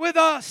 start with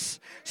us.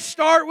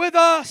 Start with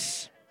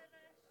us.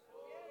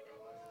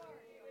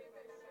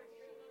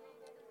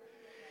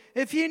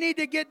 If you need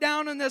to get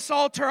down on this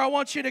altar, I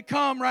want you to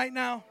come right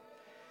now.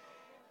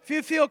 If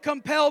you feel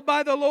compelled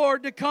by the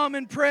Lord to come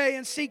and pray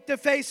and seek the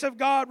face of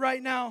God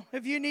right now.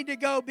 If you need to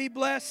go, be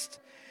blessed.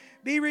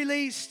 Be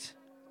released.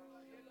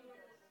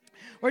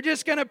 We're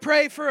just going to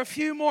pray for a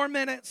few more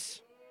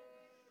minutes.